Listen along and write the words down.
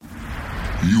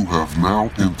You have now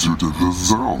entered the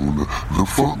zone, the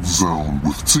funk zone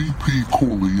with TP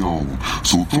Corleone.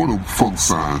 So throw them funk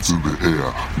signs in the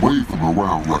air, wave them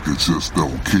around like you just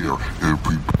don't care, and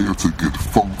prepare to get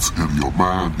funked in your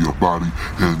mind, your body,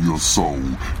 and your soul.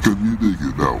 Can you dig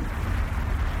it though?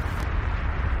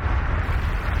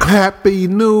 Happy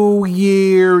New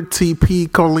Year,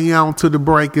 TP Corleone to the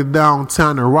break it down.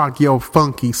 Time to rock your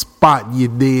funky spot, you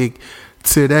dig?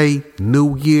 Today,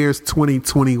 New Year's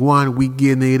 2021, we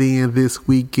getting it in this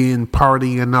weekend,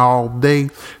 partying all day.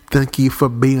 Thank you for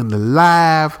being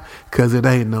alive, cause it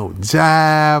ain't no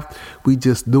jive. We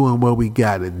just doing what we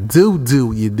gotta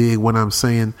do, you dig what I'm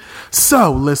saying?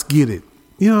 So, let's get it.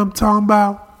 You know what I'm talking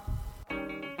about?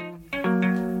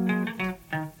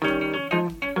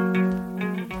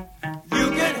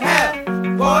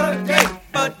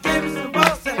 But give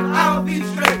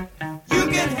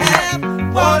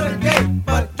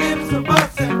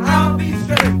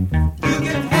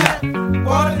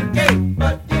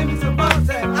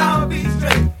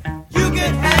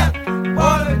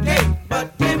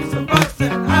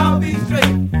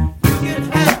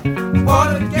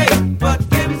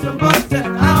me some bucks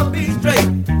and I'll be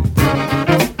straight.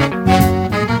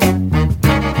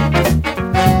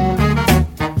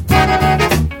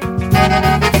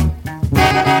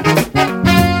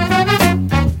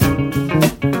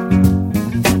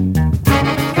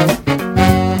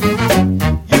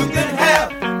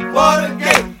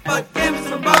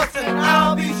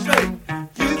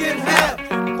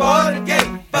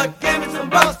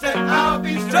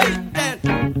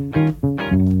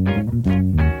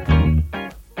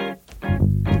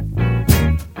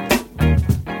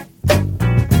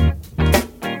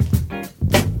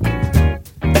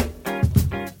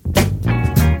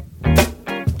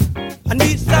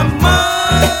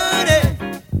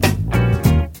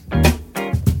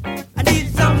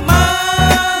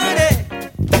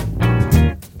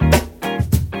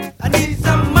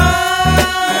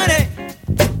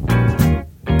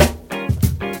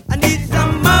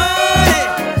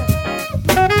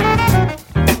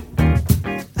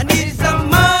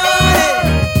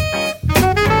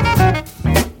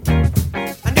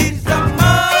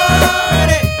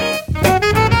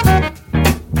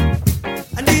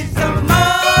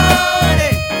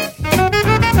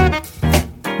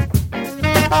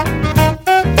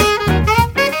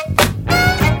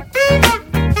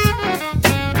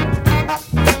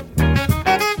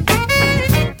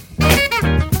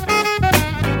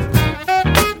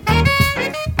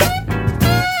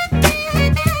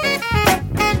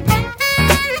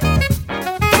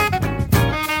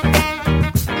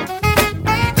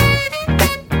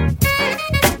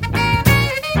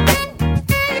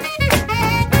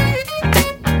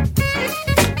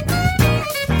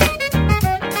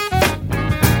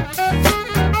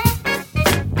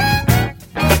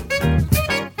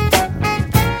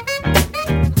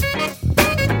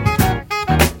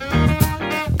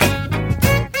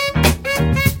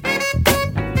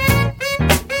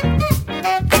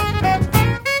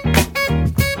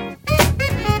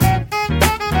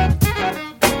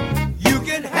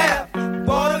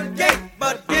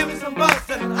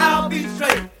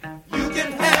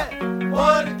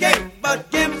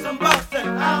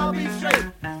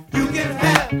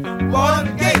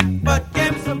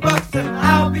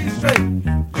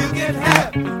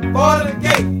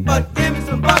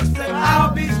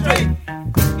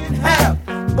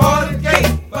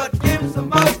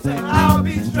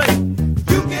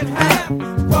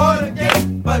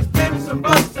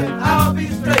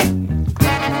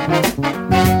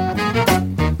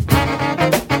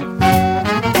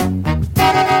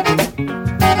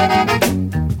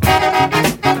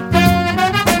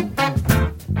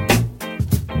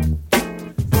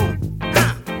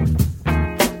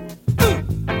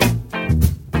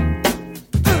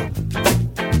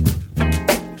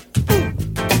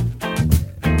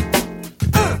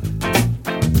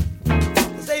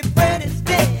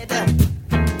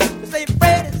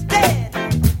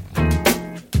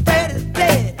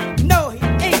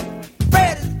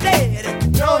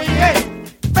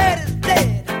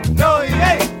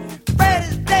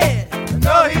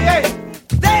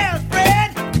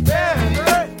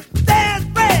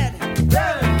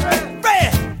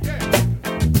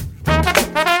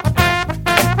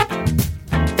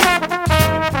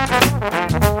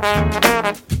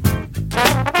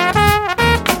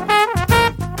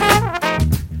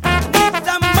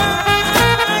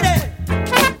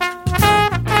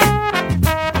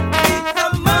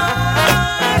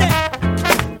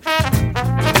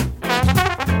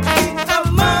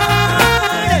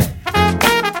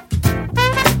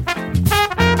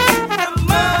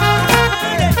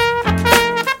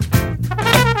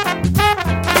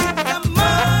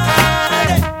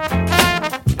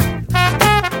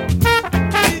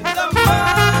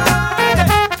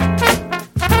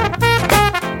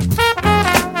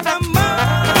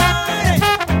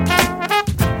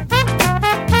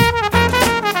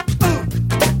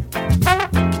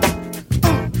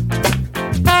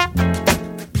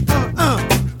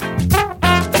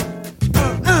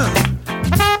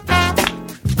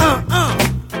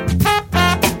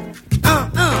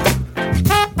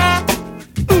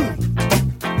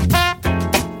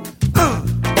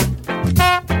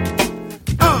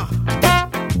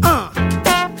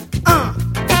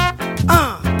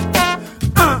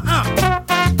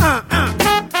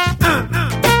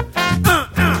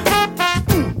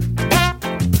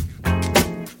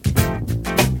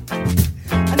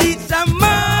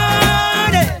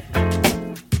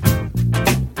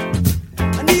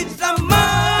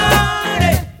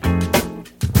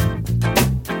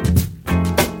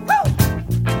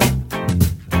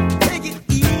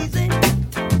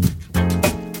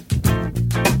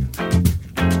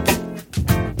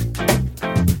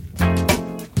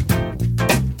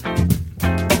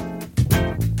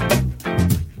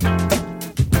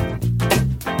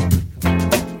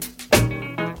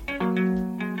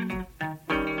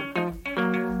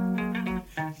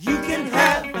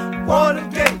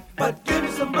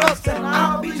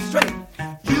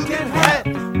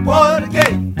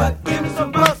 Watergate, but give me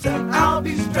some bus and I'll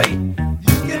be straight. You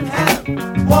can have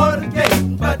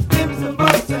Watergate, but give me some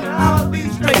bus and I'll be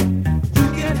straight.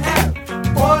 You can have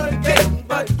Watergate,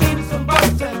 but give me some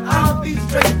bus and I'll be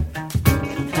straight. You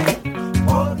can have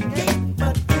Watergate,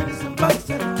 but give me some bus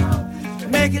and I'll be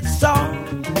straight. Make it soft,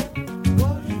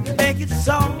 make it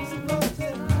soft,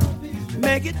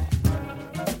 make it.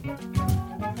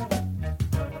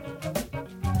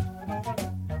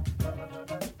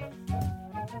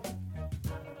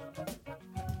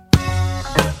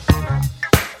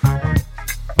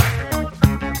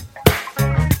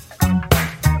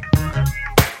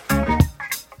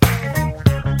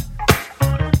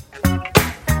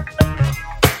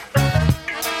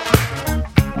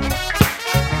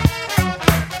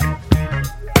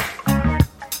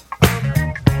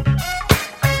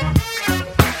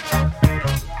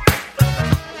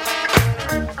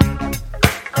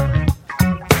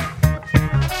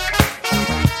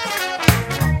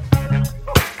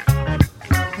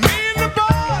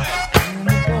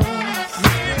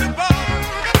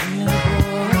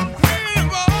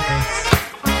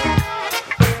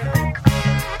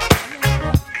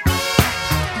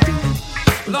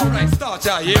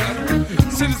 Out here,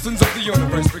 citizens of the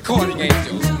universe, recording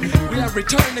angels. We have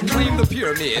returned to claim the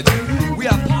pyramids. We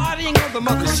are partying on the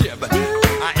mothership.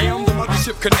 I am the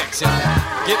mothership connection.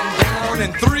 Getting down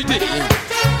in 3D.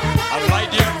 A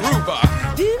light year groover.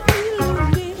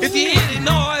 If you hear any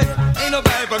noise, ain't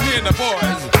nobody but me and the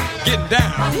boys getting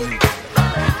down.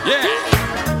 Yeah.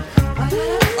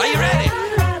 Are you ready?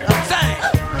 Sing.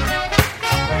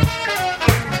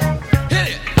 Hit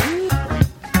it.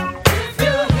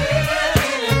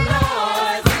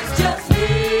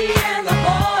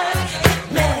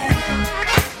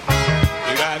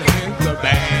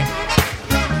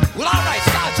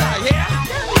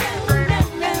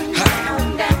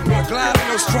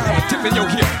 Try to tip in your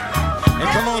hip and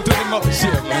come on to the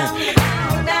mothership, man.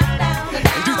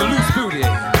 And do the loose booty.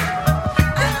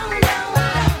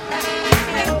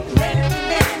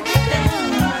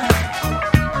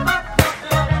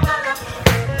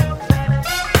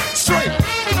 Straight.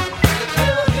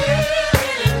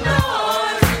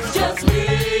 Just me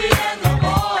and the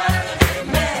boys.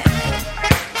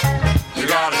 You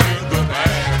gotta hit the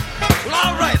bag. Well,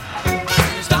 all right.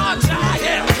 Start shy,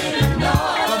 yeah.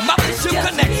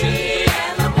 Connection.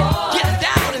 Get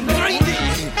down in 3D.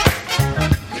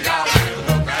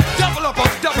 Double up on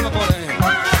it, double up on it.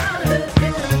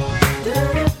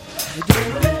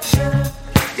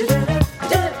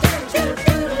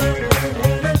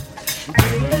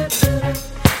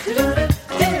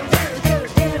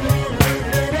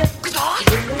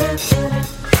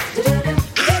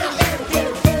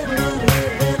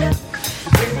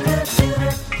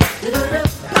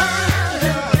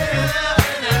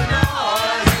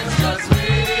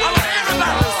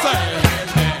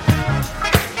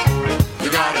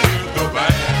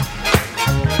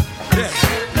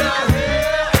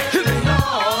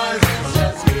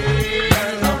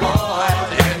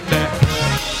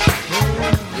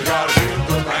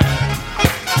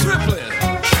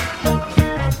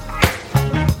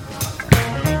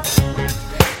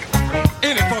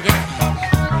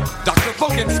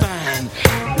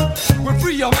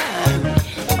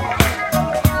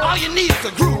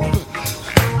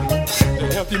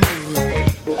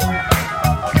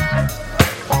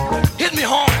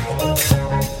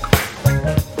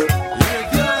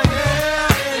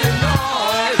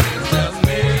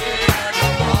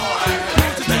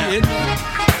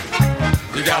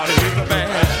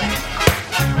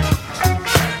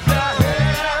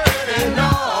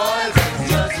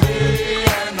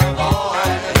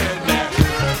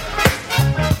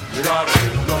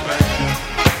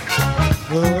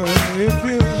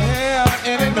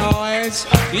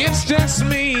 It's just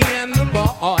me and the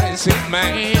boys,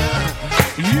 man.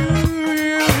 You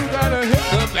gotta hit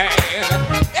the band.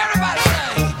 Everybody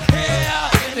say,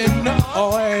 yeah, any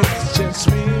noise. It's just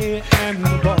me and the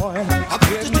boys.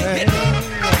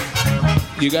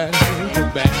 You gotta hit the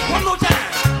band. One more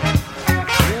time.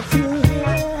 If you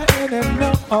hear any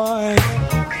noise,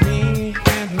 me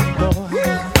and the boys,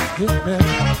 hit the band.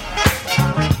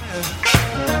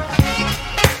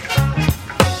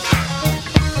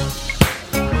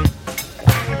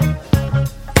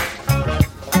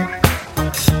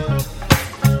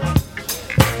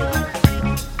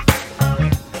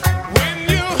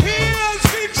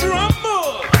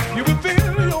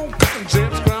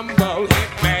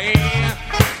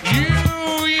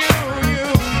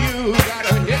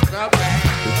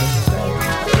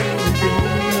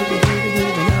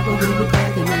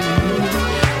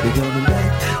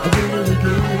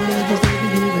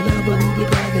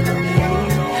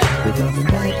 coming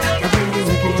back. I think it's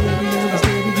again. Never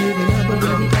steady giving up, but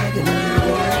we'll be back in a minute.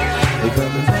 We're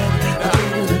coming back. I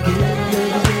think it's again.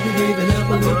 Never steady giving up,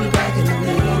 but we'll be back in a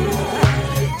minute.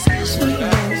 Sweet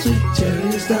love, sweet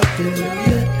cherry, stop there.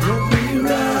 Let me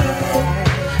ride.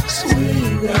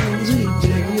 Sweet love, sweet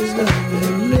cherry, stop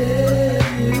there. Let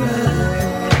me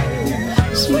ride.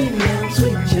 Sweet love,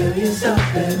 sweet cherry, stop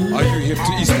there. Are you hip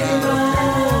to East Island?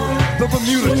 The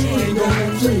Bermuda Triangle.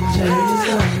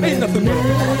 Ain't nothing but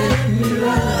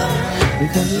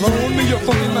loan me your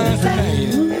fucking mind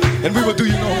tonight, and we will do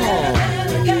you no harm.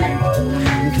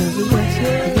 Because the West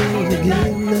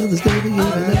again, another state again,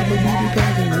 another beauty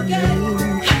pattern again.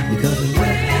 Because the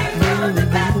West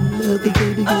again, another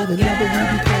state again, another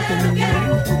beauty pattern again.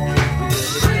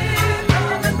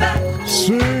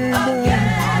 Swing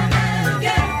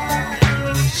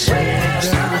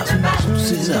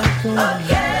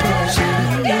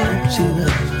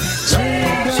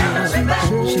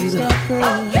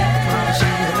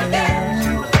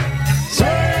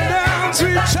down,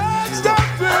 sweet child, stop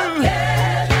them.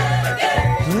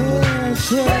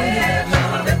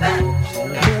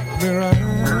 Let me ride.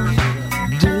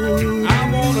 I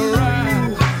wanna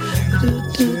ride.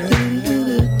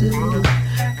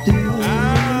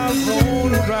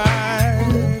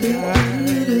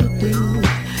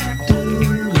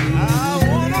 I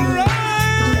wanna ride.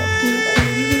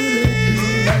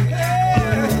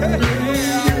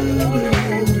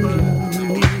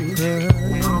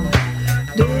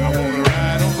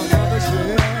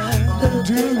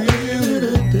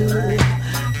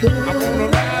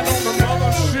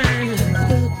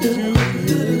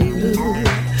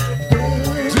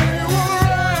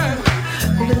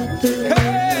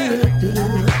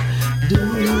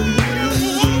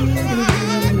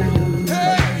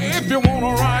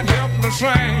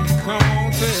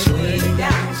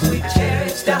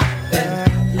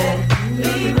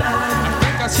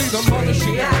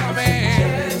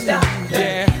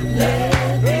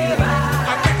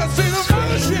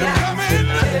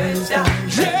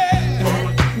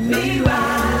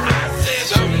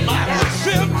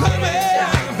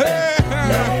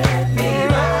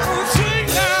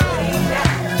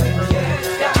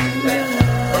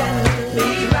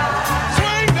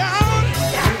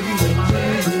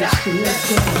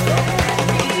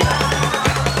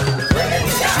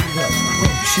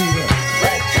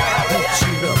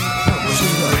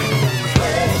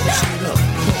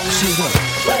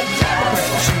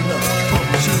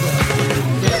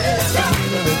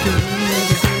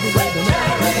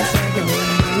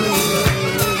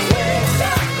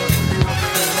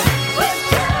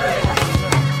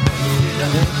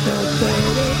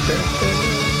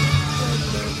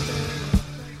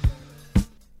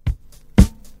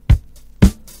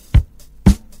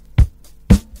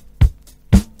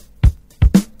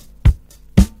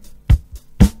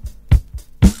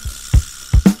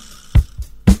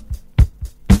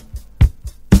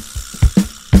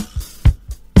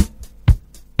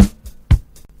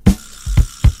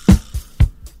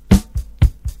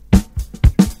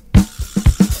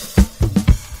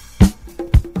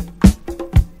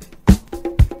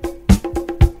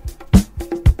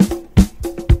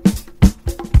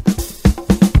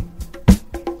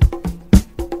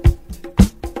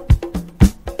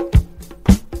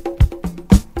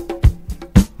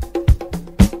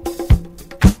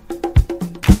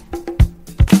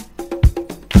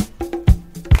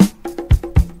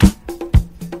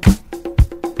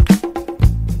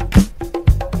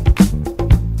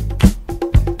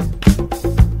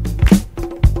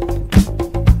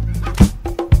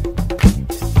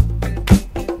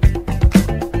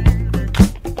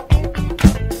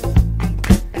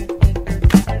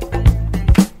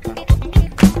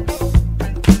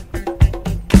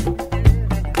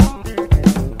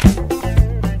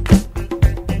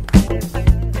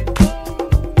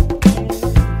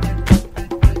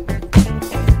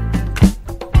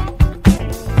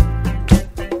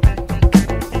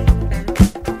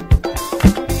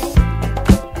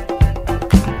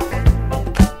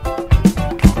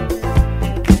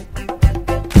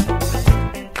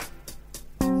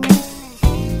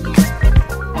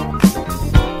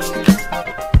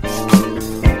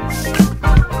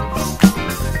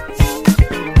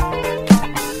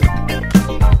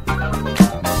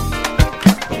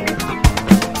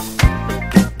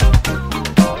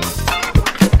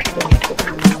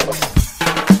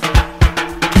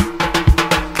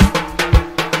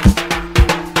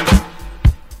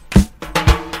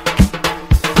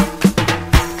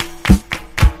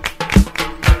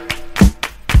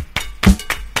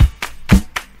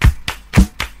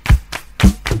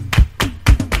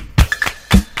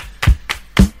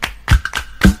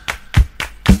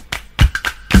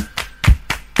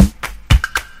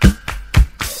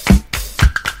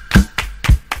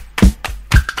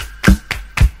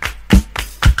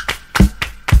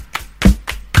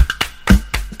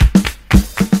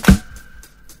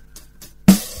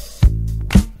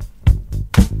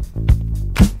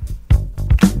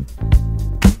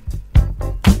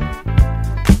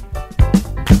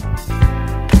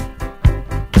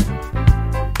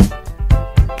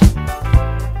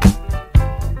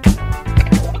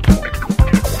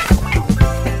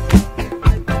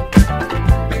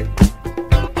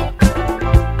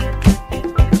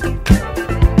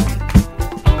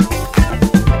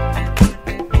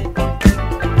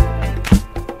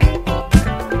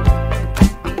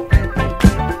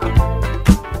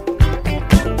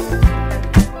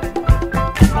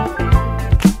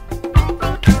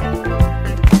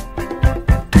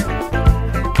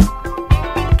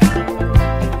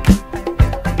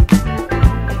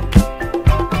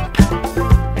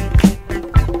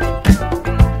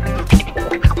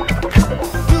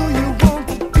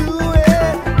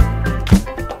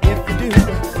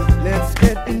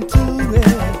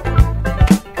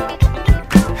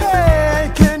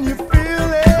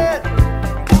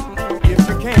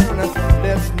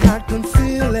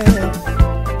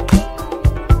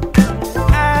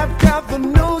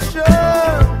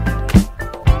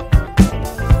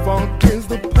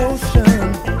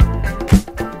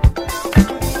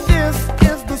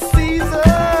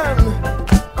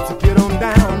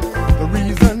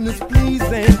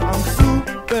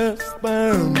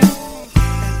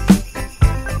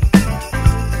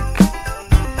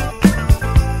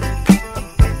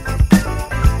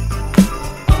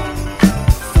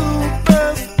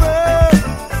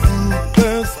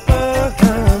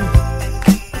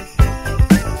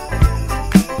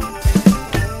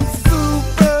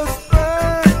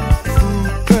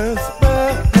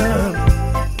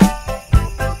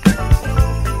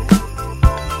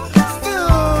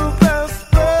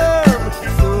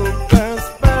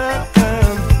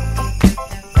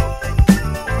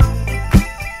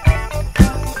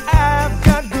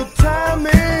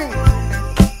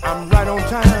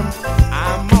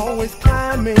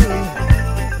 me.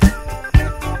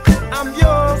 I'm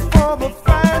yours for the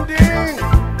finding.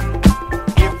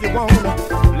 If you wanna,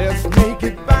 let's make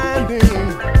it binding.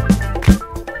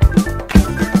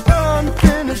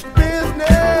 Unfinished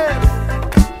business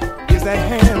is at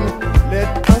hand.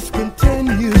 Let us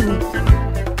continue.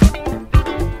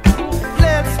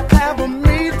 Let's have a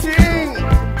meeting.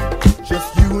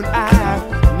 Just you and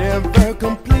I, never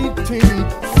completing.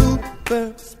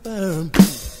 Super sperm.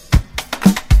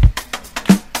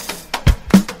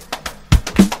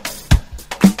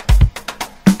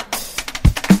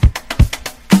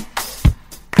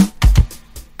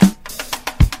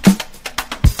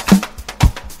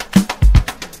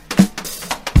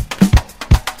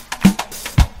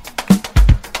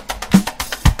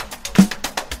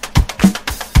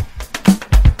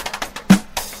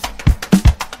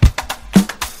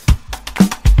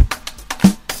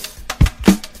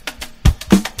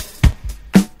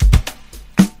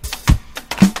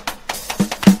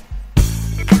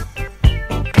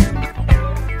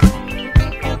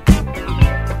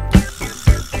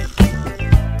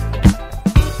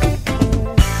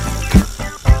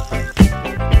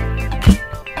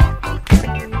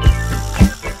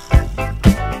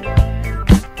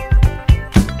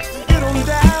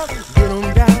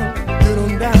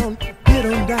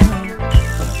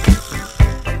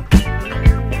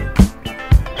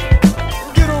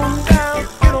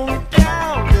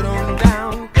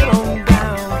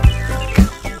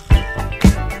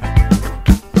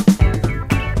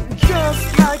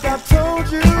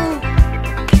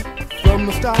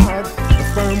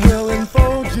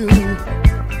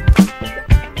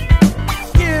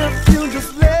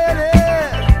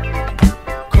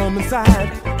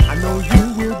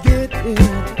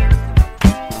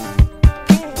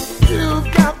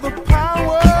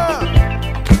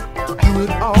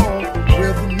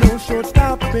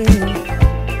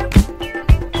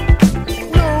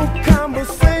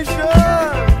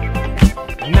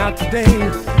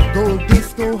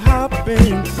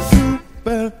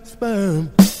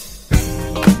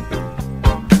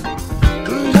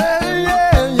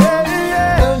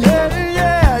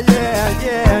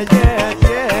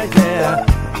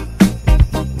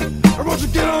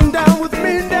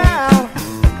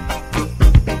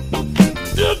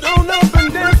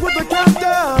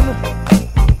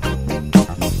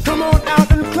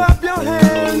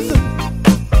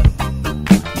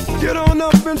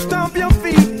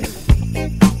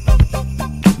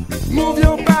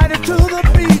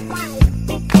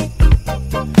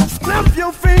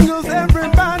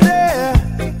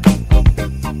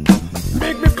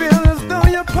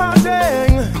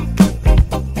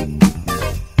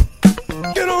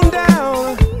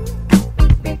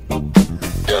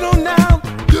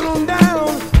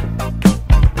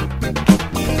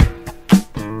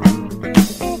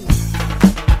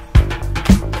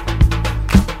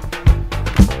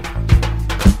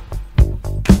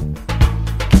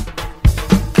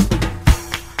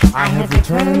 I have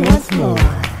returned once more,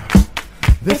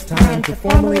 this time to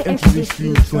formally introduce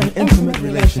you to an intimate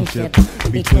relationship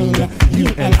between you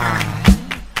and I,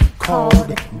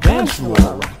 called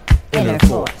sensual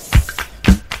intercourse.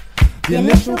 The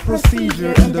initial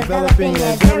procedure in developing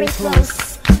a very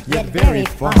close, yet very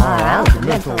far out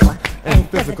mental and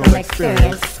physical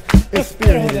experience is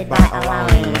spearheaded by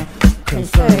allowing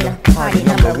concerned party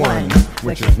number one,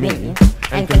 which is me,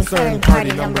 and concerned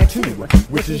party number two,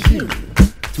 which is you,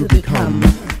 to become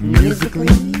musically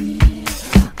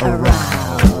aroused.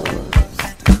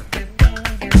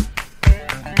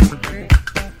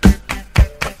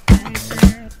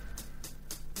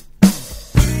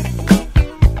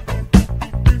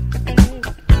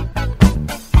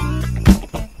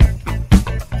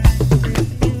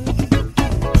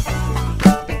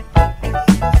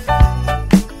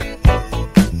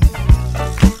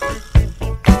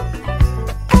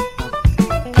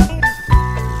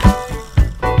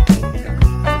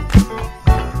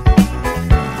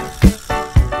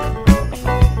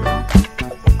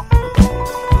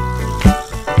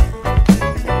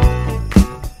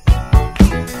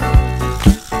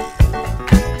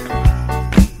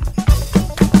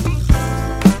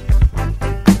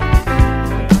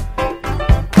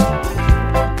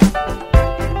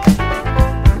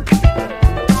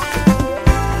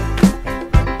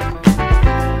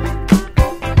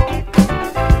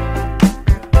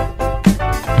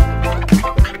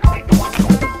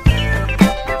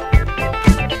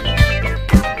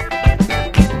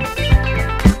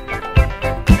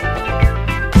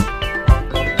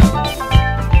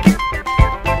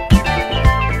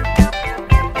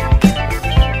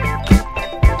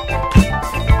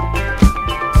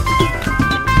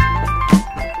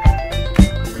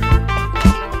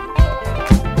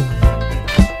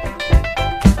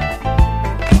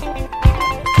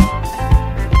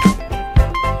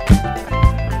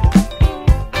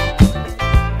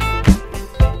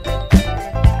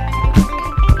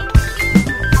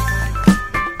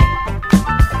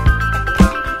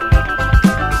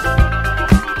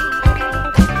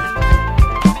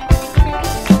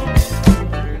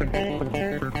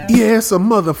 It's a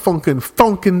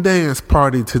funkin' dance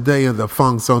party today in the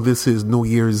funk zone. This is New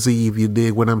Year's Eve. You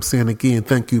dig what I'm saying? Again,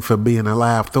 thank you for being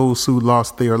alive. Those who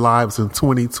lost their lives in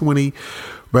 2020,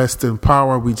 rest in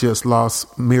power. We just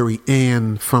lost Mary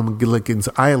Ann from Gilligan's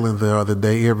Island the other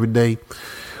day. Every day,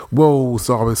 whoa, it's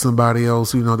always somebody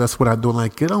else. You know, that's what I don't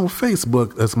like. Get on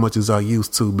Facebook as much as I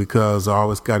used to, because I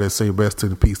always got to say rest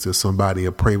in peace to somebody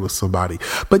or pray with somebody.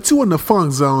 But you in the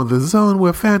funk zone, the zone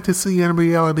where fantasy and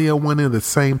reality are one and the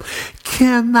same.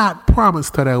 Cannot promise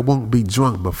that I won't be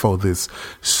drunk before this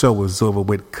show is over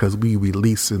with, because we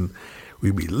releasing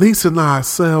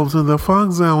ourselves in the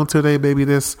funk zone today, baby.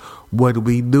 That's what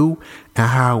we do and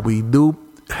how we do.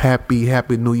 Happy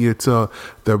New Year to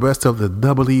the rest of the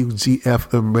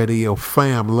WGFM radio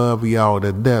fam. Love y'all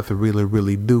to death. Really,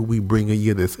 really do. We bringing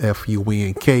you this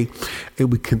FUNK,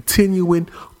 and we continuing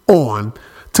on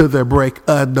to the break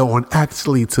of dawn,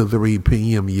 actually to 3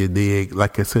 p.m. You dig?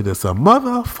 Like I said, it's a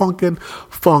motherfucking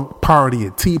funk party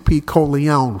at TP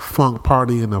Corleone funk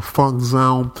party in the funk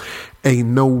zone. Ain't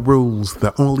no rules.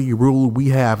 The only rule we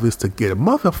have is to get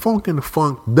motherfucking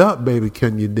funked up, baby.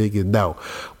 Can you dig it now?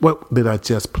 What did I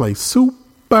just play?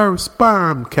 Super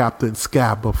Sperm, Captain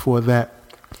Sky. Before that,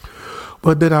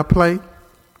 what did I play?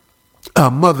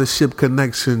 Mothership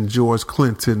Connection, George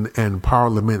Clinton and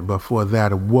Parliament. Before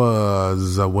that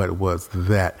was, what was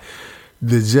that?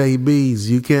 The JBs.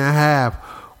 You can't have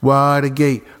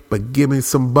Watergate, but give me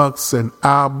some bucks and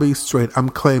I'll be straight. I'm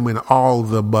claiming all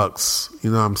the bucks. You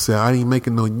know what I'm saying? I ain't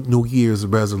making no New Year's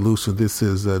resolution. This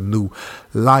is a new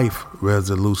life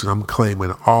resolution. I'm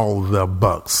claiming all the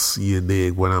bucks. You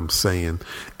dig what I'm saying?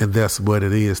 And that's what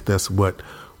it is. That's what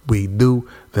we do.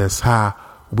 That's how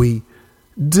we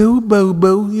do,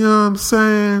 boo-boo. You know what I'm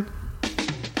saying?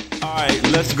 All right,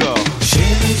 let's go.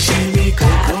 Shimmy, shimmy,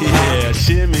 cocoa pop. Yeah,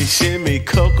 shimmy, shimmy,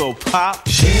 cocoa pop.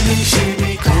 Shimmy,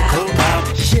 shimmy, cocoa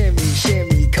pop. Shimmy,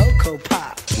 shimmy, cocoa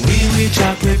pop. We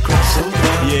chocolate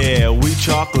crossover. Yeah, we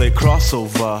chocolate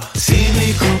crossover. See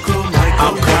me, Coco, might go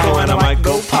I'm Coco and I might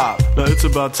go pop. Now it's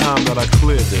about time that I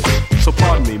clear this. So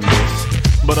pardon me,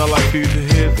 miss, but I'd like for you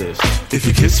to hear this. If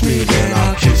you kiss me, then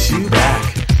I'll kiss you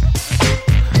back.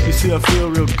 You see, I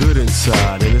feel real good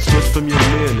inside, and it's just from your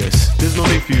nearness. There's no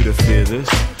need for you to fear this.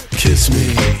 Kiss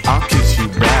me, I'll kiss you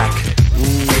back.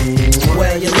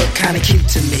 Well, you look kinda cute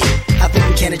to me. I think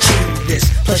we can achieve this.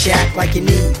 Plus you act like you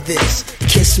need this.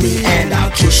 Kiss me and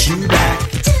I'll kiss you back.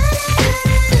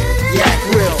 You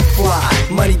act real fly.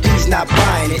 Money B's not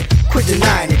buying it. Quit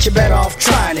denying it, you're better off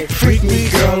trying it. Freak me,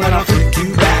 girl, and I'll freak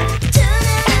you back.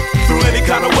 Through any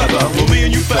kind of weather, will me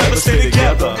and you forever stay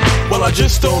together? Well, I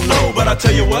just don't know, but I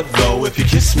tell you what though, if you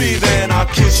kiss me, then I'll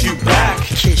kiss you back.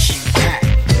 Kiss you back.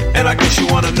 And I guess you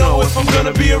wanna know if I'm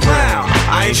gonna be around.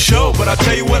 I ain't sure, but I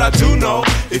tell you what I do know.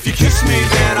 If you kiss me,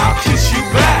 then I'll kiss you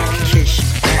back. Kiss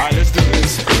you back. Alright, let's do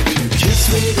this. if you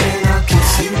kiss me, then I'll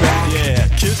kiss you back. Yeah,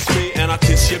 kiss me and I'll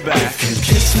kiss you back. If you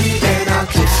kiss me, then I'll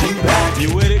kiss you back.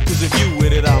 You with it? Cause if you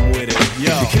with it, I'm with it.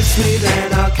 Yo. If you kiss me,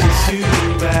 then I'll kiss you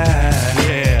back.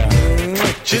 Yeah.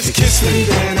 Just kiss me,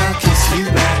 then I'll kiss you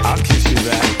back. I'll kiss you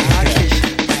back. I'll kiss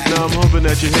you back. Now I'm hoping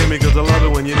that you hear me, cause I love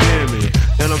it when you're near me.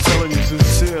 And I'm telling you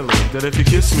sincerely that if you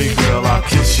kiss me, girl, I'll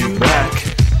kiss you back.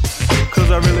 Cause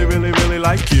I really, really, really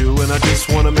like you, and I just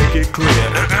wanna make it clear.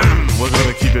 We're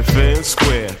gonna keep it fair and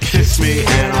square. Kiss me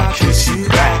and I'll kiss you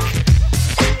back.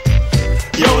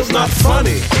 Yo, it's not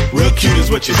funny. Real cute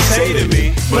is what you say to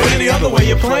me, but any other way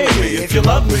you play me. If you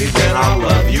love me, then I'll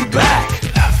love you back.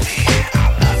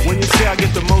 When you say I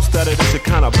get the most out of this, it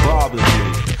kinda bothers me.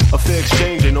 A fair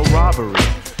exchange ain't no robbery.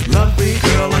 Love me,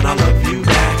 girl, and I love you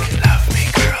back. Love me,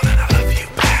 girl, and I love you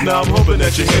back. Now I'm hoping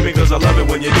that you hear me, cause I love it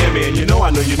when you're near me. And you know I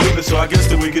know you knew this, so I guess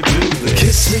that we could do this.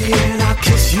 Kiss me and I'll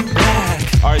kiss you back.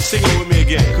 Alright, sing it with me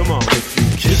again, come on. If you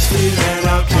kiss me, then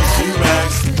I'll kiss you back.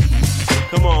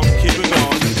 Come on, keep it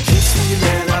going. Kiss me,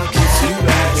 then I'll kiss you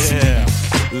back.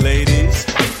 Yeah, ladies.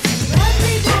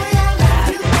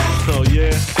 Oh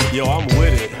yeah, yo, I'm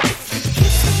with it.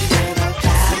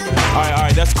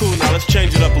 Alright, that's cool. Now let's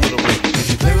change it up a little bit. If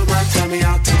you play with my tummy,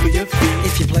 I'll tickle your feet.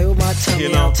 If you play with my tummy, You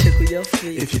know. I'll tickle your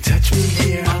feet. If you touch me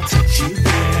here, I'll touch you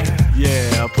there.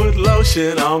 Yeah, put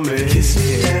lotion on me. Kiss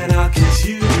me and I'll kiss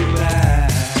you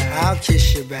back. I'll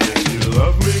kiss you back. You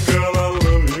love me, girl, I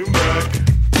love you back.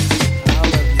 I'll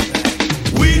love you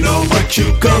back. We know what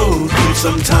you go through.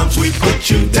 Sometimes we put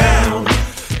you down.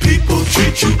 People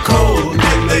treat you cold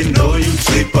when they know you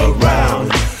sleep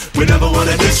around. We never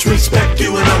wanna disrespect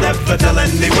you, and I'll never tell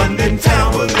anyone in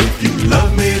town. But if you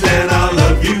love me, then I'll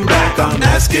love you back. I'm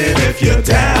asking if you're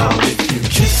down. If you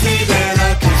kiss me, then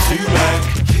I'll kiss you back.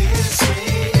 Kiss me.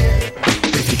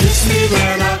 If you kiss me,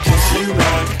 then I'll kiss you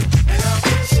back. And I'll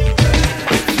kiss you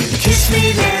back. If you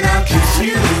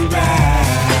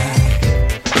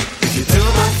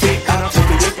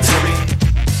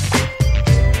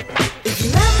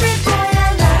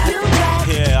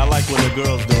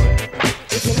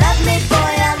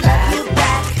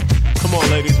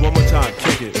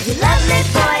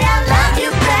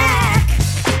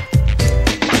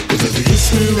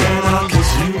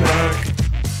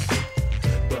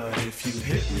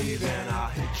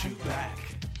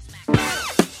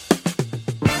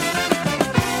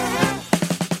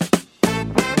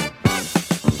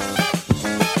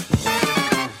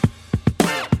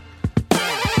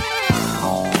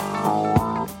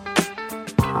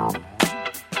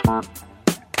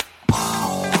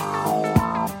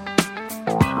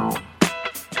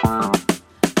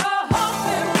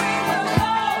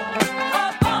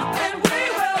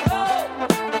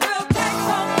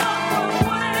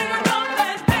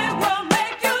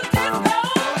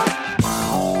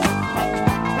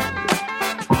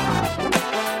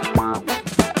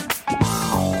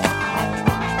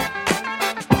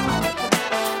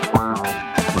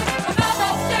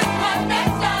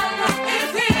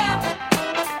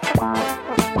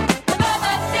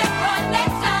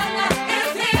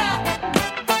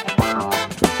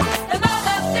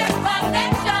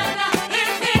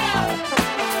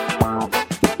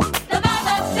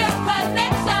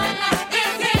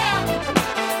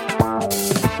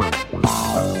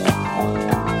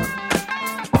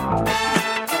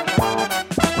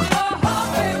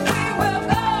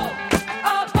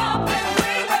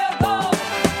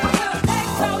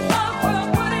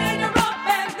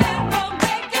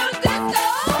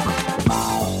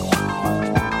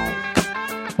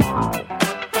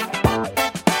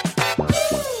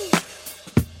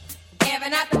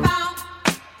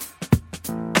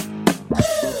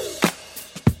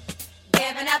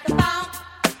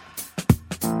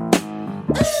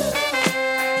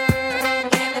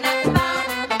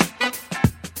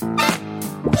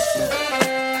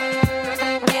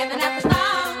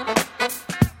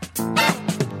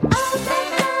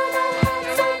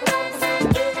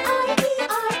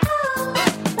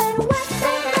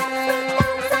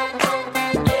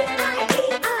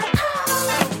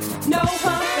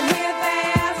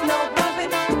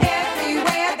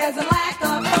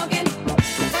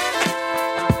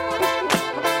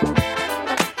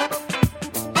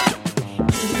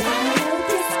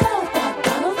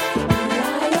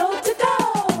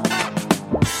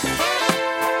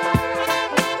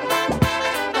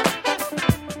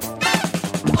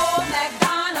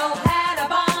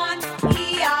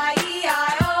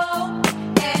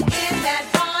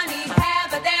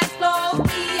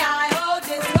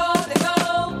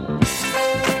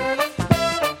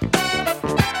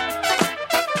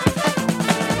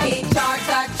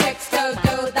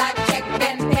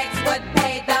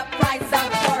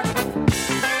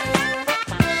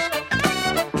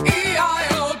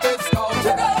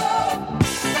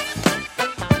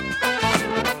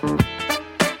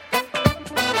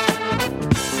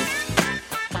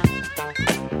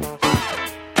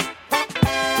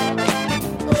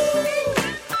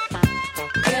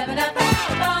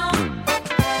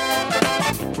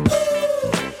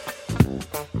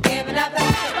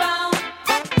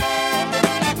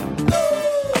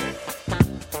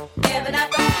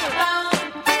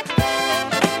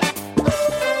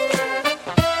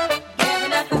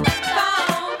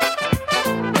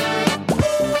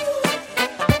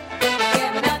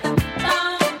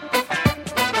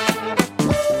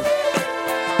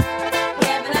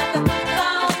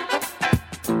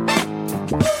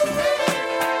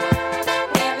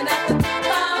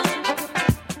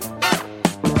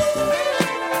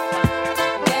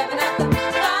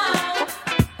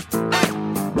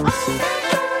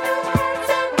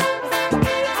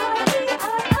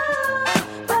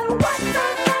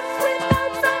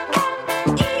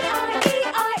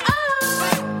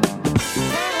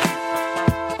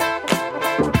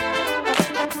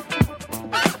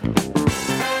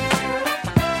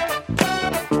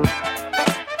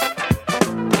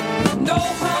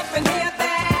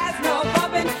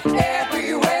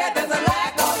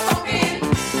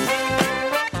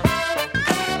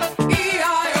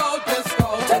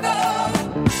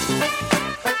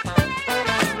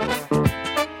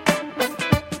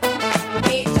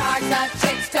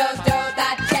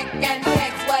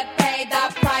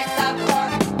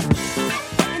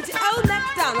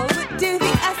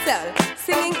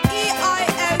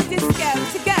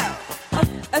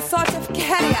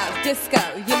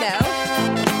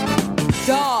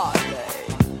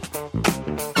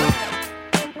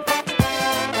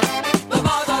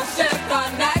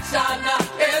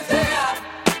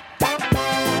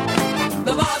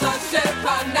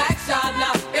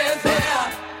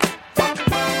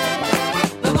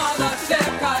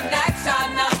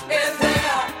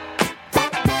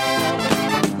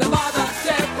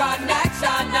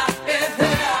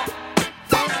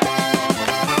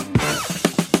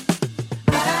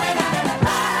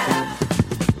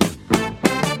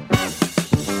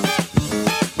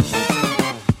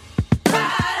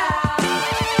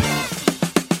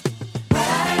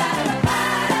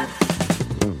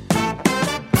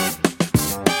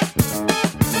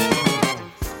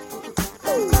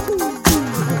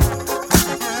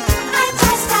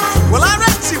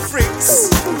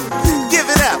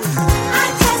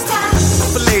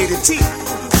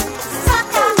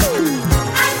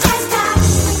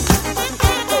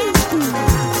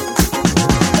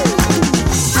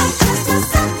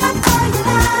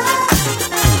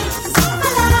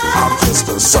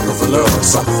sucker for love,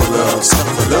 sucker for love,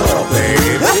 sucker for love,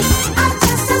 baby. I'm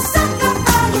just a sucker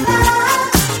for your love.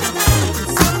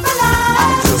 Sucker for love.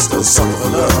 I'm just a sucker for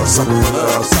love, sucker for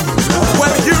love, sucker for love.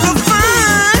 Well, you're a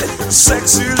fine,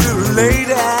 sexy little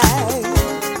lady.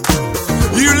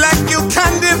 You like your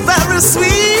candy very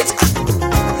sweet.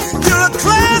 You're a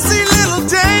classy little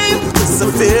dame,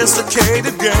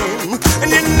 sophisticated game, and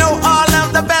you know all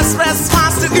of the best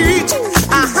restaurants to eat.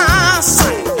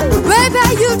 Sing.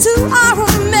 Baby, you two are a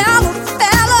mellow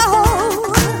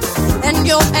fellow, and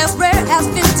you're as rare as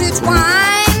vintage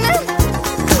wine.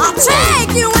 I'll take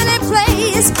you any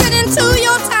place, get into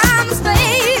your time and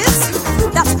space.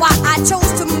 That's why I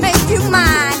chose to make you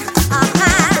mine.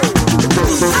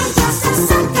 I'm just a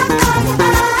sucker for your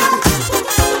love.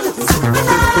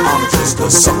 I'm just a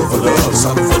sucker for love,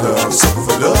 sucker for love, sucker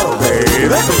for love,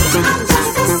 baby. I'm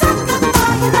just a sucker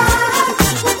for your love.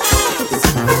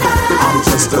 I'm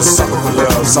just a sucker for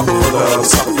love, sucker for love,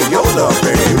 sucker for your love,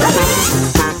 baby.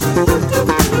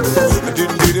 I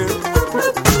didn't do it.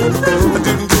 I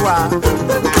didn't do I.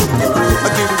 I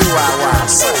didn't do I. Why?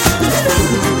 Say.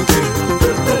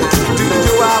 Didn't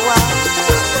do I. Why?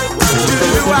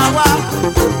 Didn't do I. Why?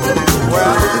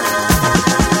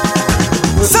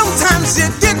 Well, sometimes you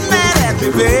get mad at me,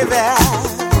 baby,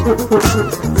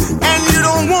 and you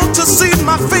don't want to see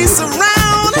my face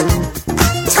around.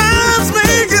 Times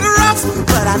may get rough,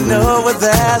 but I know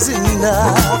there's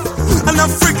enough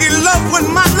freaky love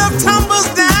when my love tumbles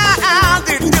down.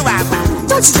 Didn't you ever?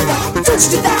 Don't you do that, don't you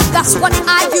do that. That's what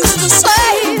I used to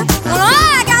say when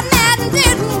I got mad and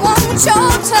didn't want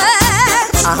your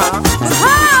touch. But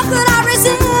how could I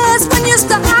resist when you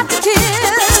start to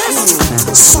kiss?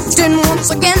 Sucked in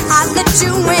once again, I let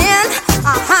you in.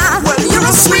 Well, you're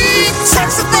a sweet,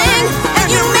 sexy thing, and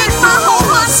you make my whole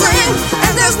heart sing.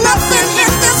 And there's nothing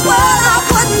in this world I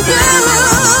wouldn't do.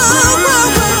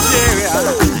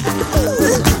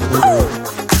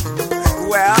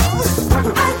 Well,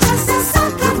 I'm just a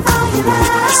sucker for your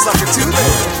love. sucker too,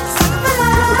 baby.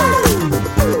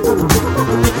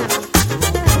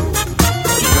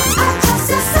 I'm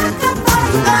just a sucker for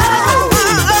your love.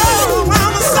 Oh,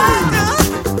 I'm a sucker.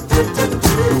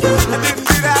 I didn't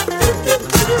do that.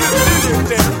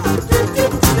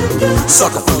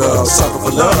 Sucker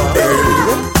for love, baby.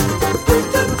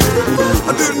 I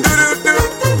didn't do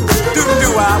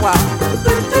I.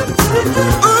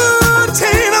 Ooh,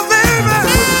 Tina, baby.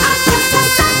 I'm just a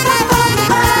sucker for your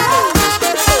love.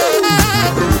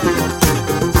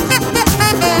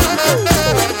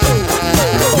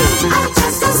 I'm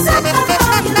just a sucker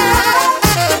for your love.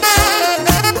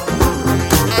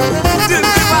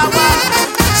 Didn't do I.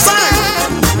 Sing.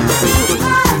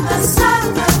 I'm a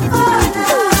sucker for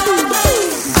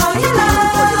your love.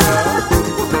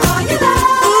 For your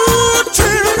love. Ooh,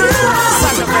 Tina,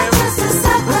 sucker, I'm baby. just a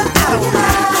sucker for your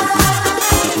love.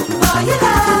 For your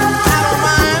love. I don't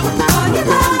mind. For your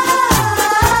love.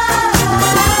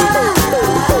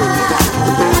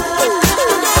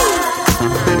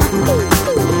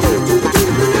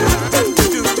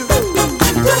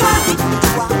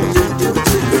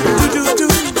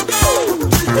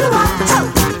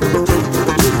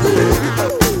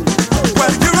 Well,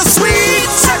 you're a sweet,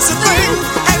 sexy thing,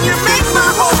 and you make my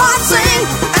whole heart sing.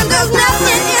 And there's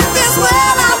nothing in this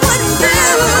world I wouldn't do.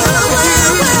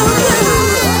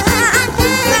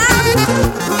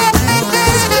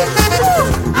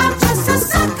 I'm just a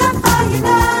sucker for your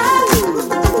love.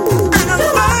 And I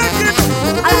like it.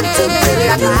 I like to, baby, I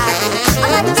like it. I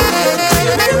like to, baby.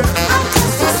 I'm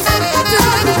just a sucker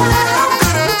for your love.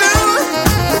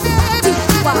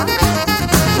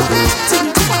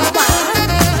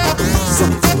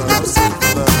 Sucker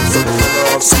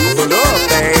for love,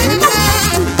 baby.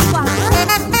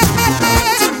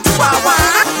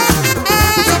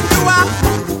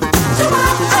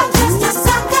 I'm just a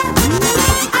sucker.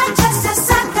 I'm just a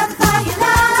sucker for your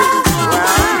love.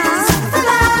 For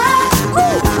love.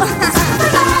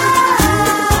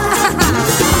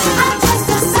 I'm just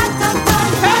a sucker for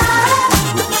your love.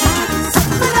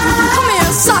 Come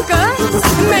here, sucker.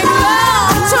 Make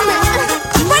love to me.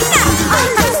 Right now. I'm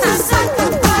just a sucker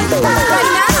for your love.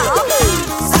 Right now.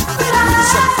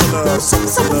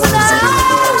 Sucker for love.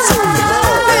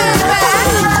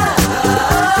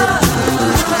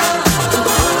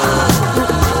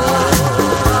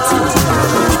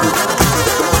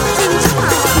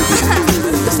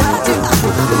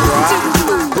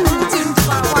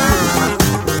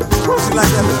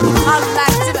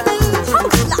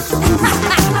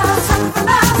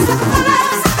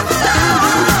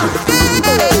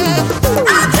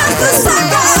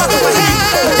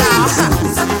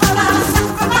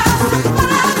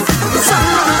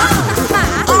 Sucker.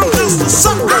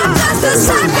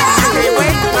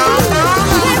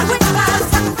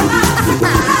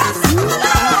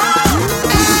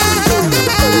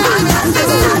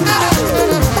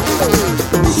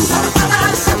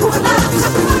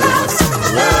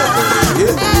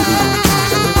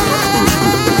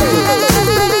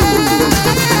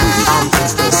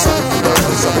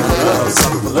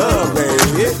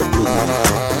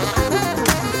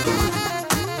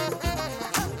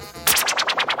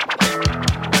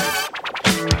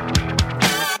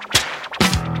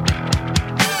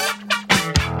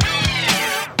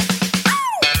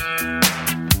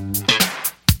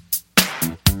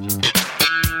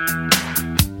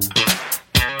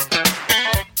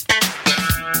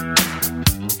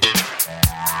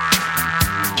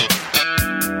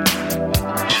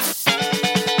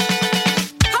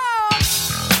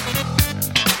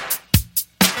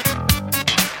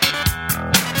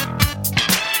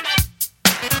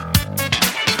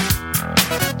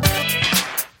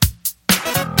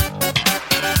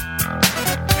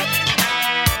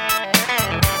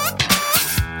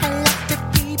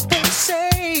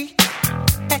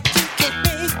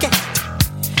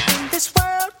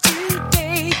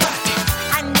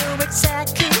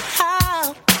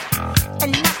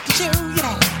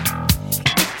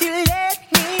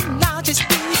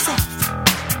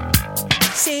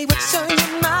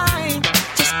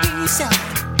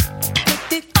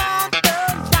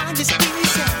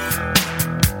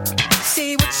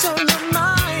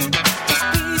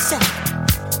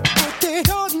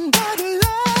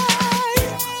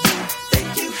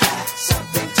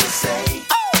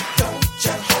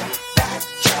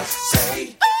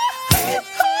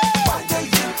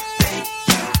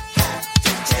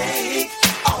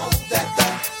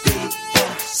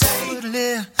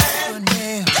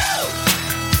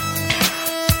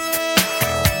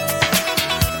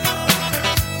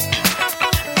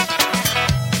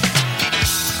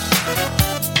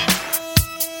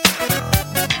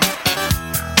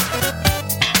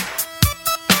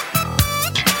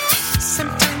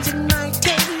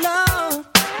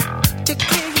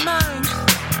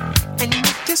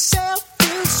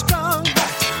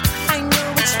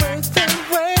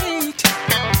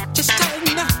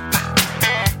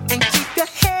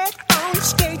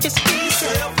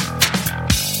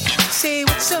 Say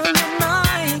what's on your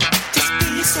mind. Just be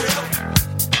yourself.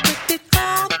 Put it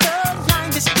on the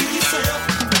line. Just be yourself.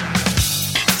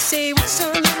 Say what's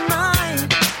on your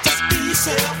mind. Just be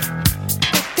yourself.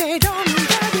 But they don't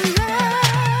get it right.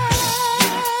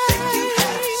 Think you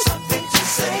have something to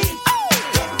say?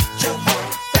 Don't you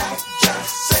hold back,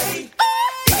 just say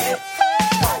it.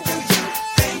 Why do you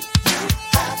think you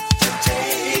have to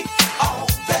take all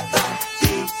that the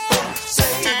people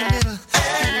say?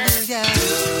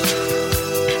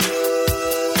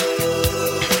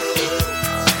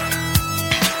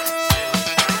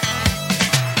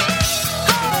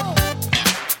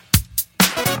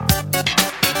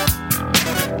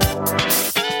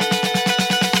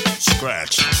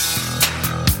 Scratch.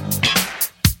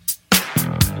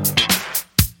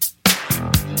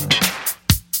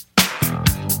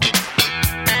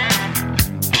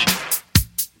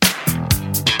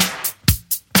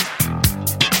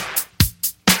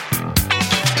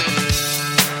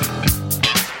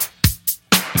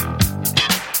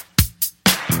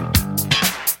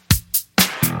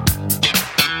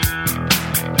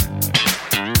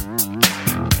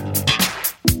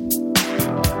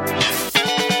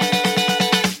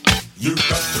 You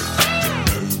got to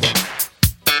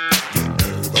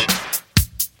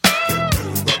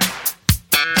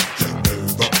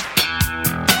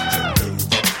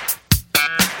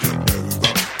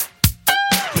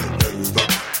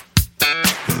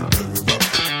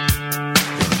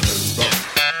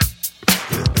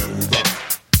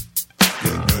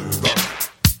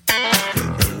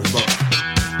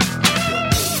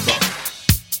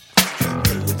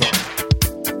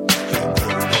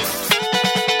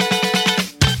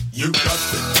You got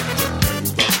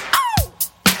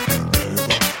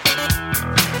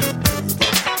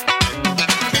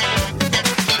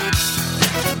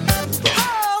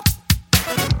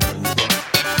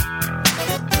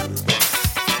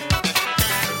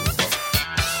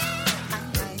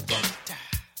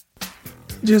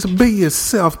Just be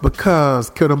yourself, because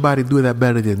can nobody do that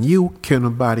better than you? Can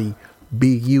nobody be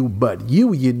you but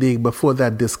you dig? Before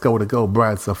that, Disco to Go,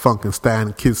 Brides of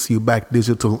Funkenstein, Kiss You Back,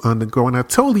 Digital Underground. I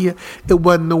told you it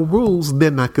wasn't no rules,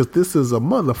 didn't I? Because this is a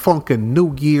motherfucking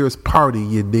New Year's party,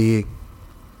 you dig?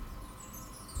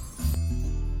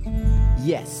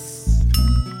 Yes.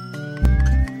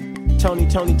 Tony.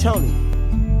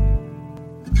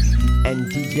 And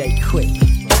DJ Quick.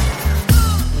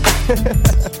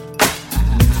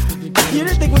 You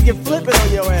didn't think we could flip it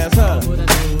on your ass, huh?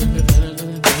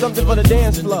 Something for the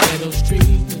dance floor.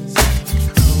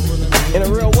 In a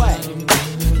real way.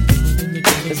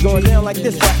 It's going down like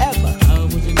this forever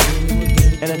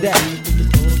and a day.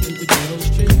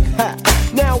 Ha.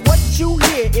 Now what you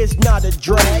hear is not a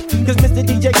drag, cause Mr.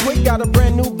 DJ Quick got a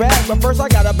brand new bag. But first I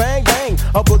gotta bang bang,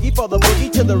 a boogie for the boogie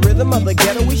to the rhythm of the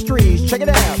ghetto-y streets. Check it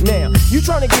out now, you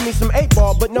tryna give me some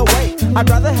 8-ball, but no way. I'd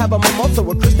rather have a mimosa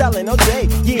with Cristal and OJ.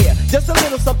 Yeah, just a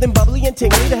little something bubbly and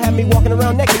tingly to have me walking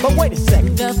around naked. But wait a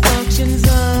second. The function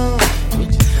zone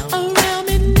around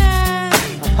midnight.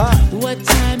 What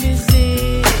time is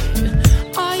it?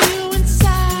 Are you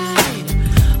inside?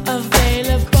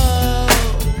 Available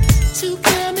to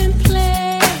come and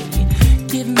play?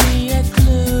 Give me a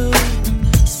clue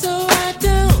so I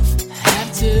don't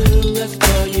have to look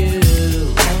for you.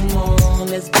 Come on,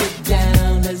 let's get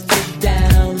down, let's get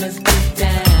down, let's get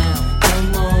down.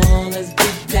 Come on, let's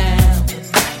get down.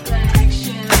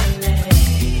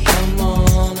 Come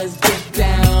on, let's get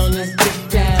down, let's get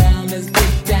down, let's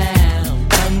get down.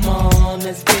 Come on,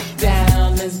 let's get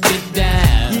down, let's get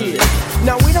down. Yeah.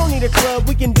 Now we don't need a club,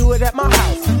 we can do it at my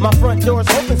house. My front door's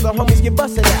open so homies get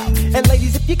busted out. And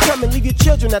ladies, if you come and leave your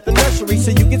children at the nursery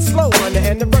so you get slow on the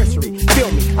anniversary.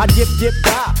 Feel me, I dip,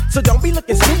 die. So don't be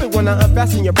looking stupid when I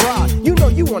unfasten your bra. You know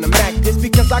you wanna mac this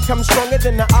because I come stronger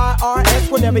than the IRS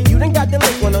whenever you done got the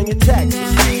link one on your text.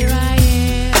 Now here I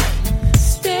am,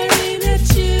 staring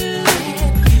at you.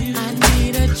 I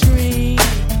need a drink.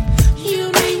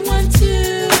 You need one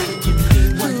too.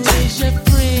 Who is your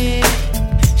friend?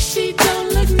 She don't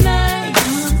look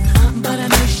nice, but I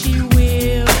know she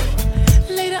will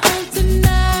later on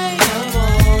tonight. Come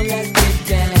on, let's get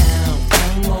down.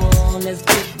 Come on, let's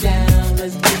get down.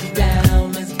 Let's get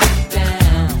down. Let's get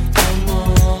down. Come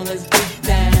on, let's get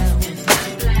down.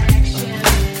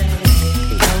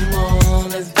 Come on,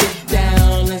 let's get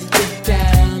down. Let's get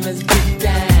down. Let's get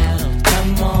down.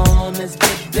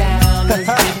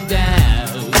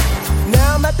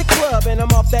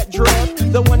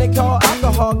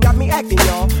 alcohol got me acting,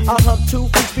 y'all. I humped 2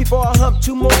 weeks before I humped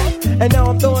 2 more. And now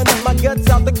I'm throwing up my guts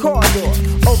out the corridor.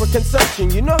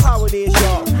 Overconsumption, you know how it is,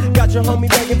 y'all. Got your homie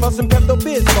begging for some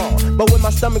Pepto-Bismol. But when my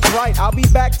stomach's right, I'll be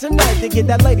back tonight to get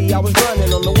that lady I was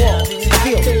running on the wall.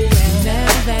 Feel me.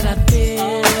 Now that I feel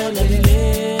a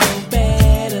little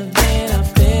better than I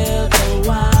felt a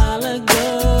while ago.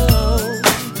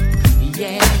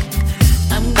 Yeah,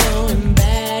 I'm going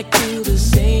back to the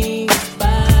same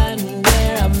spot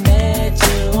where I met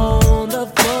you on the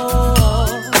floor.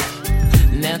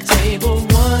 Now table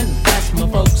 1, that's my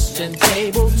folks, and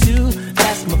table 2,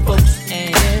 that's my folks,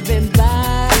 and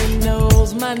everybody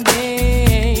knows my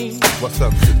name. What's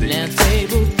up, today? Now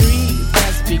table 3,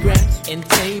 that's Big Rap, and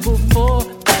table 4,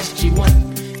 that's G1.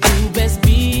 You best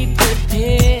be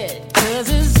prepared, 'cause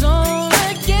it's on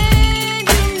again,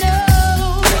 you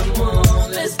know. Come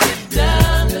on, let's get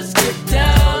down, let's get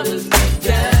down, let's get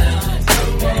down.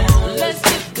 Come on, let's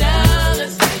get down,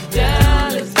 let's get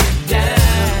down, let's get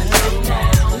down. Come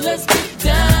on, let's get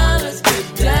down, let's get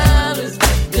down, let's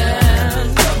get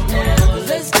down. Come on,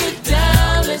 let's get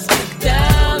down, let's get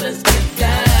down, let's get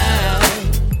down.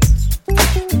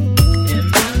 In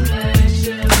my black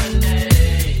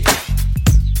Chevrolet.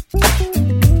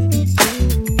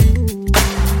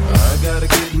 I gotta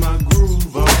get my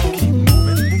groove on. Keep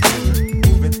moving and grooving,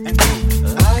 moving and grooving.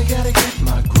 I gotta get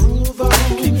my groove on.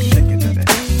 Keep shaking that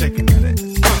ass, shaking that ass.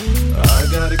 I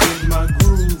gotta get my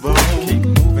groove on. Keep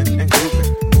moving and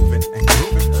grooving, moving and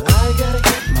grooving. I gotta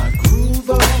get my groove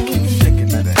on. Keep shaking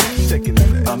that ass, shaking that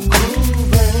ass. I'm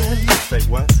grooving. Say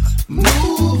what?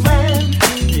 Moving.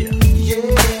 Yeah.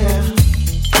 Yeah.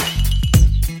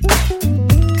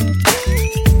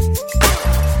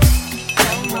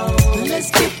 Let's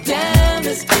get down,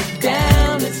 let's get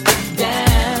down, let's get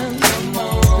down. Come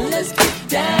on, let's get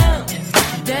down,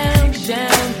 down,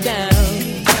 down,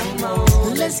 down. Come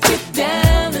on, let's get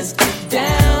down, let's get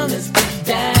down, let's get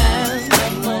down.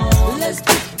 Come on, let's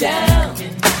get down,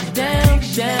 down,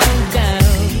 down, down.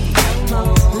 Come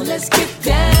on, let's get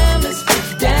down, let's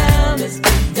get down, let's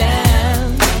get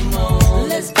down. Come on,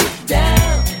 let's get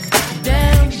down,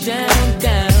 down, down,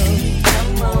 down.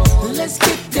 Come on, let's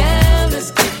get down,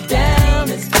 let's get down,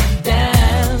 let's get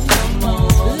down. Come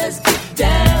on, let's get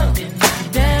down,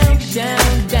 down,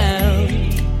 down, down.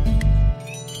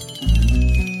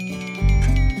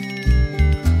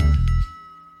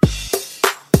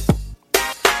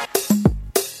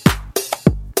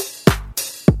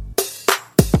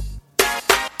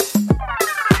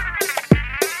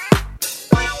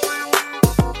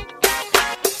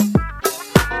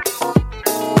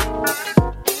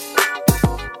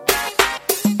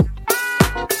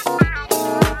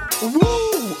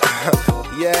 Woo!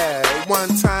 Yeah, one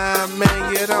time,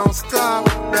 man, you don't stop.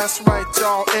 That's right,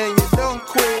 y'all, and you don't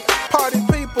quit. Party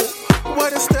people, where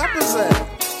the steppers at?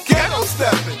 Ghetto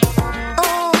stepping.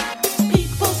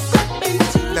 People stepping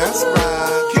to That's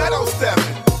right. Ghetto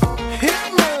stepping.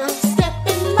 Hitman.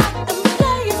 stepping like them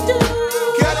players do.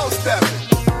 Ghetto stepping.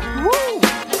 Woo!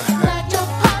 Let your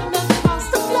partner cross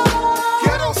the floor.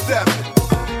 Ghetto stepping.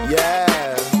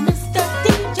 Yeah. Mr.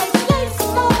 DJ play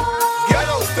some more.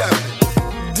 Ghetto stepping.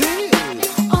 Dig.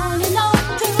 On and on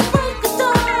till the break of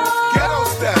dawn. Ghetto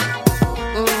stepping.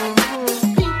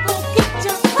 People get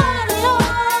your party on.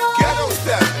 Ghetto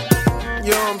stepping.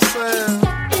 You know what I'm saying?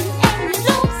 Stepping and you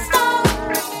don't stop.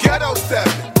 Ghetto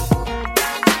stepping.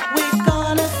 We're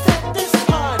gonna set this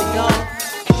party off.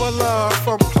 Well,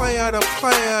 from player to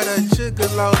player, the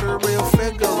gigolo, the real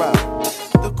figure out.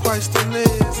 The question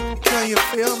is, can you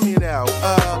feel me now?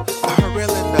 I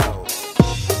really know.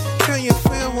 Can you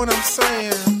feel what I'm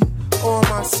saying? Or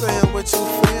am I saying what you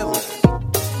feeling?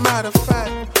 Matter of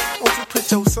fact, won't you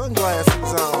put your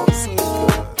sunglasses on so you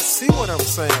can see what I'm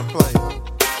saying, player?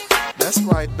 That's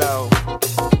right, though.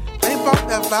 Ain't about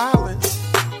that violence.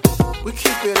 We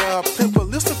keep it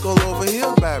pimpalistical over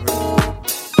here, baby.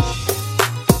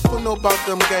 Who know about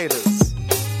them gators?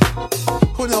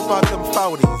 Who know about them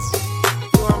 40s?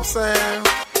 You know what I'm saying?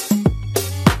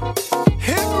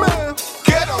 Hitman,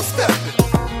 ghetto stepping.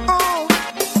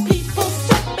 People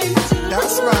stepping to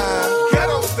That's right,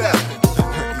 ghetto stepping.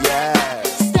 Yeah,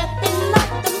 stepping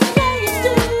like them players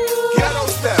do. ghetto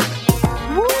stepping.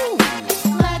 Woo,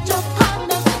 Let your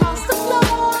partner cross the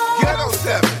floor. ghetto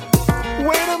stepping.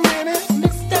 Wait a minute,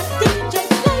 Mr. DJ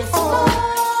play some more.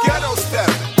 ghetto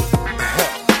stepping.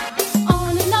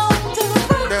 On and on till the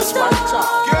break That's of right, dawn.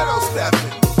 y'all. Ghetto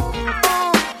stepping.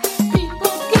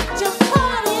 People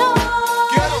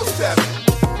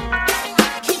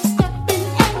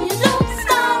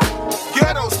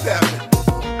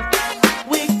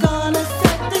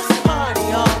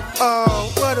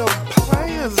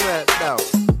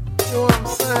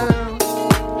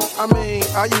I mean,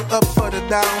 are you up for the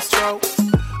downstroke?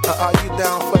 Or are you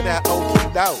down for that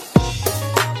okie doke?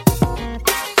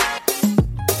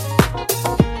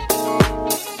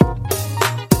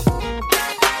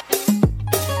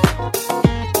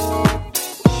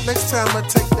 Next time I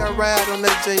take that ride on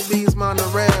that JB's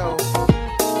monorail,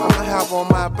 I'ma have on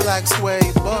my black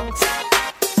suede bucks,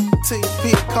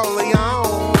 TP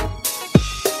Coleon.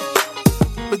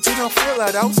 But you don't feel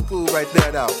that old school right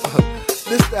there though.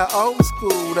 This that old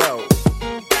school though.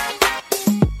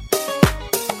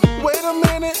 Wait a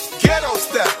minute. Ghetto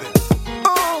stepping.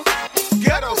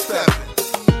 Ghetto stepping.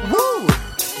 Woo.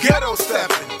 Ghetto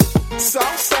stepping.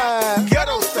 Southside.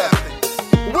 Ghetto stepping.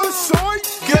 Woodside.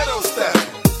 Ghetto stepping.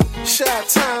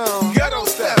 Chi-Town. Ghetto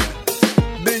stepping.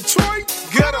 Detroit.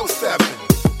 Ghetto stepping.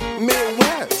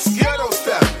 Midwest. Ghetto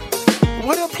stepping.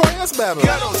 What the players, baby?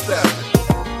 Ghetto stepping.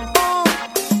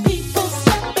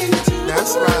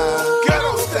 That's right.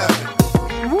 Ghetto stepping.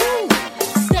 Woo.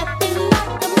 Stepping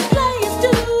like them players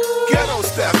do. Ghetto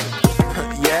stepping.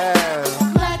 Yeah.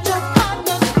 Glad your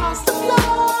partner's across the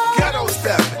floor. Ghetto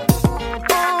stepping.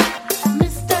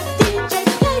 Mr. DJ,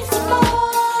 play some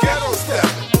more. Ghetto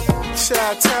stepping.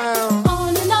 Chi-Town.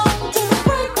 On and on till the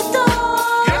break of dawn.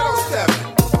 Ghetto stepping.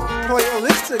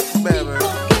 Playalistic, baby.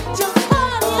 People get your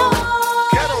party on.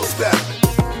 Ghetto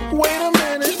stepping. Wait a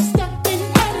minute. Keep stepping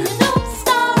and you don't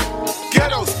stop.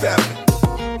 Ghetto stepping.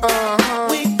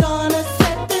 We're gonna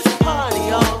set this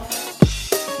party off.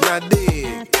 Now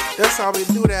dig, that's how we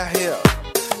do that here.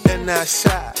 In that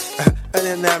shot, and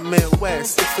in that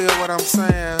Midwest, you feel what I'm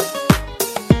saying?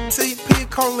 TP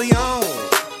Coleon.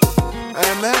 I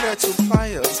ain't mad at you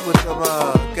players with them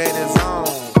gators on.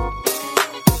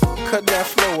 Cut that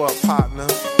flow up, partner.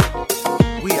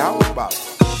 We out about it.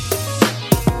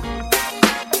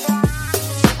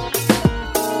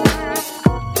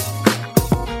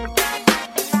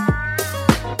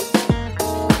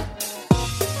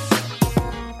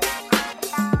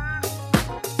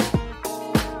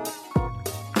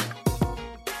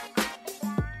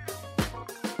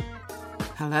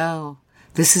 Hello,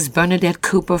 this is Bernadette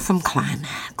Cooper from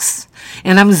Climax,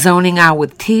 and I'm zoning out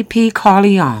with TP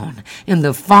Corleone in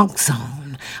the Funk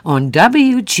Zone on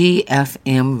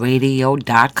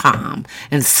WGFMradio.com,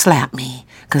 and slap me,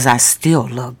 'cause I still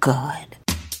look good.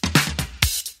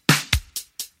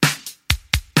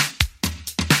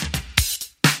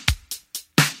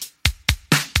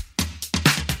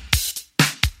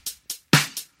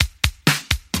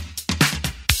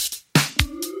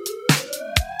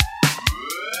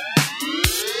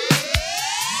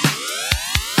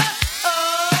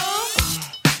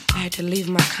 To leave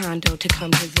my condo to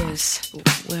come to this.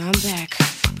 Well, I'm back,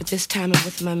 but this time I'm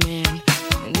with my man.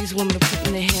 And these women are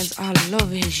putting their hands all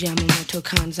over his Yamamoto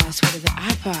Kansai sweater that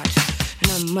I bought.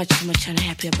 And I'm much, much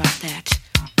unhappy about that.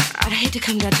 I'd hate to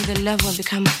come down to the level and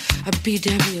become a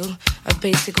BW, a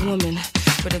basic woman.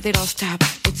 But if they don't stop,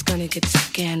 it's gonna get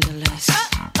scandalous.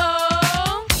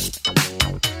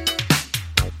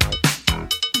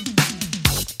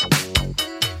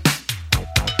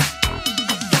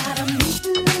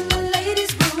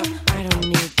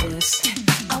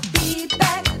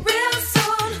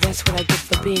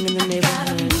 Being in the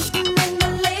neighborhood.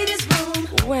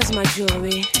 Where's my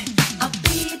jewelry? I'll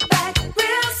be back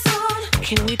real soon.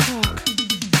 Can we talk?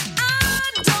 I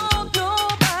don't know,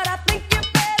 but I think you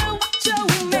better watch your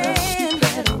man. You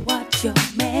better watch your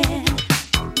man.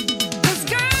 'Cause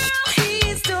girl,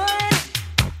 he's doing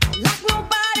like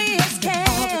nobody else can.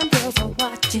 All the girls are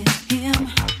watching him.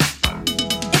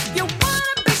 If you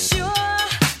wanna be sure,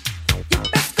 you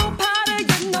best go powder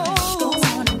your nose. Go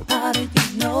on and powder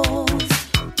your nose.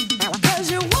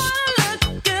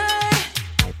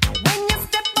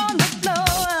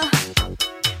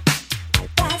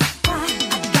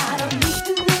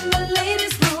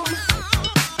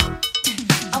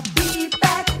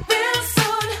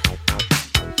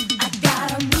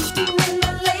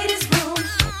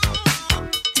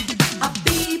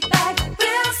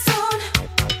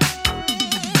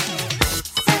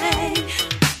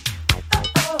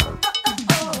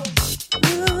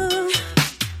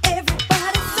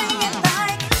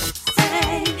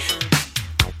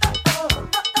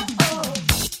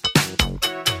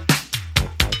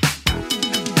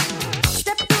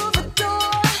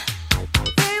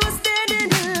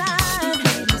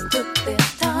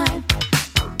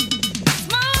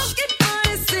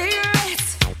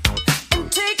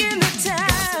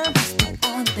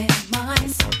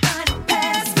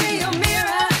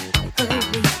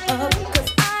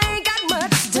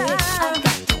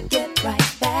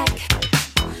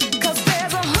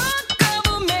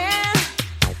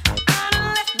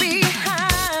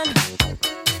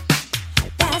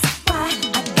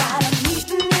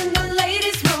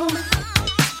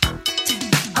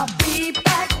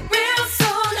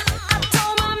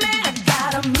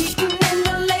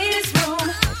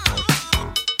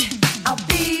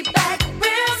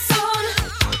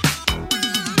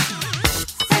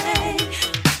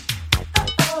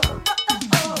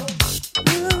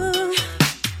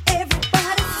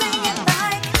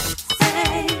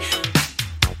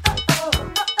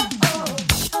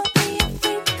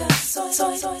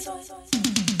 Walked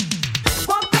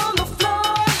on the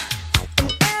floor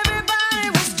and everybody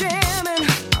was jamming.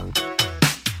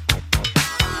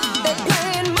 They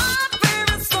playing my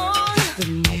favorite song.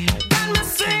 Got me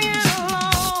singing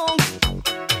along.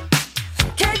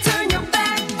 Can't turn your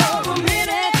back for a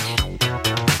minute.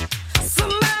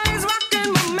 Somebody's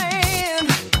rocking my man.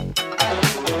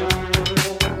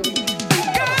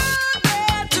 Girl,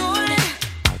 they're doing it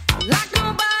like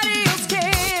nobody else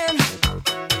can.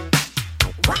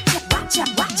 Watch out, watch out,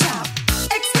 watch out.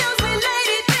 Excuse me,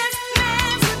 lady, this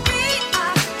man's with me. I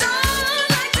don't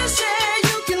like to share,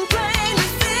 you can plainly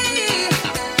see.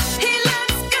 He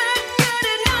looks good, good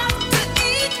enough to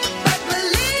eat. But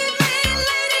believe me,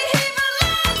 lady, he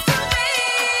belongs to me.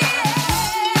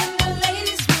 In the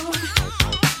ladies' room,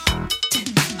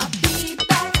 I'll be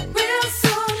back real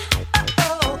soon.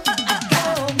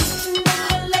 In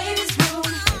the ladies' room,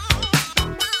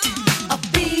 I'll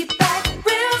be back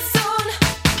real soon.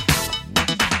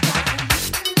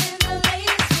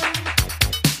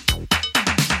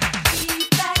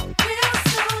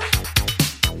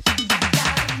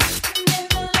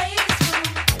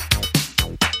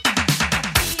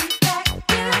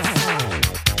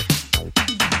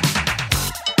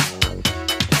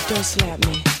 Don't slap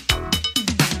me,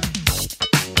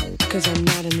 'cause I'm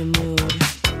not in the mood.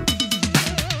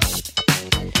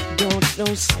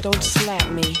 Don't slap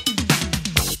me,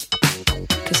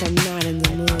 'cause I'm not in the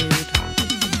mood.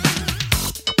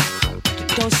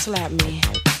 Don't slap me,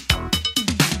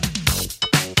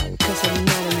 'cause I'm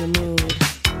not in the mood.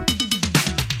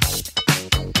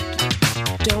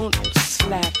 Don't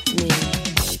slap me,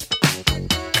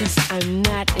 'cause I'm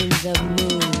not in the mood.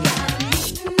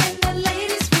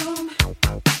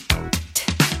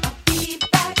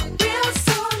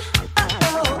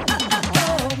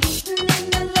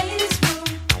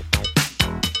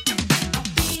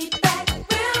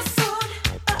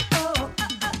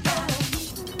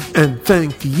 And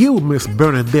thank you, Miss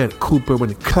Bernadette Cooper,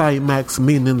 with Climax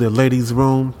meeting in the ladies'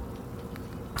 room.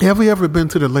 Have you ever been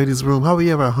to the ladies' room? Have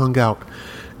you ever hung out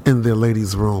in the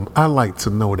ladies' room? I like to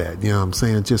know that, you know what I'm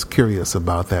saying? Just curious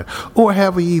about that. Or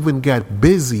have you even got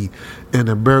busy in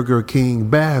a Burger King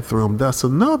bathroom? That's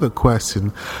another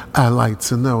question I like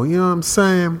to know, you know what I'm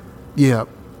saying? Yeah.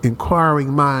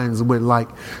 Inquiring minds would like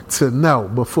to know.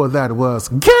 Before that was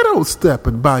Ghetto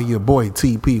Steppin' by your boy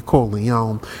TP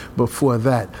Corleone. Before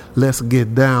that, Let's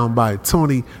Get Down by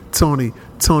Tony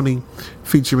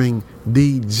featuring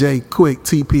DJ Quick.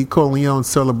 TP Corleone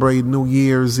celebrate New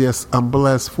Year's. Yes, I'm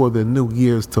blessed for the New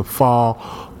Year's to fall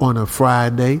on a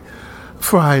Friday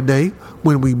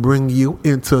when we bring you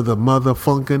into the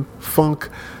motherfucking funk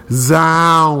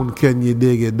zone. Can you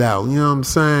dig it out? You know what I'm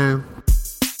saying?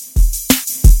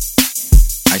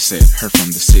 I said her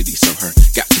from the city, so her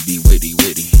got to be witty.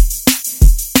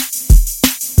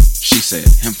 She said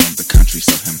him from the country,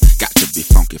 so him got to be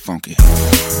funky.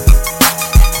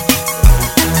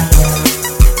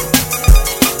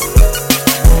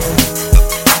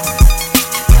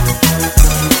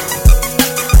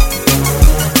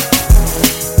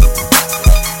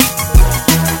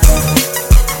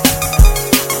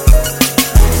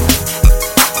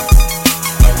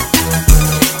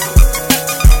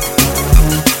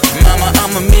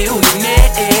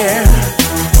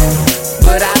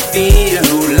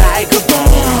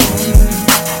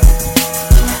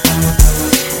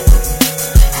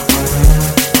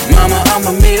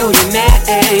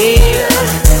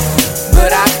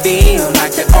 But I feel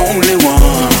like the only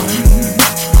one.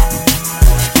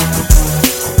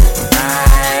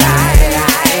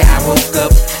 I woke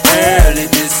up early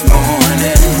this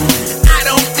morning. I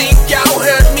don't think y'all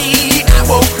heard me. I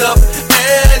woke up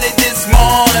early this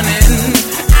morning.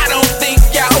 I don't think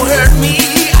y'all heard me.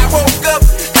 I woke up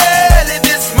early this morning.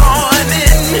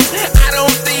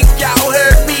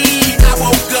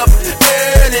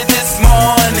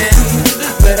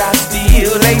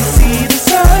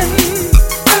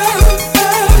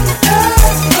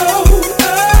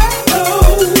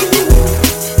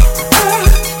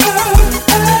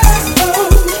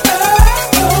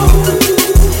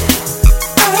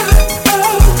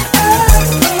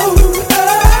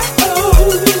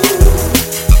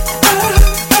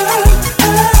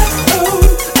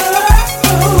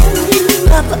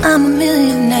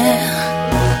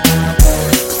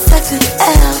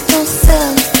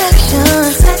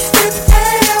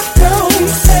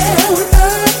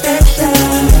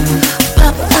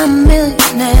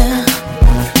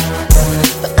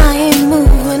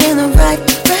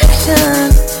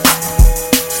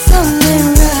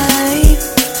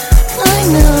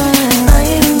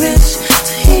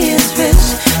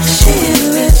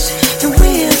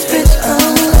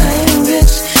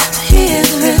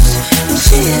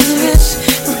 she is rich,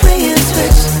 and we is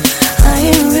rich. I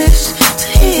ain't rich, so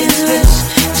he is rich.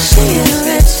 She is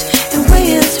rich, and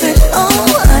we is rich. Oh,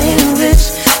 I ain't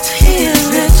rich, so he is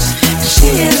rich. She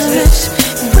is rich,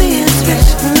 and we is rich.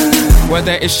 Where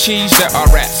there is cheese, there are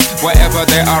rats. Wherever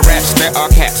there are rats, there are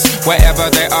cats. Wherever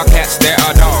there are cats, there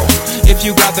are dogs. If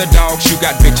you got the dogs, you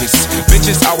got bitches.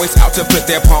 Bitches always out to put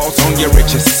their paws on your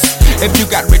riches. If you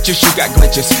got riches, you got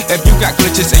glitches. If you got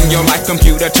glitches in your life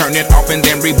computer, turn it off and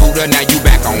then reboot her. Now you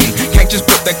back on. Can't just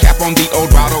put the cap on the old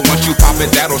bottle. Once you pop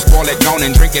it, that'll spoil it. Gone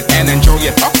and drink it and enjoy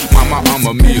it. Oh, mama, I'm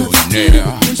a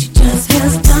millionaire. She just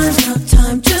has time, no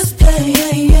time, just play.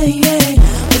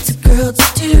 What's a girl to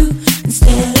do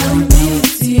instead of me?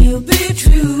 To be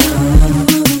true.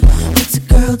 What's a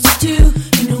girl to do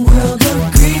in a world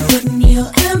of greed? But kneel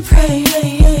and pray.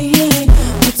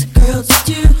 What's a girl to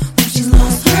do when she's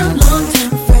lost her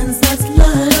long-time friends? That's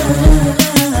life.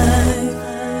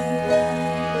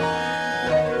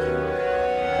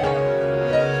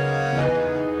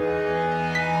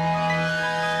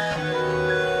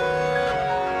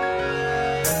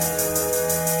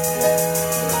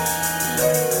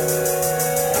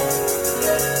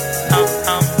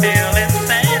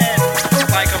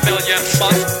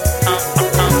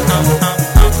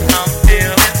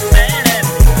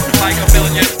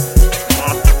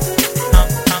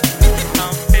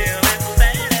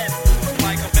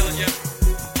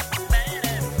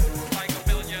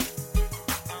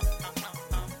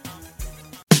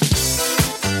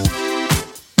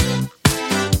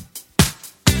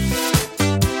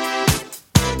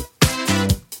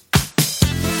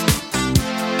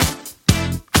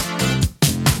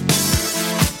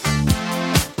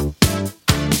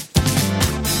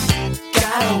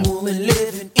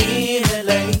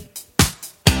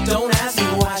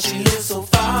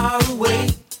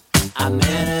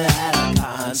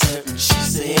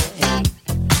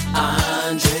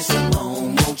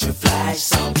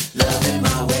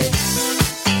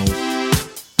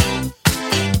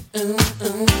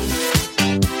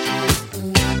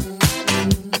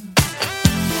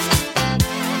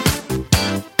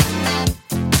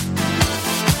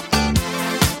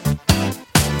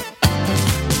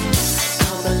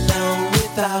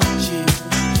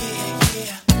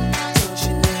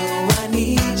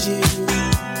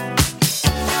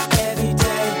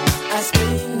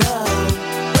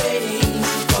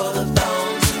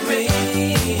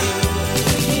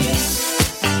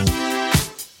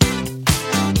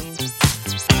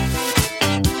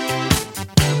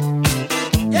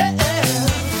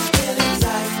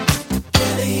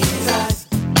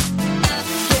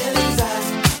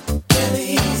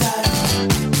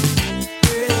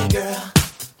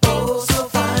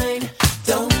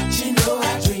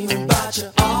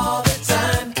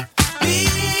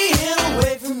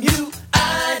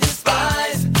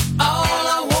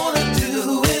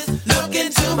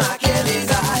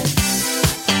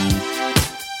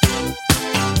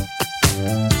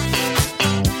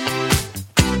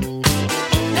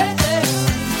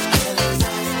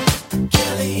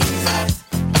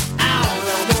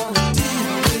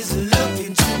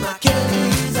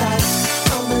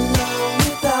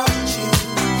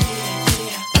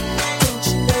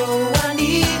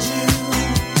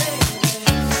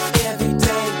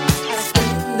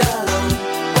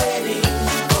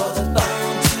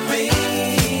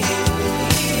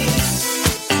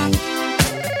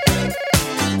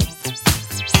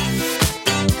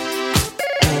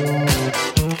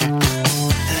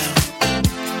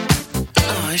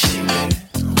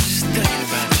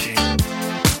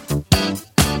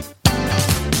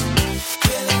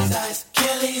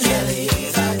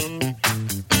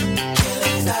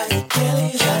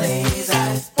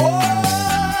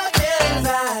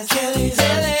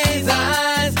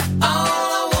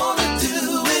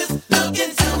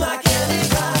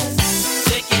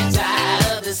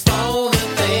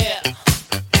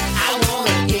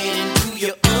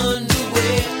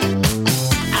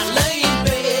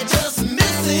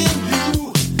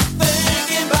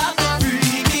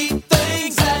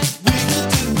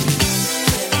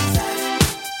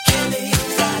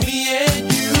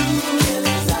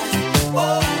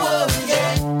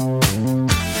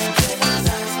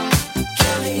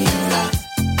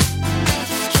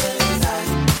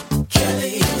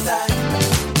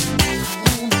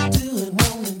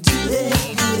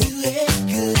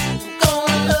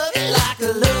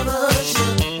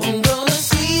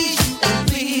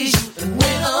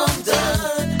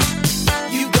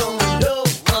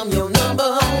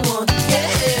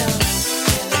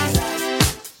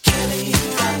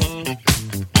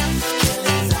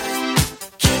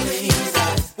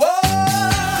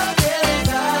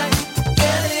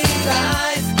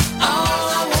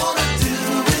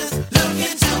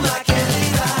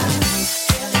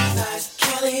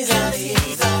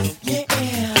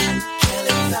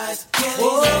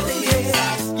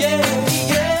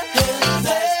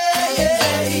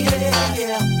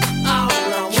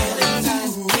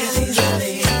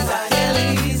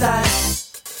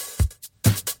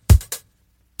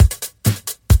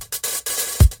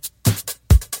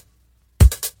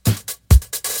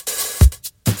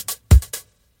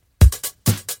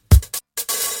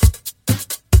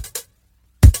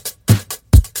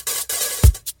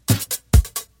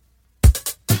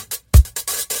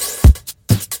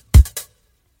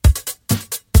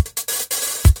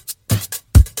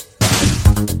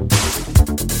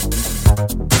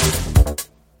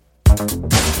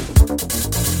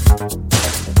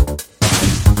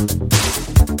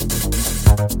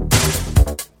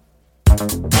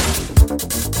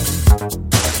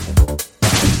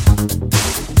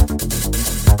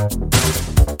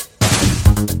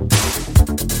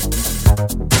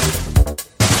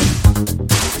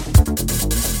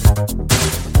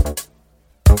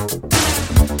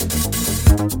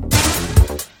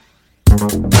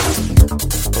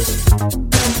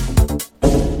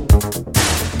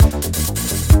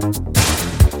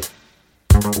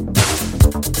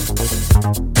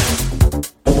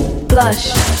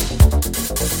 blush,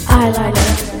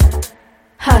 eyeliner,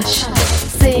 hush,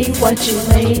 see what you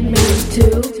made me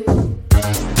do.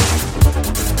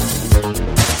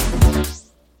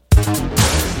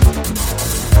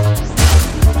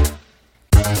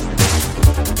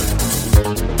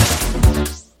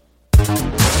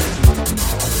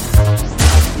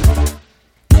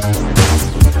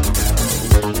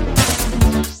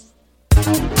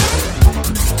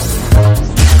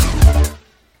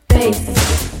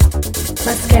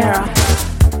 Mascara,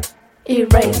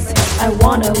 erase, I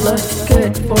wanna look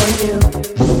good for you.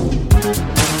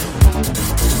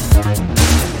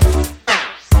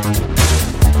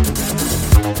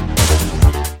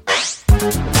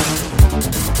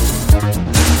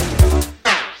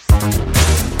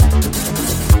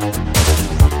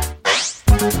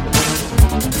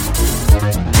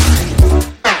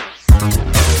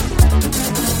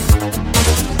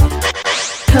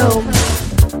 Comb,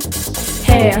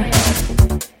 hair,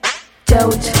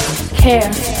 don't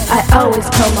care, I always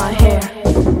comb my hair.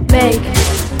 Make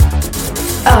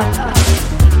up,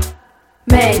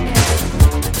 make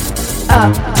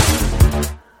up,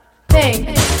 pink,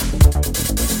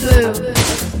 blue,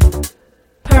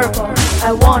 purple,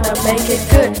 I wanna make it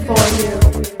good for you.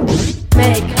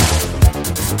 Make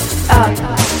up,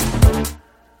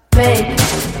 make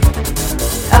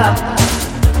up,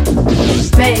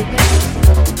 make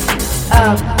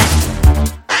up,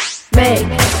 make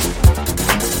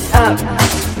up,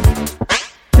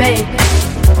 make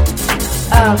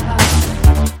up,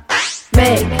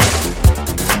 make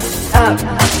up,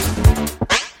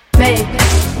 make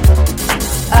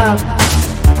up,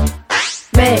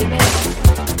 make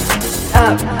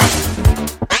up,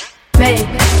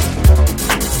 make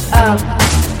up,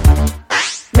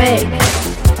 make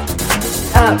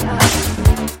up.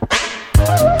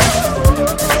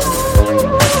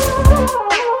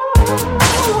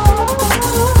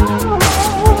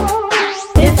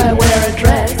 If I wear a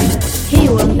dress, he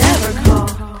will never call.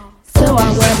 So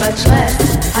I wear much less,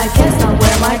 I guess I'll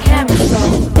wear my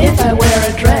camisole. If I wear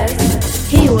a dress,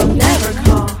 he will never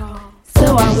call.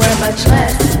 So I wear much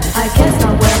less, I guess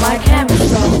I'll wear my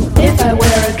camisole. If I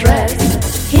wear a dress,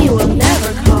 he will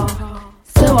never call.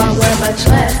 So I wear much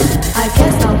less, I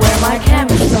guess I'll wear my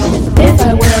camisole. If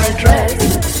I wear a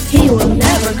dress, he will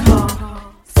never call.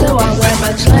 So I wear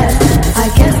much less, I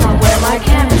guess I'll wear my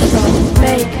camisole.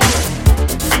 Make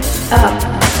up,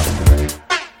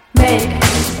 make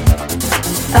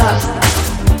up,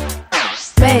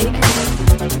 make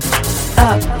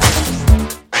up,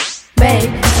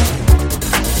 make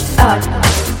up.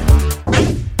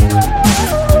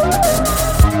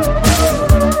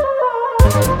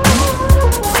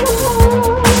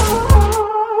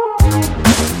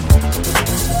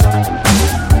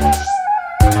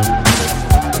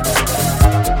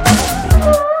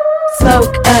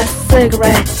 Smoke a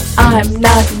cigarette, I'm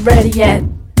not ready yet.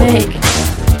 Make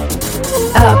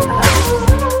up,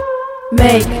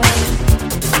 make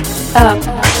up,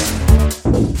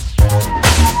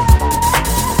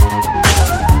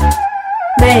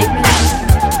 make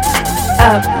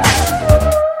up.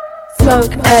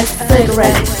 Smoke a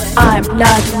cigarette, I'm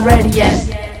not ready yet.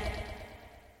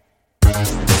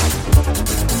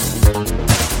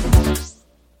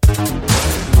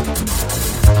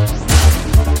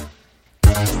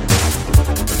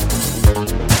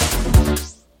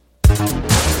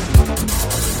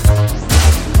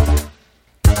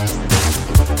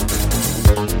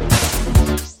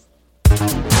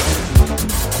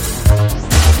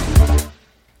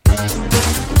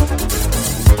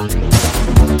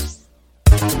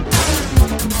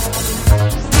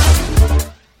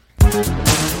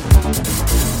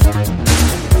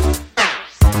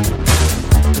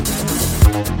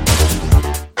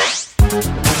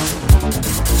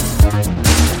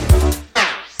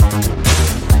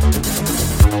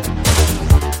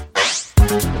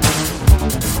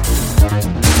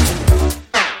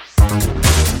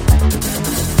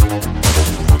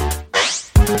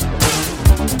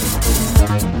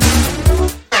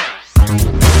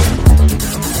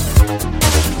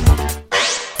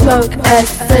 Smoke a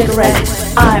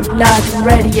cigarette, I'm not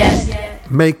ready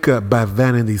yet. Makeup by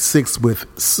Vanity 6 with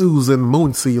Susan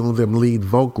Moonsey on them lead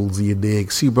vocals, you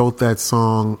dig. She wrote that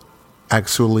song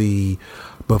actually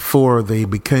before they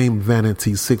became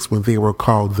Vanity 6, when they were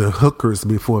called the Hookers,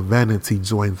 before Vanity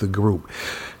joined the group.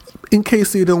 In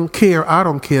case you don't care, I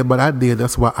don't care, but I did.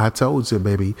 That's why I told you,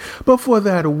 baby. Before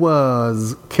that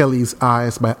was Kelly's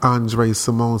Eyes by Andre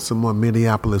Simone, some more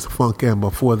Minneapolis funk. And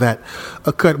before that,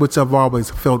 a cut which I've always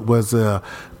felt was an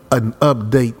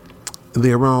update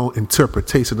their own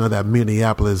interpretation of that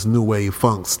Minneapolis New Wave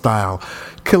funk style.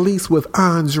 Khalees with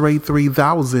Andre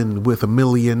 3000 with a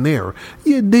Millionaire.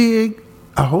 You dig?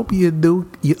 I hope you do.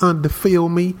 You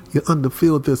underfeel me. You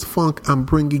underfeel this funk I'm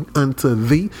bringing unto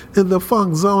thee in the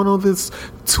funk zone on this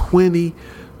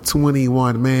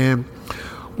 2021, man.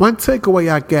 One takeaway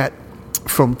I got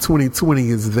from 2020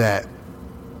 is that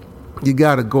you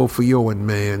got to go for your one,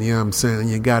 man. You know what I'm saying?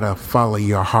 You got to follow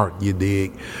your heart, you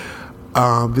dig?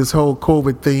 This whole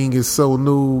COVID thing is so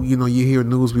new. You know, you hear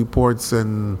news reports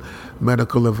and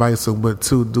medical advice on what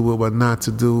to do and what not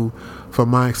to do. From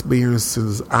my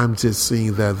experiences, I'm just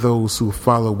seeing that those who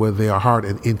follow where their heart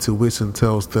and intuition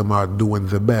tells them are doing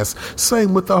the best.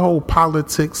 Same with the whole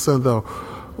politics and the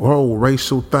whole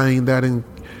racial thing that,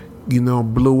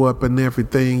 blew up and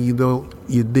everything.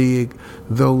 You dig?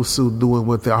 Those who doing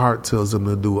what their heart tells them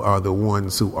to do are the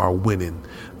ones who are winning.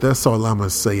 That's all I'm going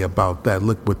to say about that.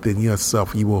 Look within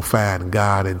yourself. You will find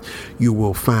God and you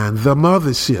will find the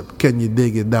mothership. Can you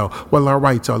dig it now? Well, all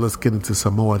right, y'all. Let's get into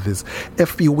some more of this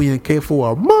FUNK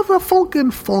for a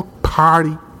motherfucking funk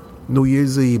party. New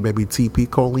Year's Eve, baby. TP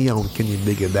Corleone. Can you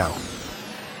dig it out?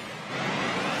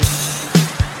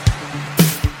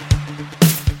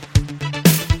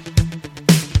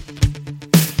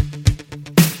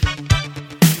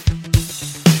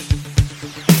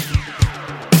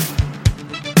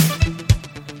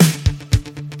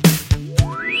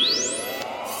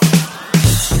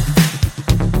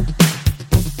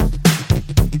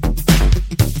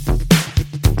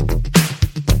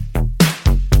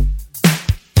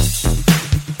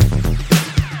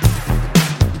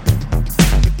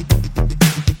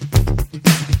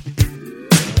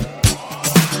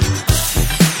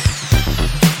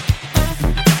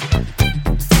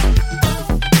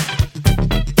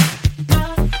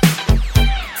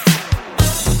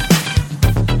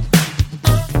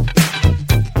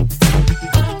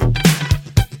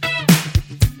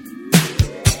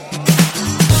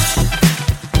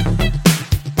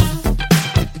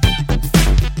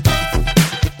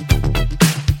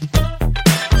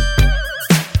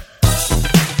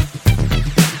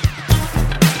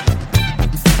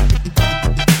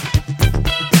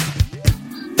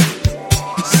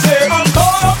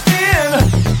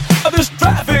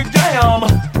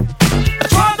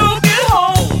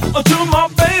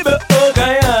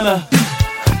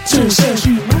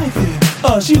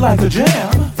 She like the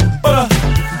jam, but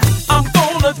I'm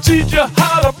gonna teach you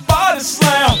how to body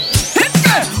slam. Hit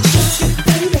that!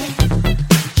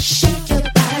 Shake your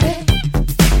body,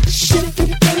 shake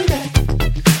it, baby,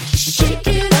 shake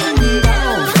it on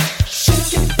down.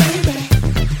 Shake it, baby,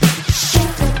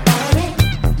 shake your body.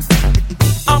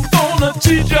 I'm gonna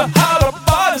teach you how to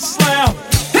body slam.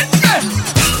 Hit that!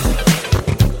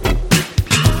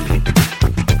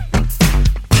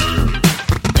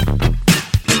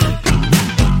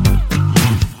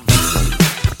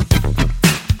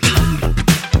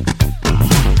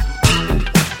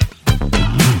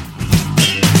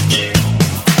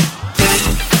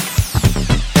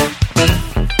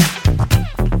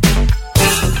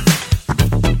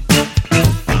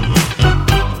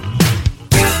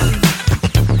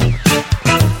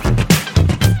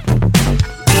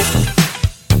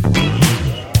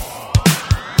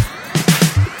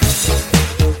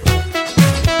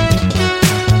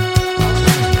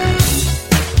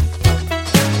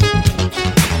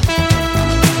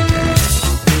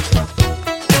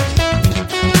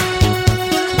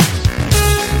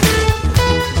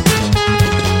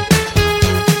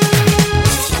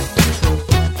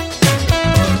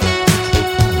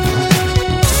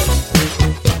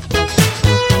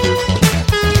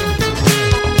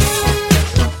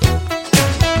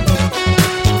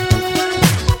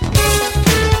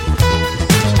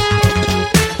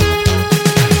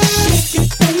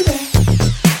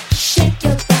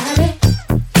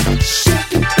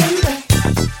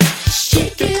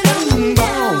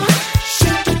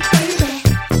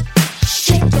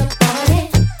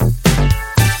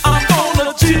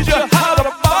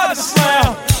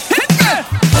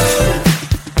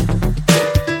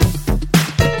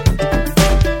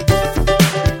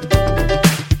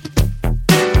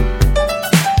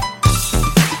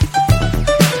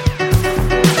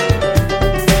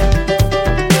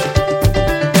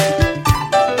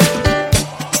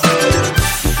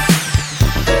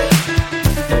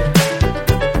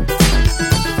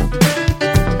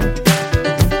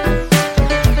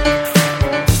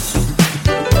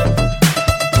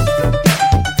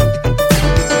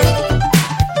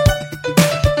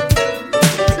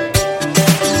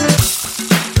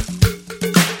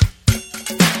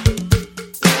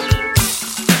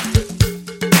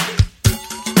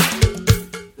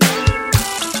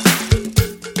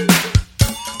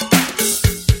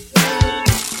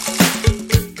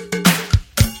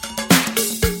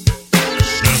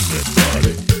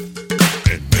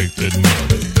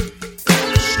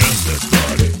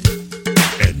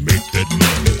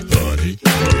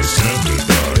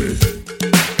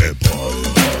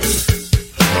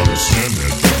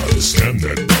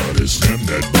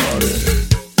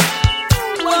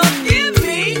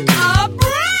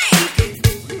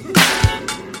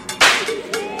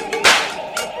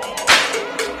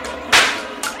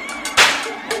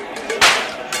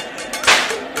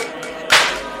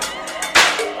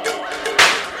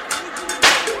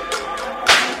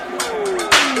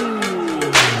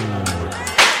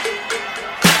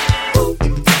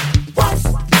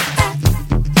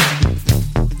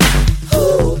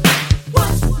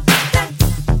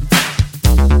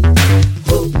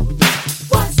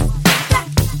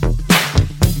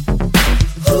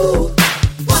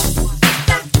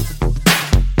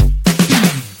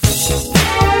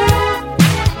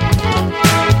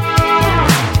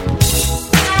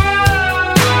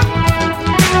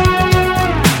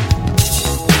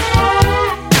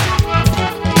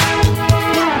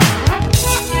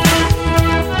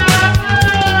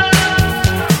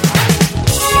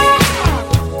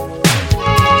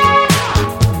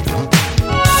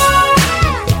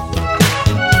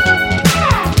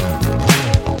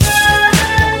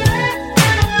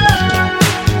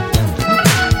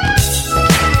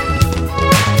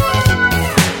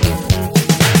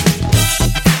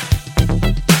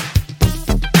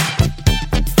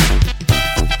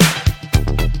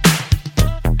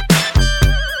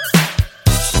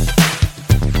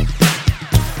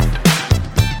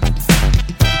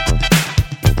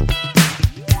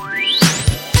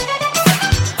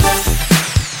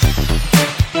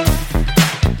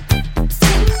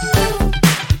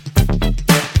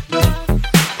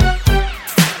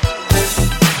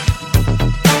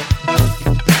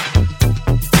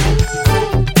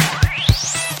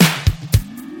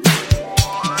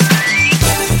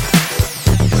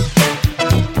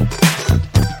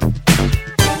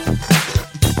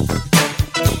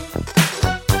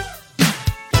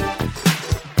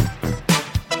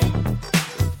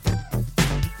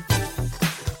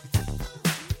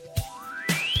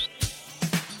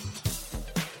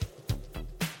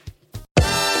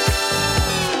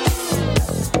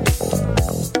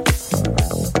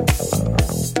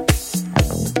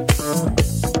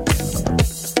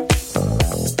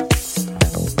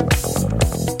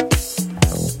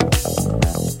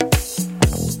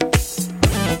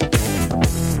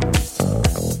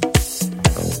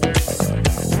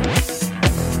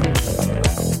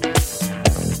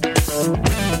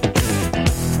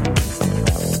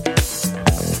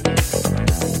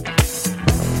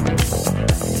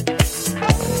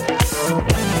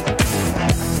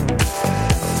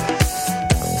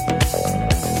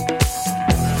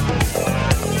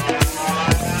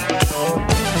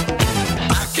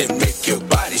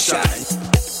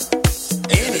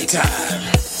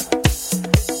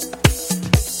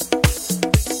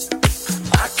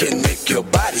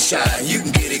 shine. You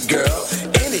can get it, girl,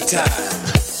 anytime.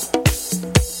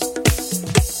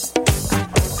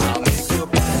 I'll make your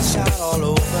body shine all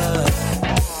over.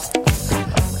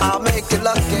 I'll make you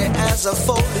lucky as a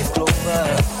four-leaf clover.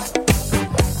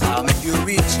 I'll make you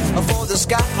reach for the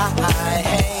sky.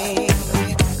 Hey,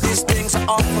 these things are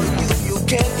all for you, you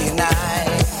can't deny.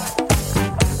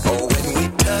 Oh, when we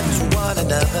touch one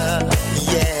another,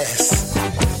 yes,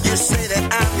 you say that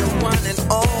I'm your one and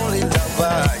only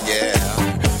lover, yeah.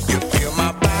 You feel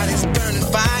my body's burning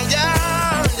fire,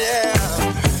 yeah.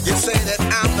 You say that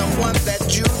I'm the one that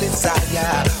you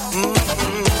desire.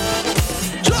 Mm-hmm.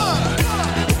 Joy!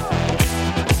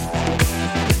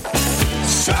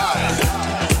 Shine!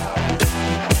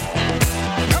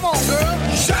 Come on, girl,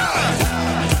 shine!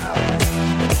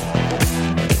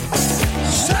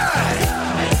 Shine!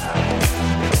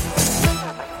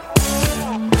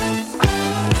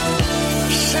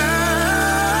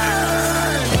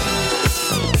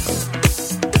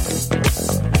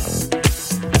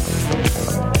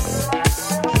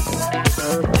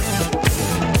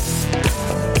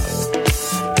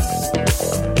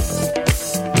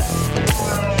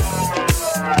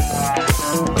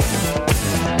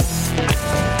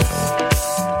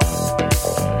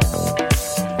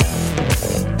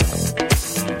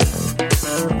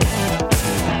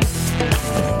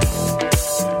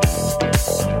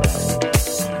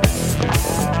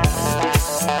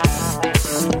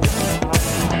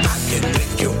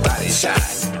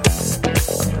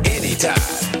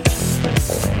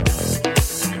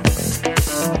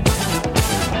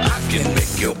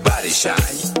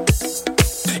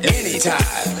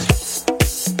 Anytime.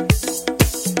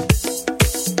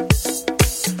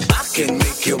 I can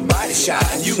make your body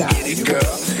shine. You can get it,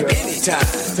 girl, anytime.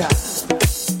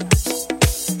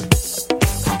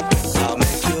 I'll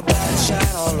make your body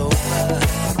shine all over.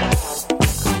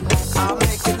 I'll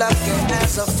make you lucky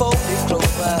as a four-leaf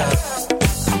clover.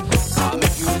 I'll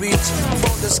make you reach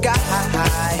for the sky.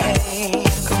 Hey,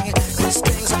 these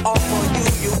things are all for you,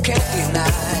 you can't deny.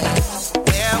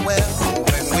 Well,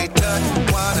 when we touch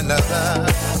one another,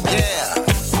 yeah.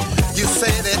 You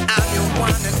say that I'm your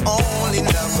one and only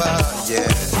lover, yeah.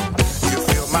 You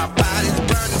feel my body's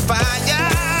burning fire,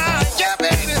 yeah,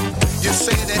 baby. You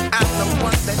say that I'm the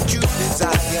one that you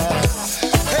desire.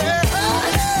 Hey,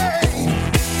 hey.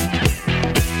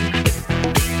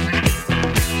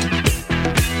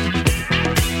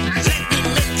 Let me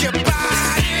make your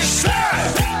body shine.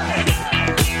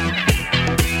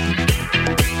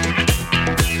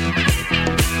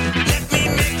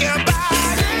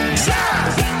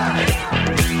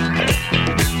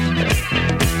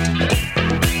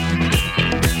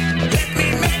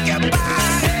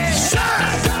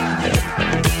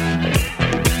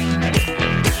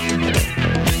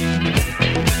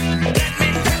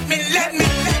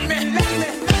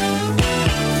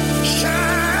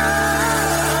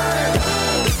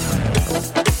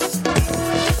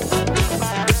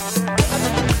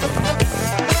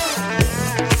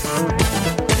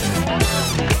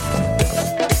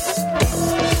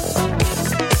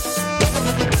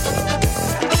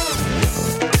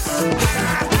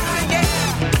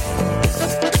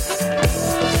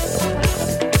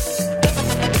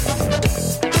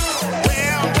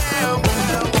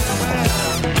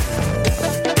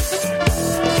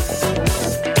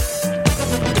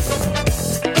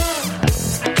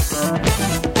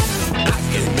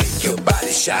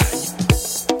 Shine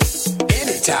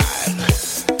anytime.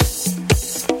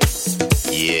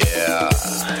 Yeah,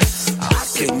 I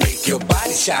can make your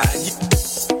body shine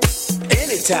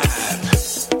anytime.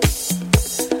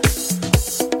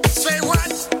 Say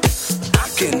what? I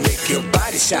can make your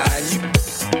body shine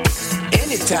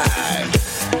anytime.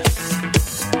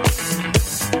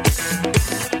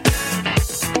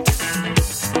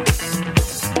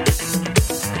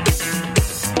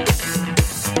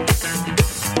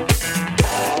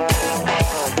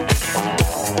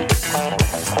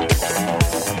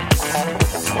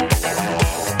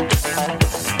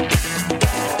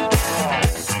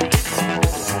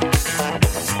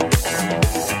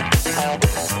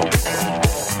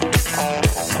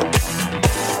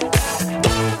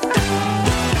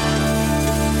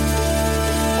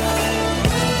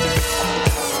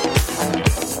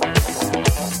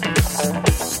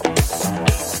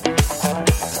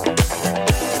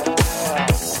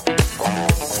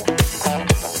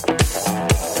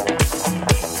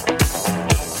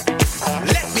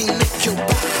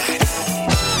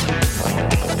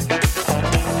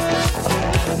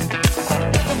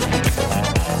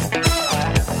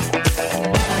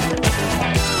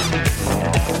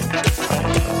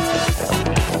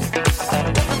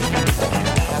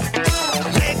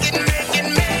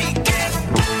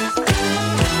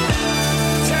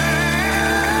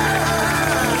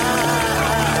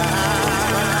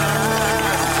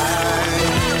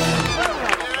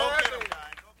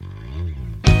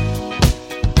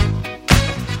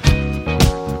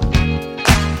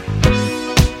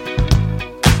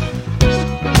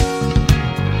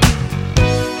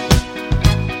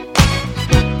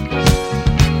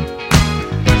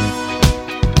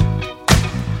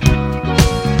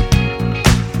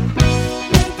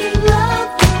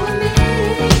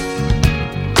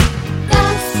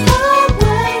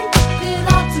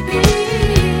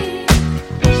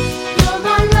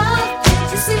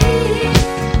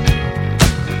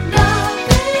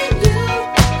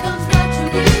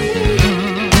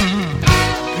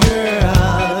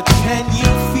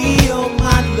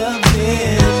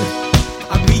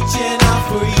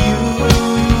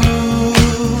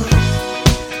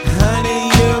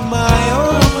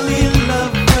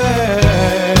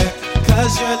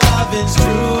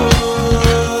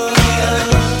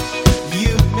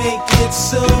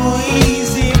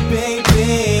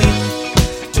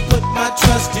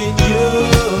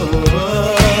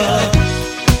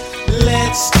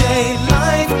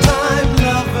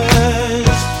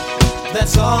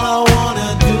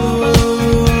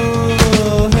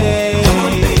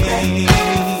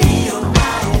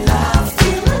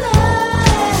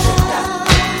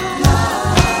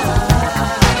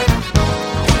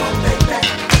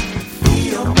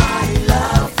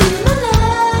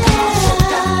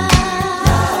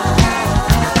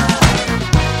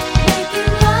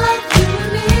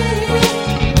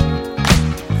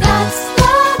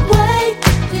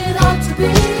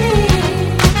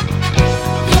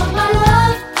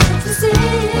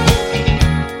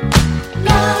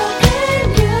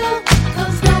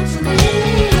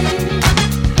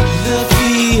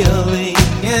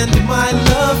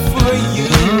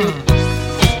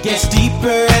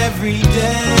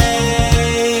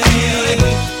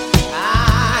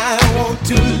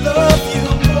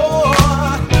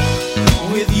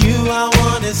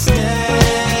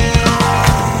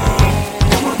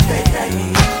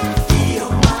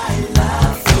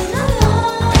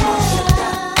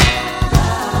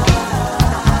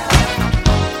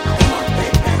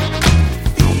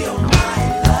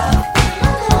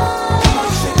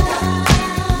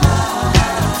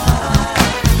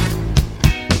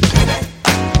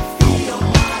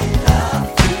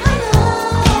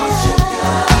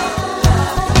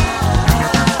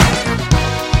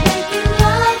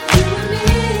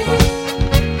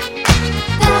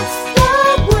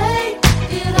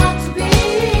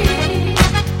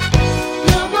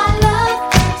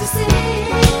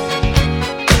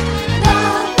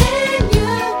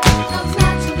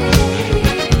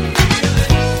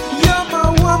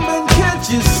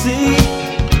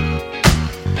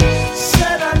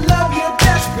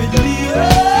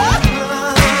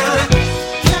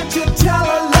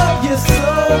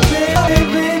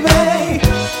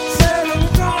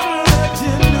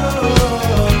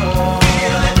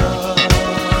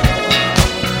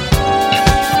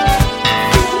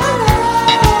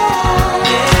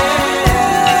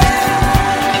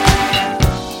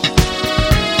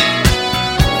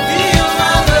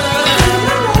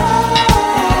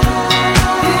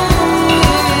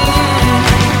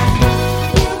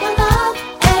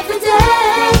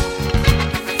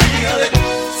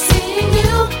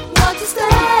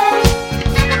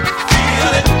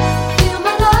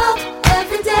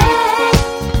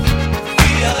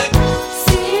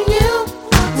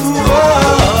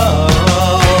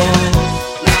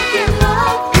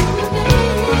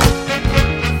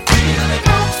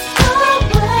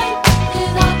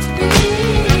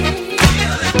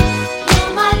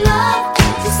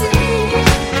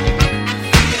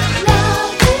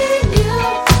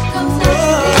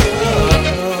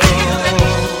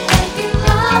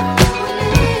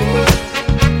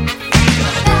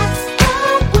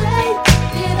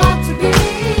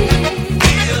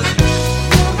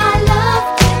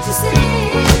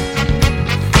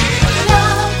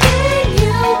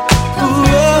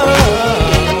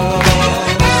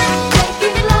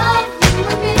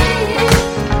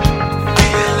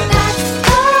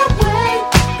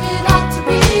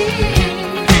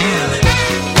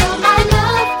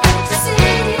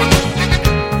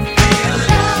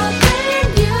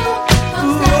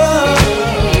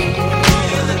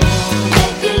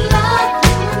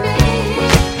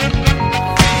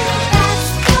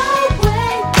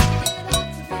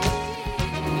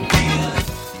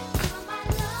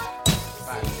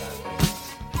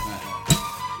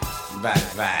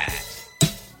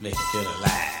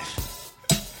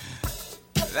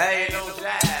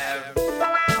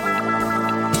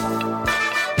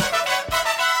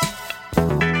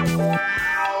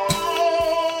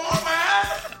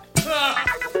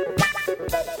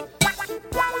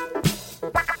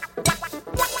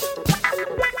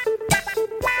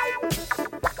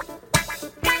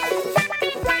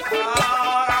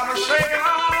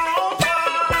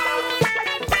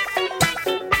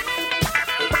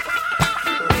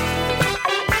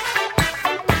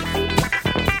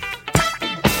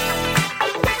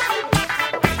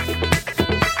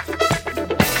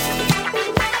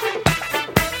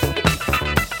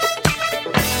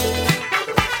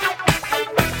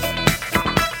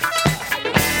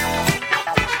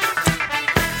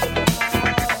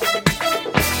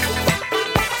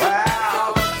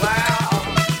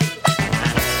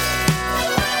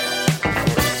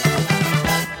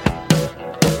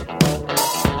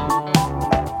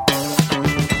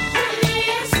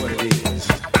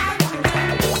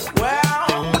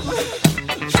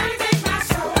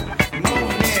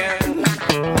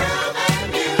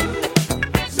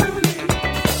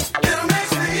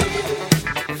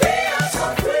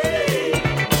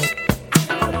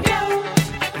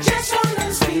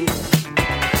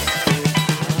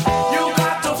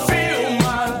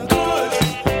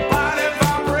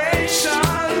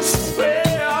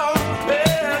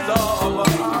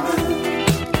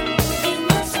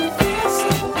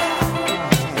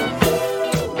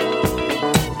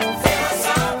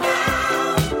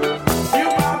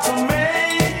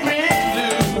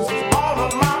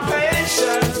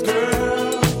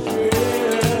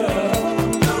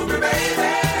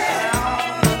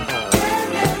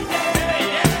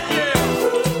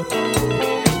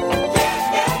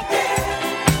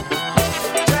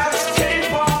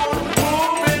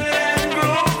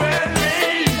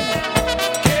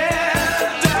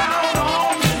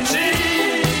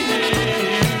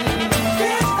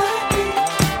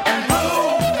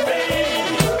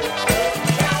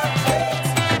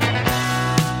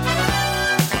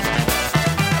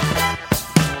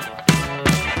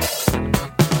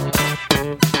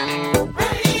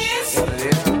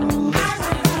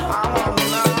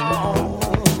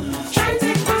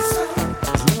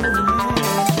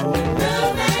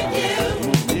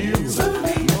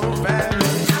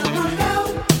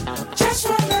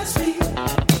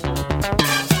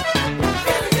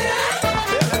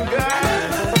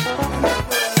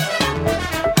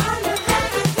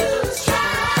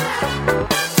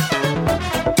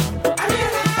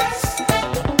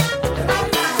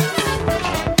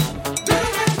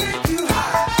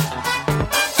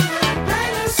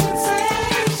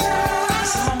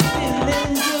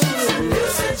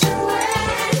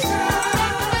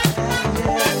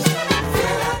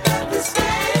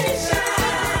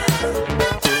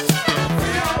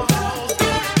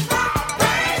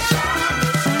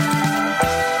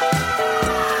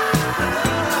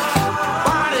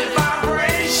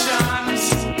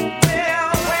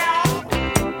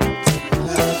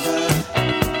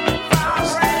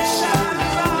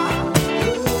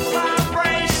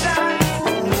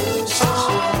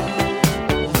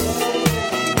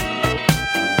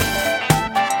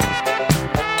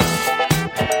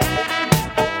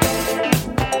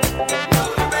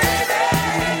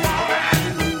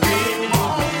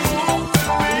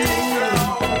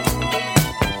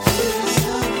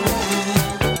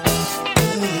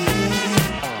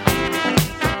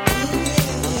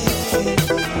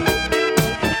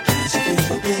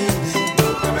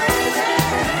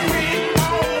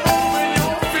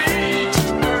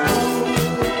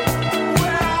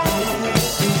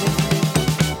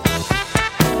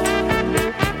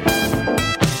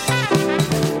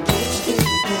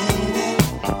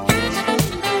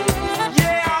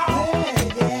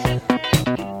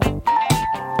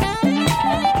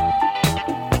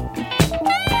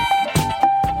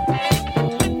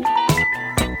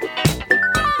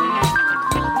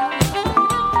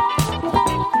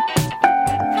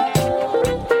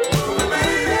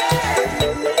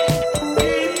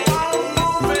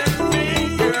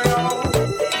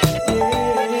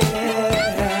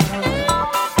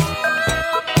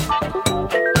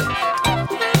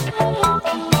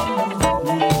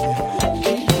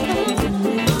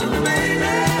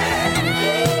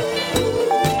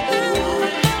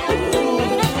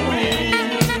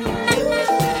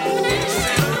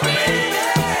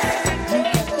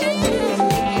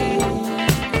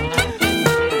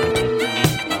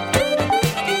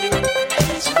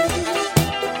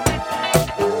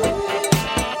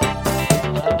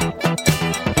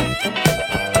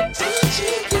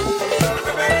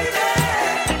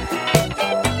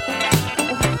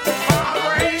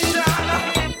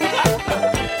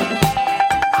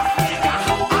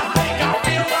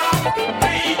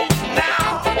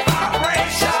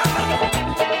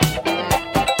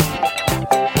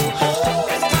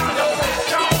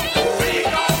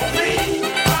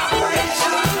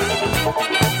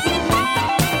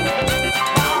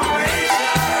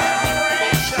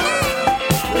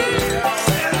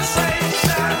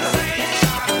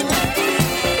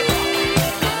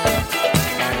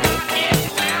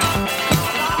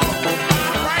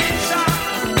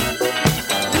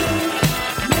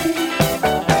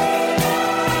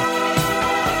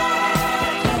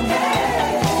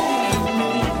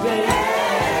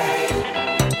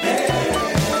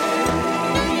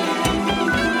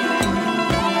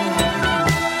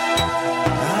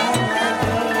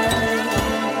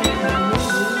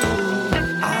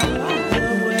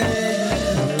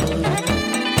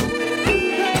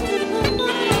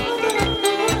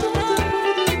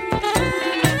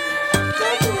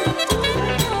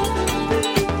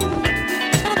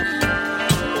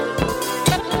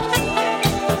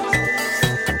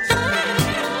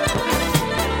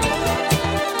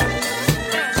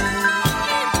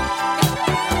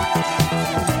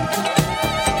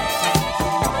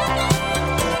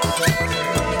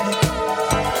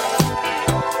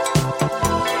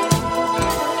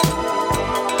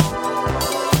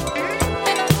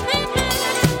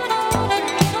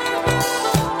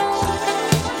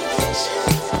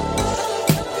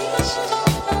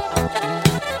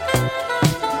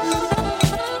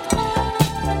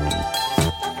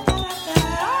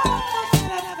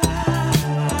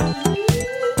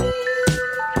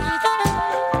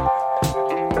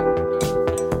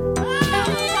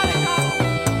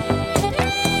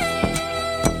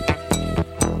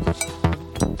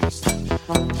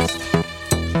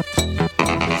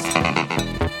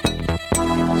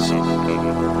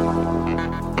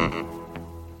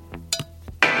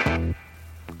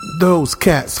 Those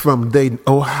cats from Dayton,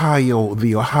 Ohio,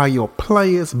 the Ohio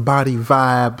Players, Body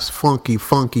Vibes,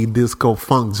 funky disco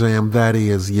funk jam, that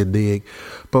is, you dig.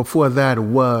 Before that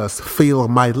was Feel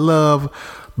My Love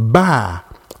by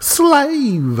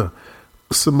Slave.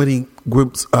 So many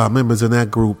groups, members in that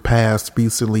group passed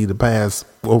recently,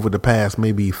 over the past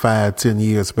maybe 5-10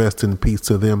 years. Rest in peace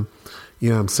to them. You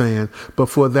know what I'm saying?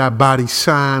 Before that, Body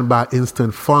Shine by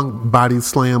Instant Funk, Body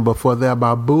Slam. Before that,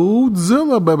 by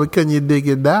Bootzilla, baby, can you dig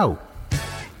it out?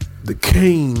 The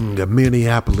King of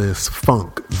Minneapolis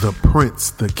Funk, the Prince,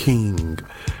 the King.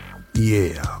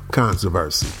 Yeah,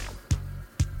 controversy.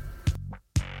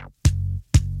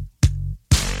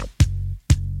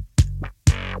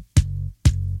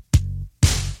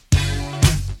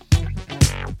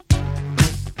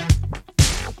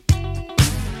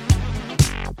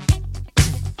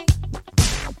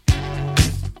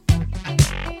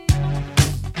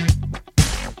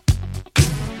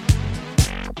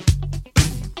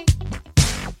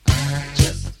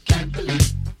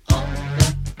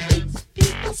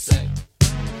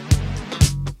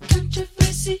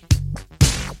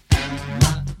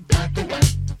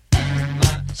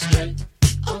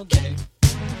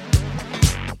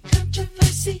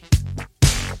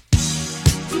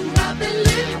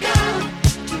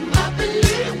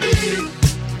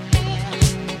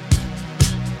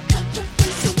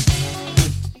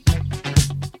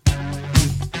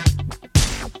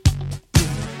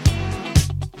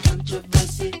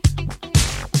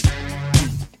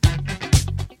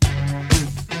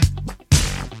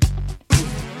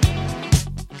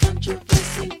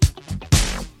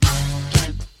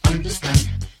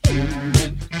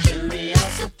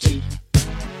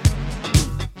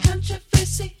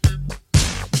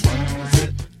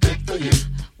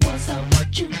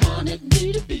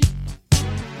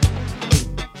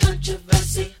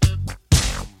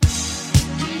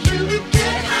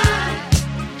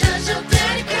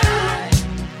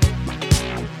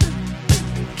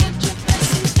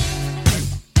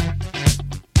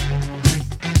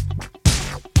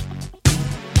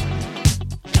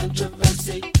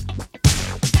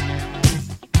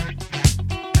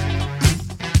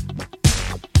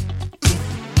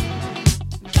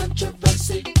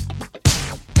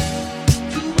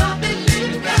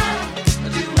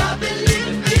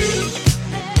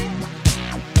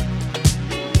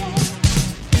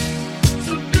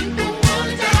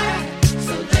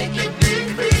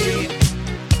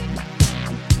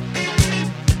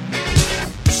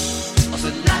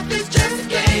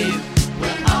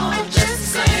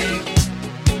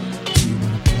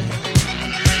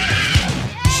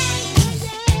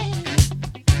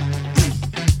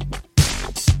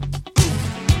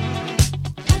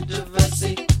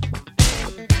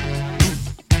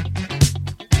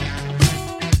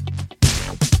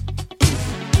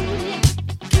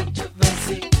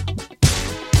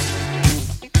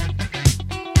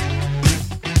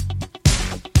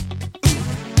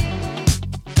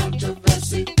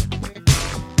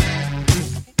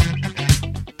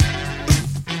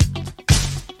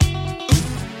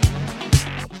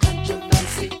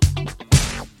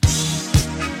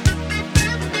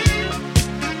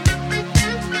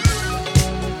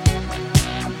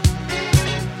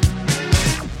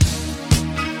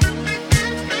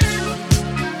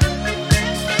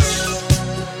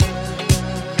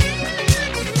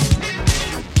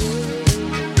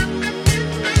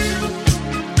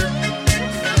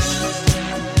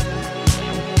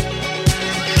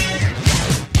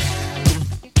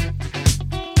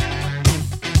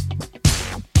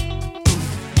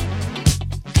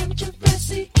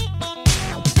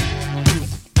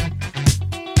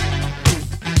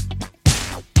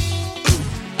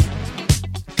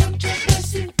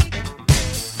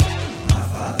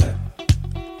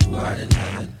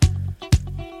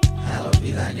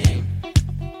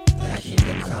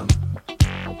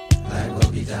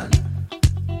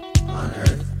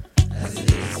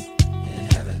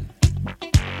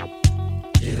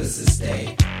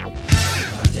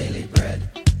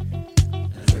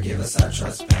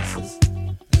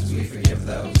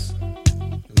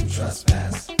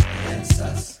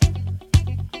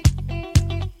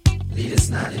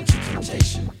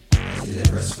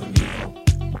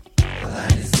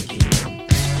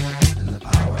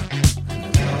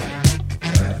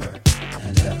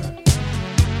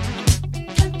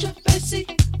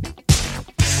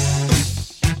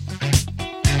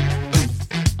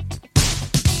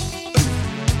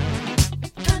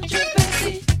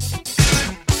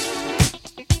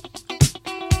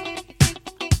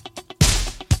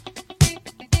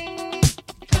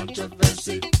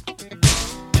 Controversy.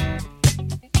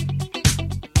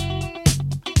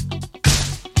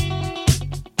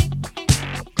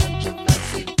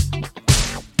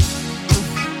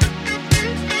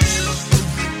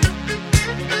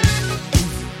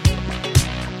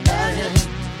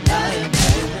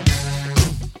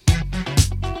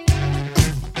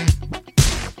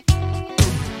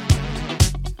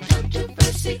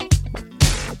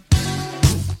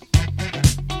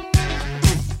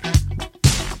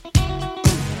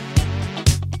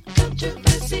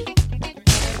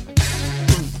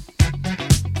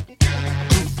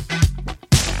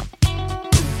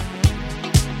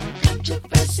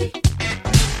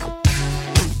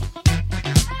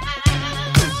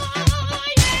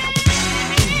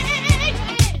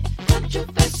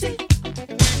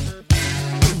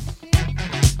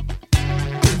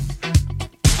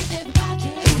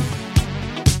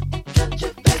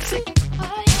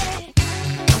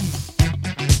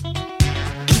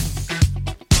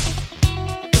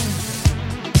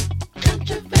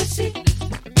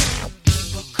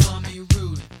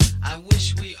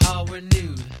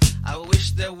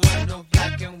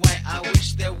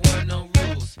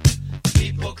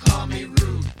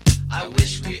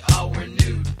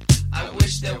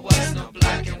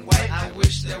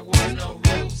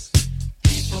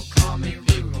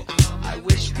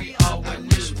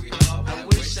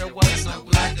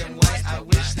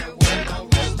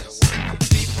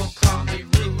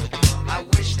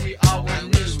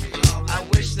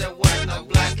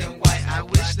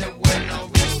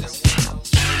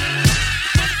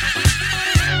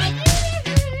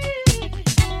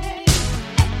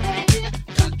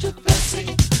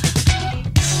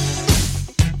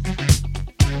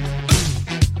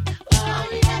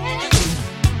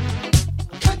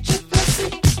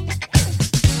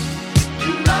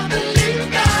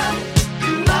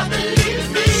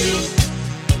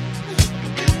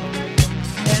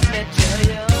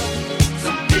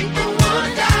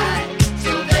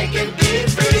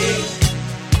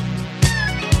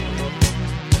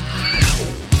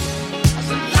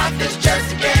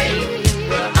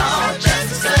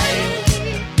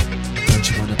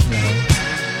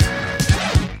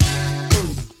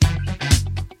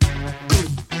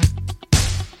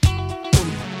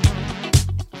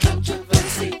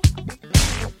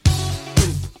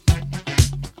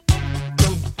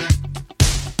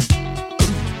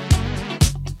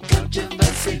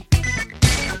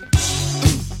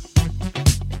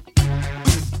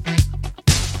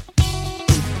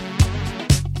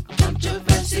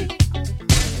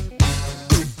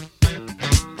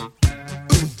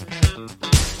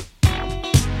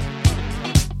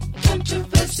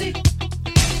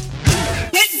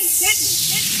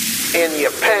 In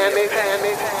your panic,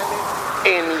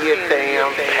 in your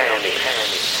damn panic.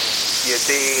 You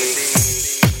dig?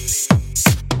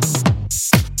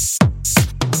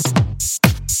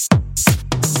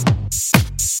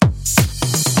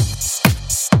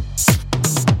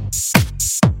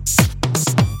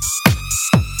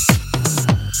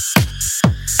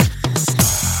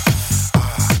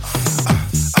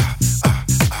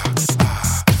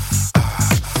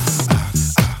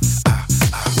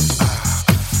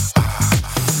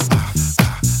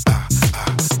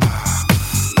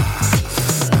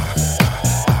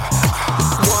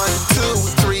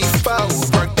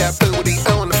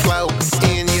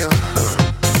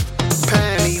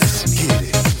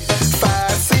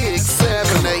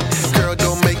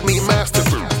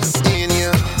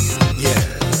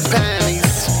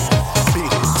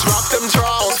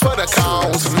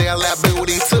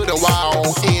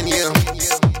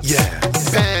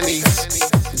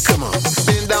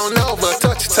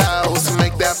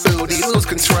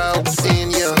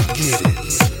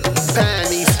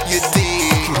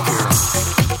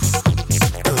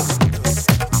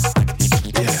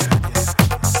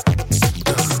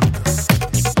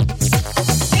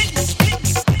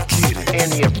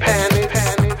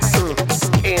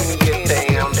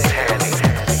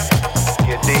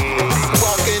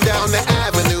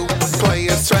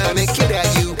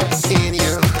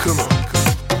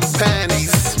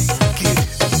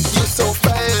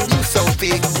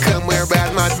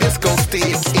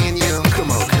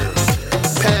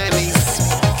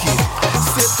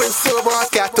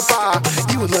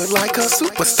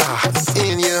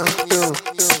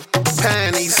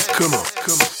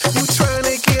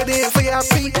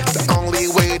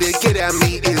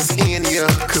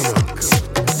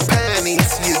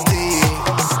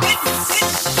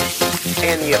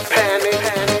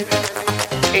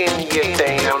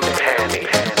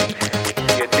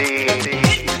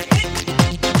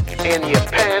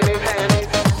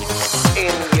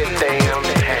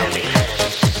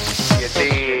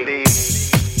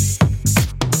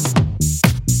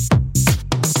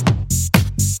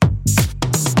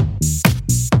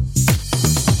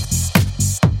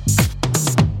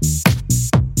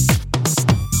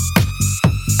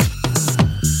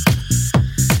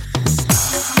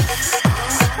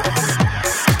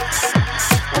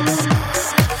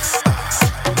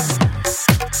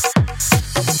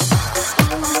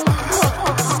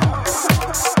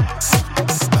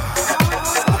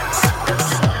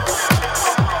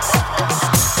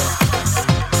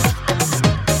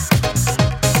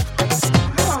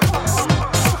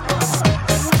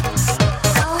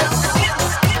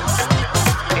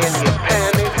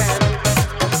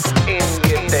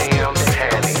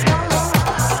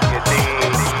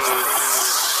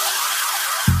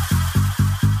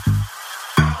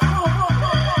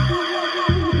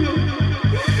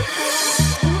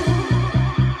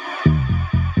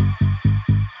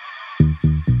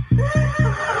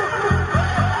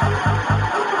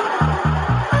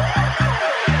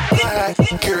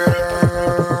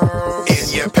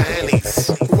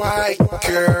 white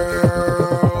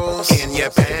girls in your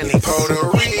panties, Puerto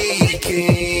Rican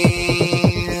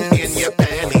in your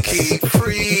panties, keep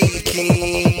freaking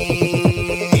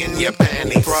in your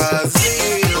panties,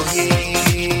 Brazilian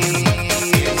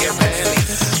in your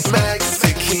panties,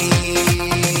 Mexican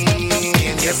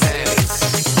in your panties,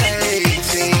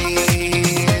 Haitian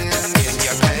in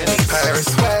your panties,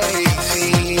 persuading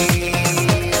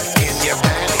in your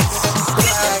panties,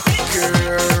 black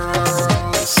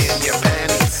girls in your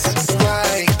panties,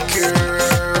 white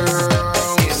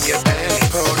girl in your panties,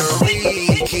 Puerto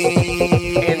Rican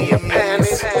in your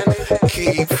panties,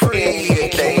 keep free your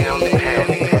damn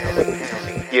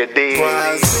panties, you dig?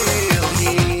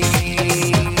 Brazilian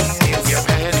in your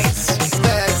panties,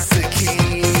 Mexican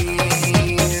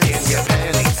in your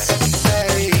panties,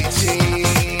 Haitian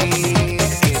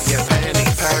in your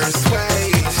panties,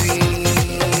 persuading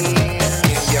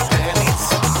in your panties.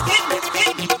 In your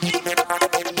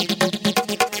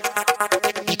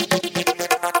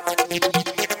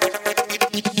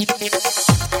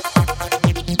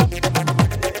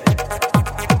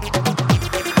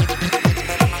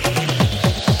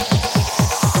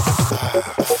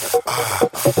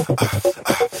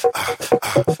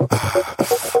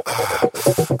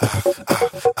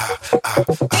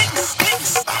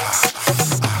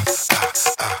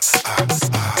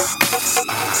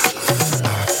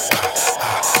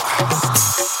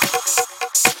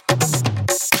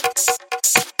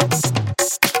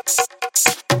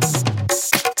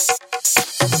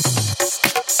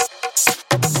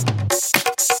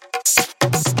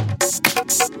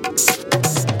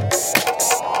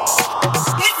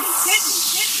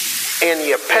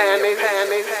panties,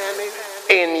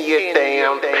 in your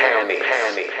damn panties,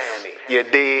 you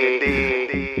dig?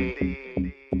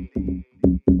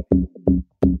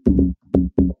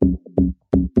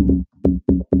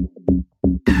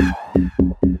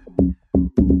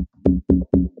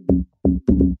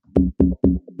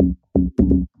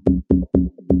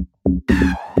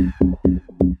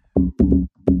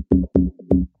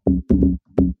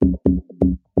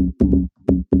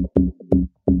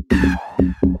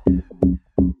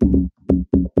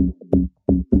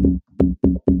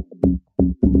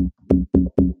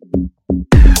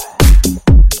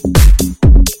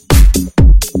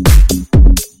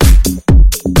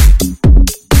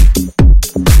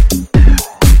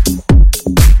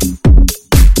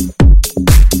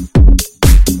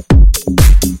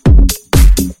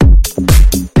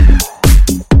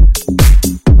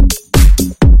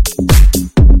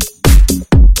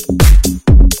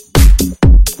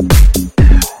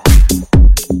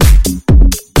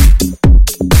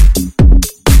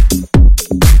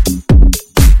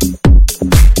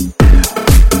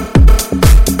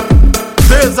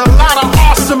 There's a lot of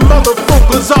awesome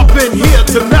motherfuckers up in here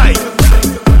tonight.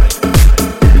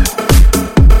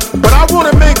 But I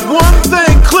want to make one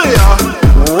thing clear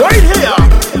right here,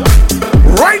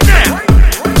 right now.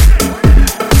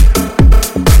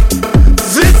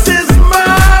 This is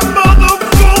my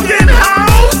motherfucking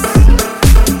house.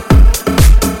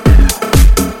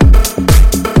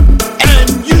 And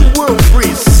you will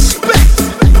respect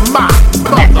my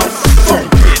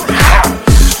motherfucking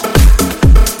house.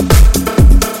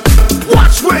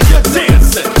 Watch where you're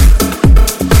dancing.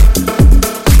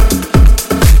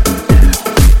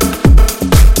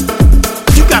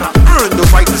 You gotta earn the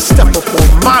right to step up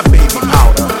on my baby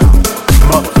powder,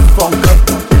 motherfucker.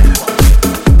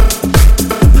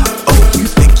 Oh, you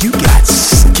think you got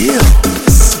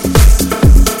skills?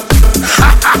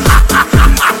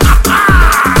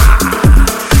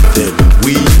 Then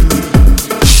we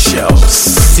shall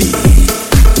see.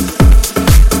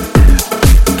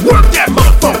 Work that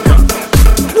motherfucker.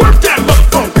 Work that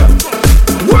motherfucker.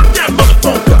 Work that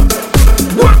motherfucker.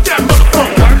 Work that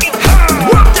motherfucker.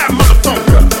 Work that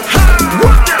motherfucker.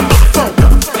 Work that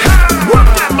motherfucker. Work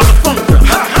that motherfucker.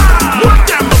 Work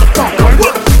that motherfucker.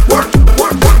 Work, work,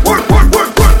 work, work, work, work,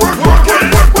 work, work, work,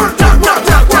 work, work, work, that, work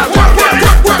that, work, work,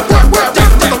 work, work, work, work, work,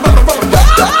 that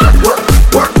motherfucker.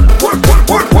 Work, work, work, work,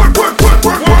 work, work, work, work, work,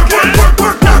 work, work, work,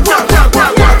 work, that, work, work, work,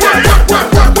 work, work,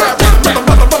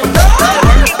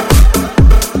 work, work,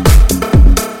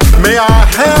 May I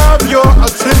have your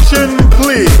attention,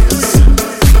 please?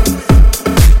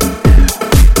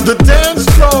 The dance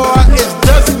floor is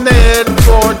designated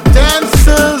for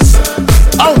dancers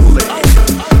only.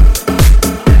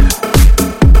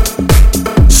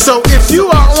 So if you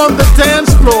are on the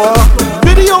dance floor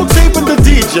videotaping the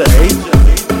DJ,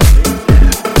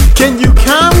 can you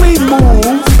kindly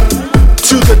move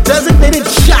to the designated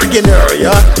shocking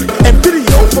area and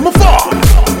video from afar?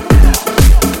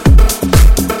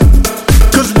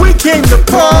 Cause we came to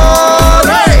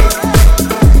party.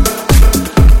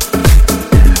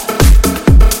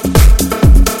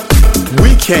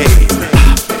 came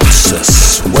to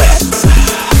sweat.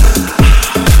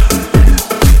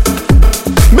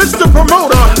 Mr.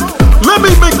 Promoter, let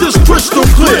me make this crystal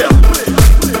clear.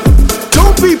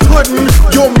 Don't be putting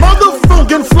your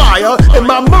motherfucking flyer in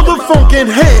my motherfucking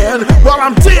hand while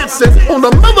I'm dancing on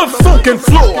the motherfucking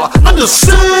floor.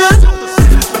 Understand?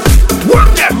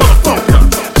 Work that motherfucker.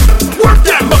 Work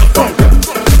that motherfucker.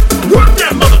 Work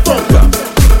that motherfucker.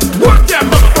 Work that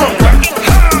motherfucker.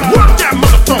 Work that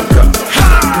motherfucker.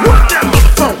 Work that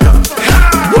motherfucker.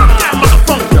 Work that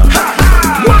motherfucker.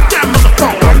 Work that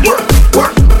motherfucker.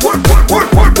 Work, work, work,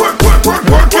 work, work, work, work, work,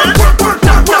 work, work, work, work, work, work, work,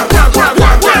 work, work,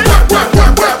 work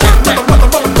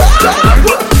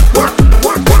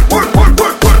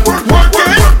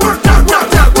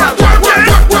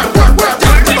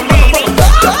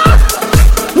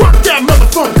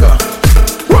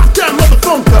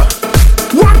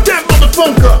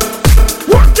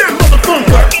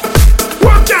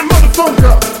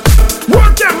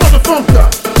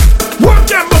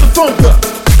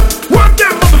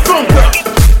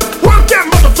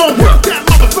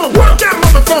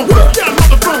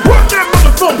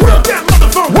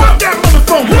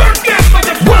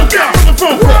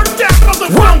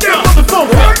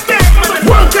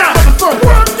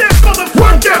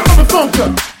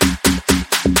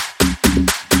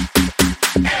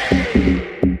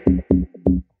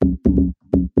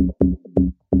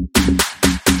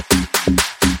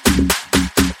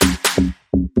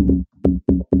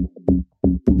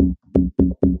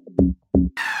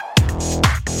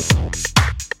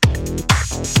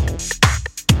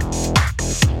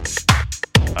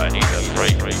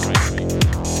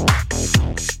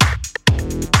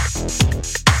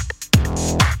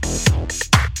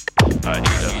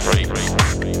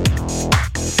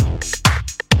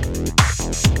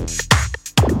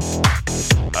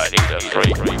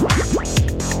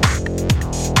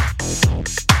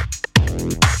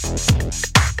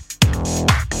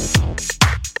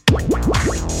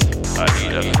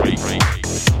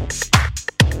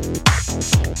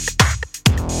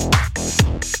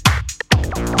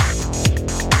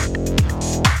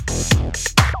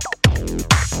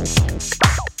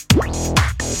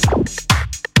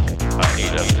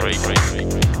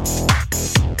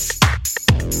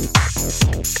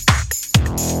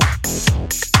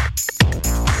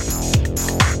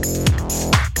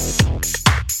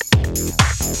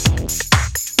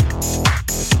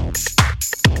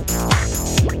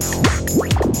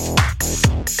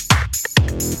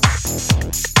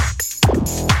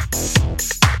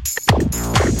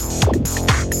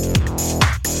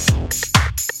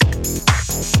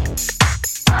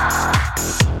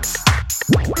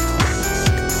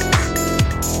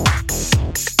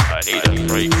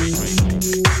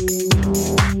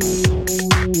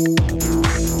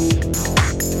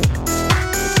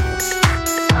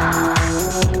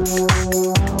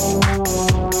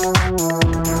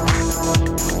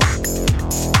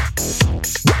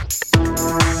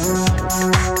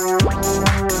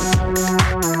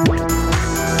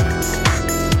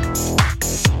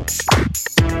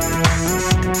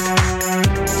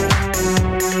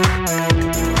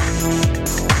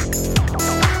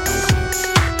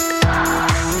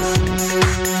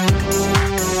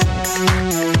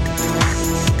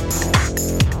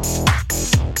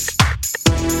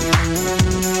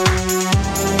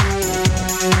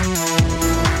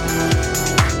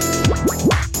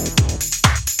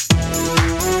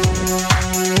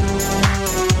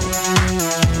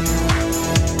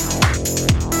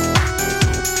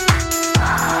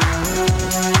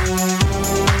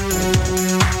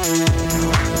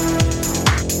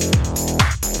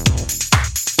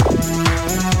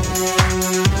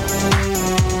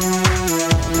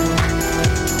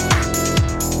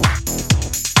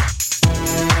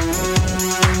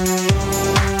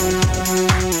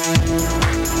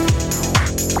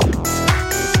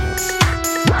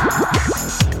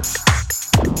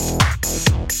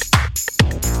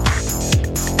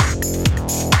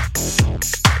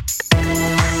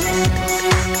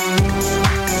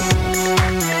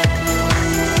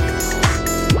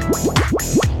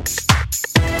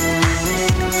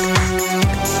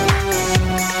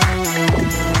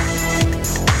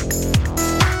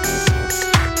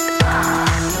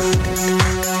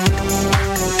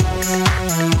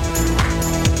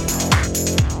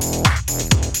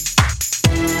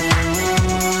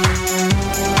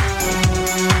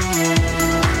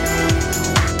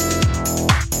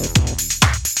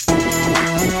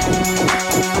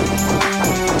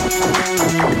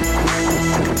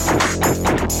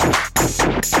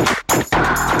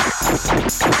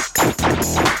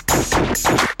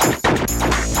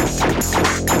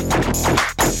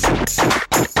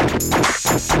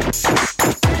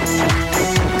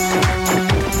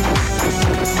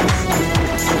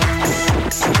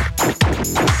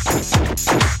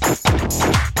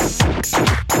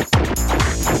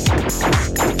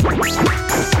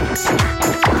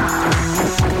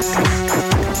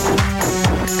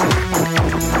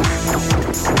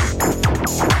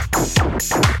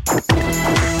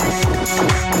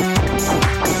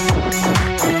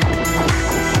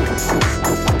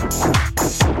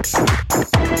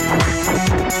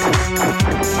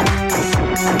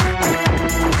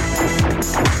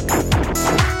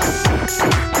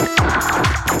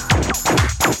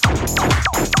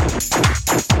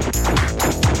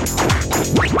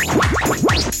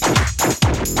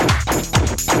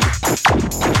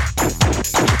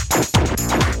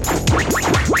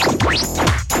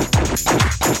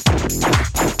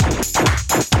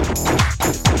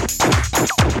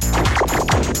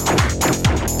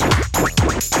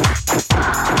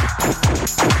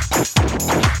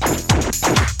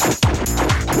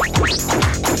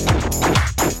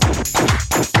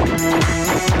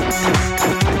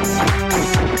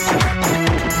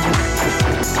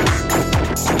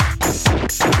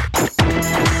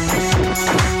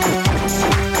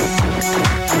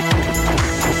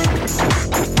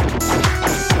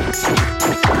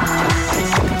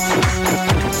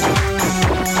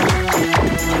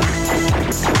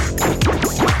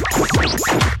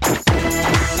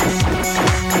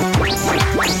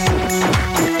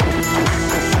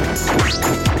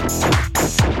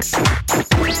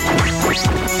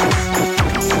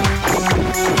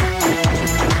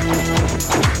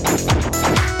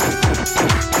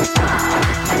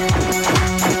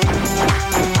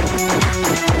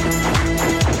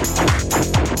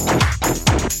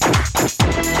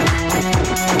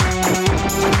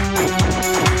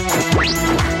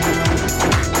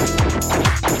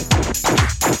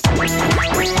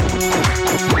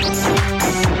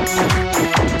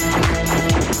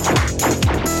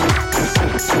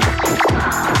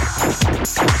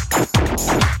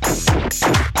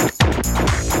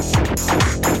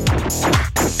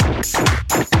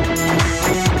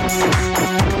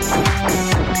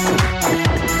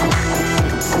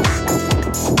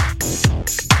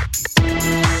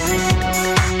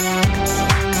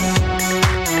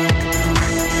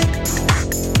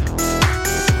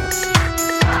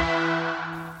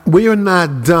We are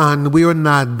not done. We are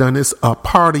not done. It's a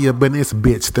party up in this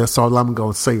bitch. That's all I'm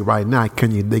going to say right now.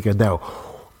 Can you dig it out?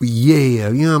 Yeah,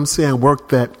 you know what I'm saying? Work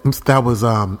that was,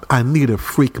 I Need a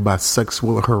Freak by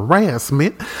Sexual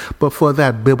Harassment. Before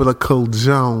that, Biblical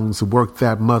Jones, Work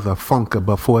That Motherfunker.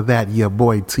 Before that, your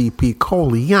boy TP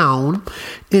Coleon,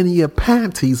 In Your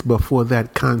Panties. Before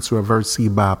that, Controversy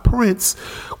by Prince.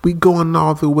 We going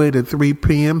all the way to 3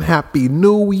 p.m. Happy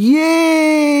New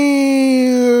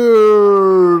Year!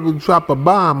 Drop a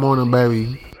bomb on him,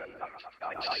 baby.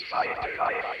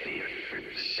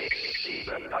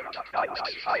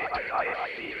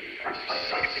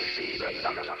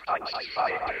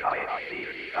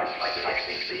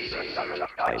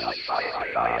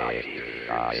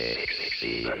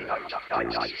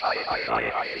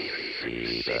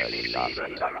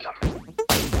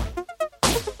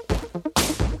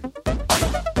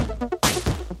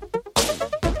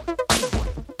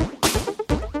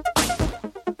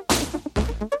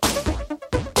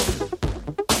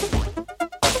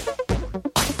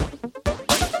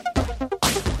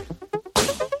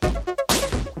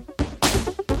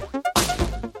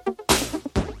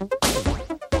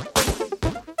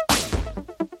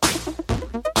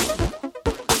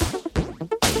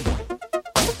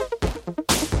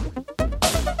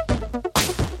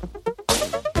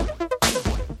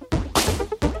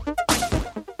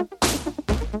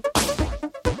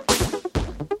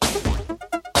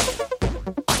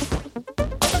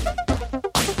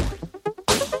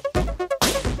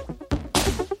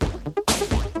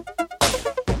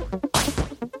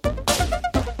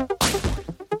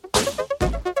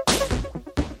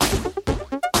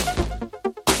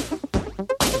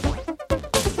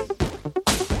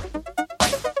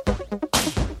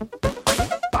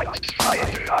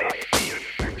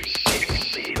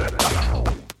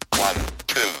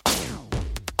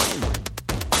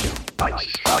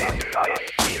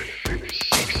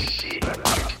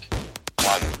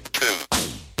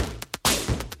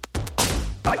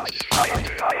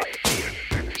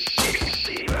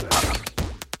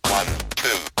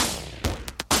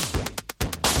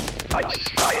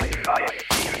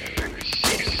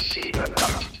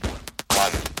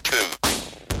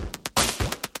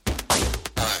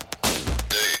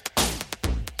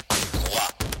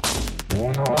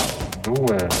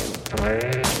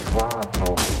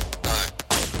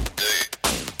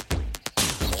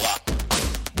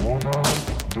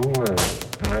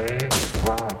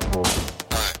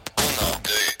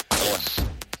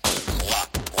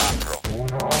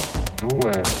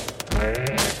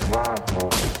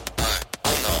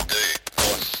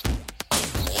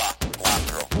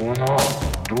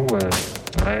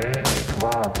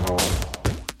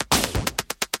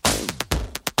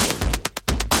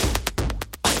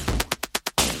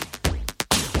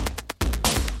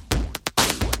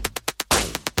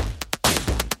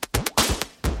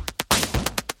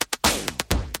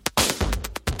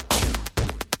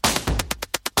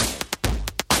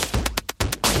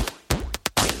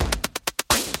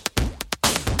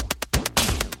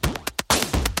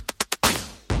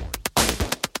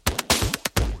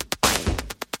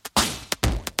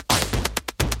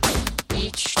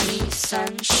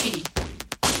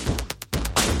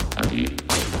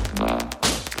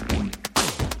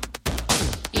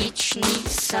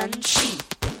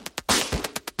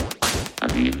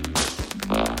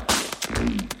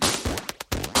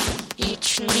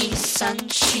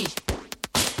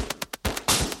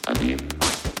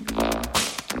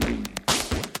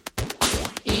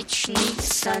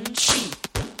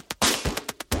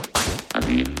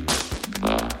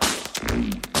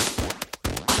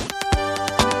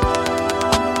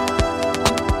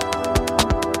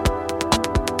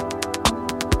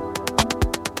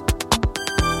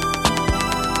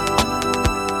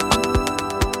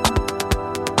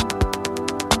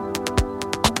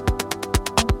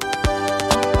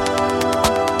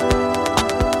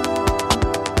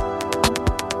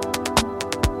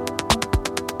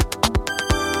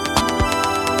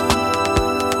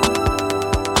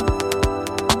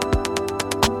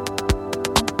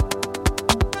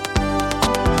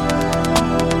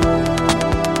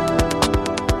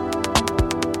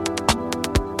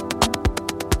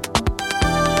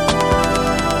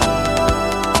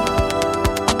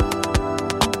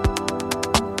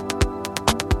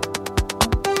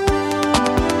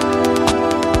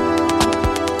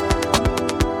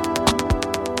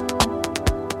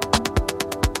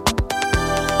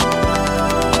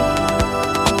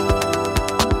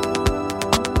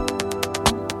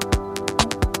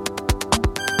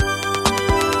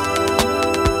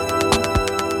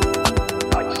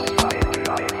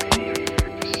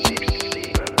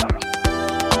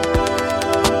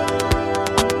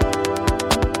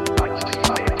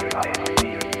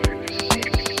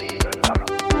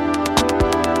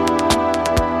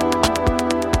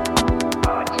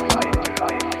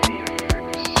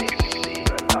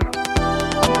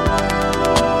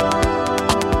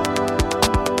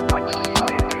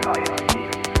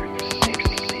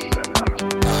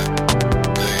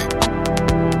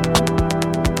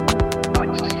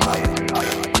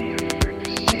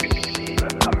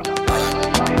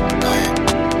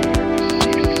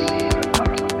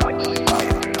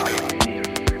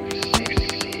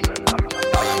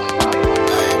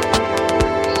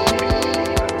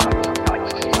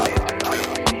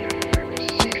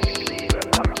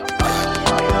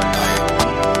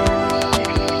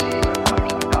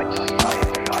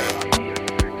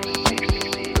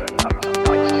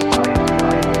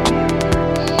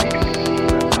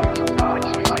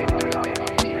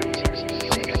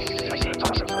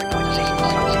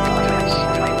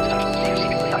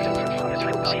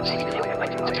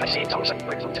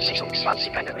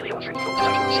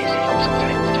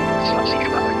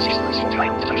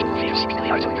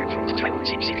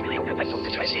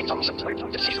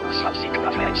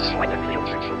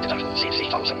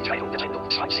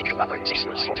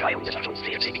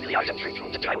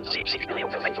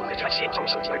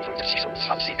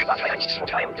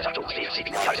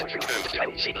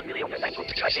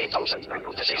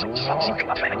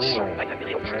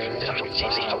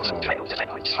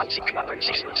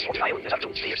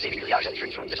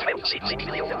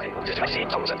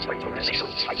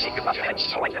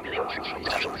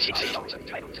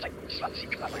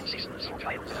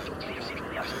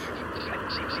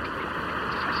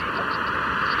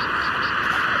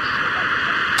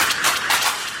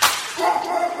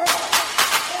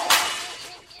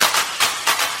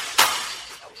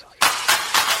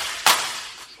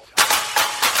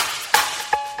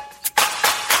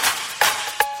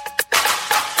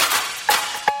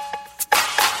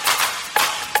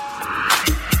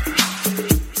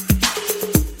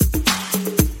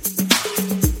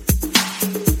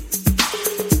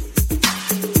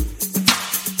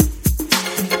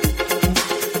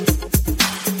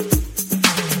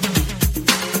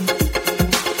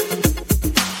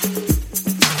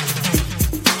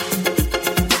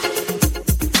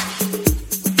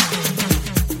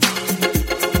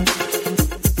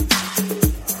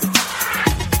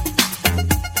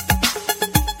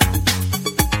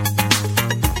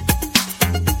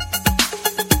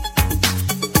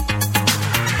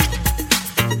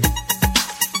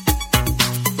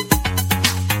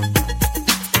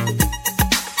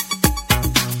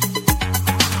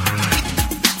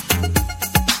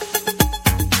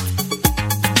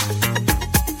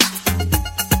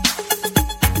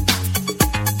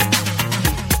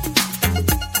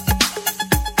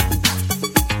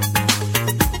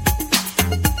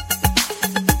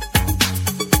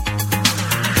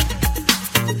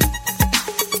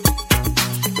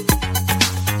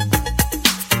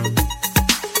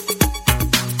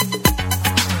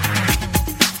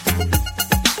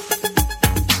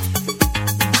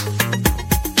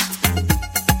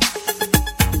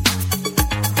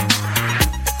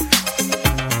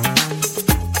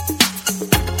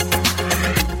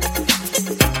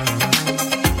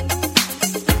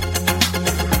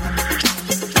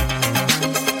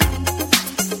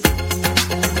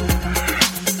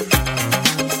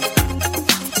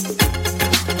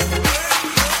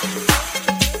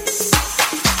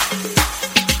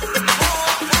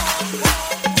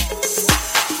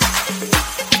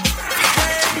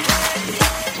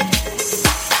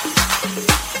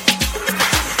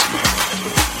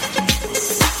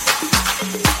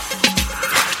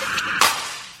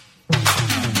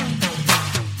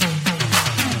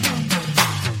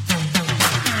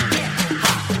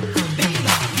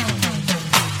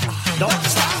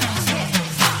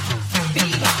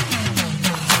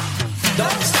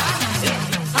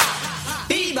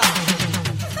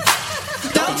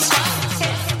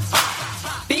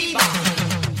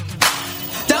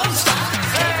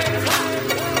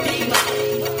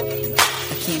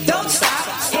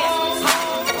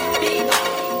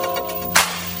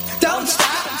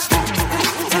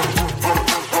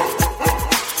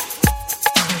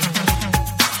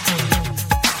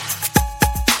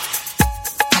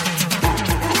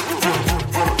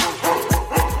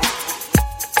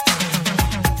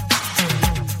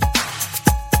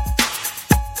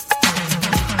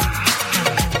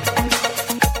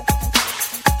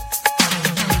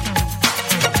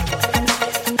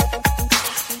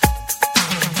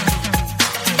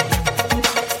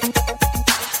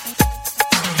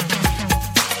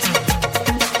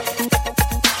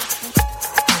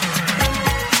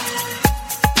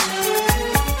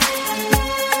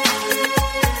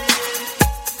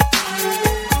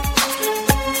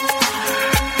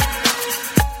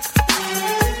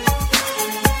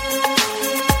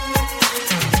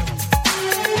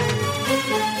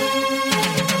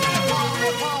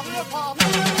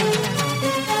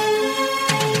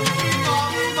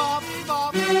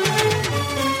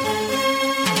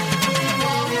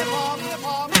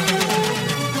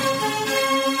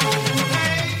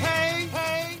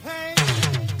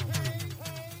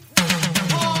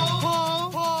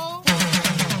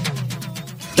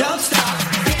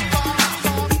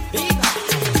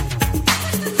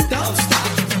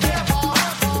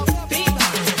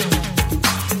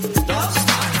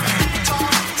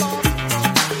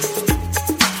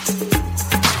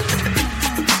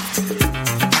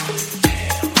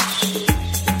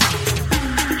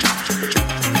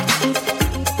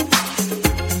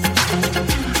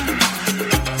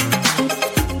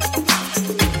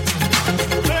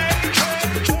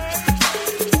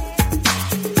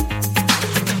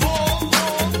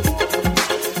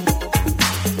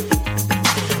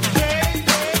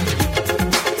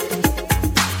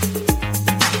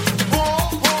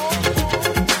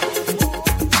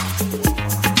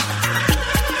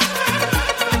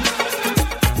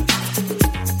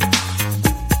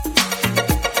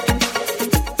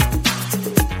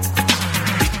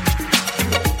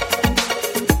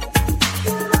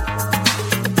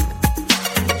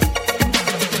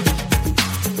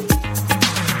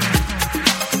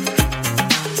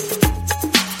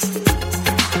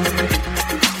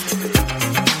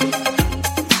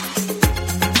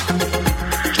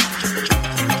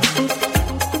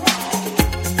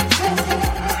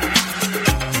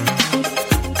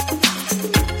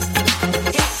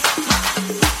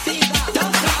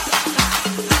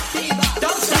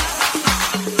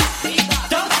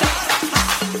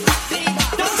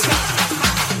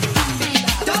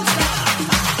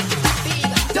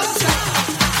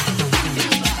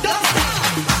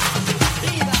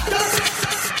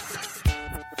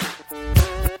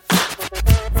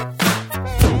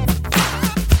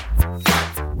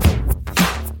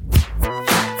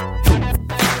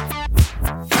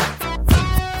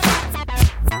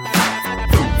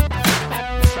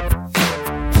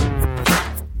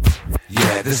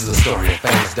 This is a story of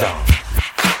famous dog.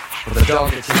 For the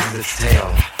dog that chases its tail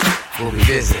will be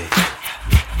busy.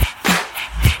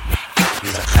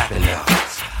 These are clapping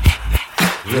dogs,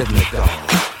 rhythmic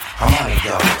dogs, harmonic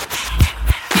dogs,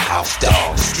 house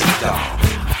dogs, street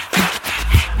dogs,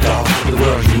 dogs of the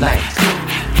world unite,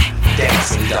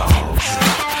 dancing dogs.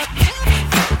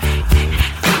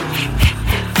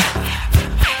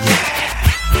 Yeah,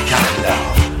 cotton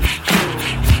dogs,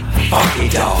 funky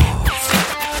dogs,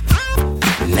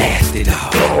 nasty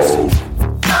dogs.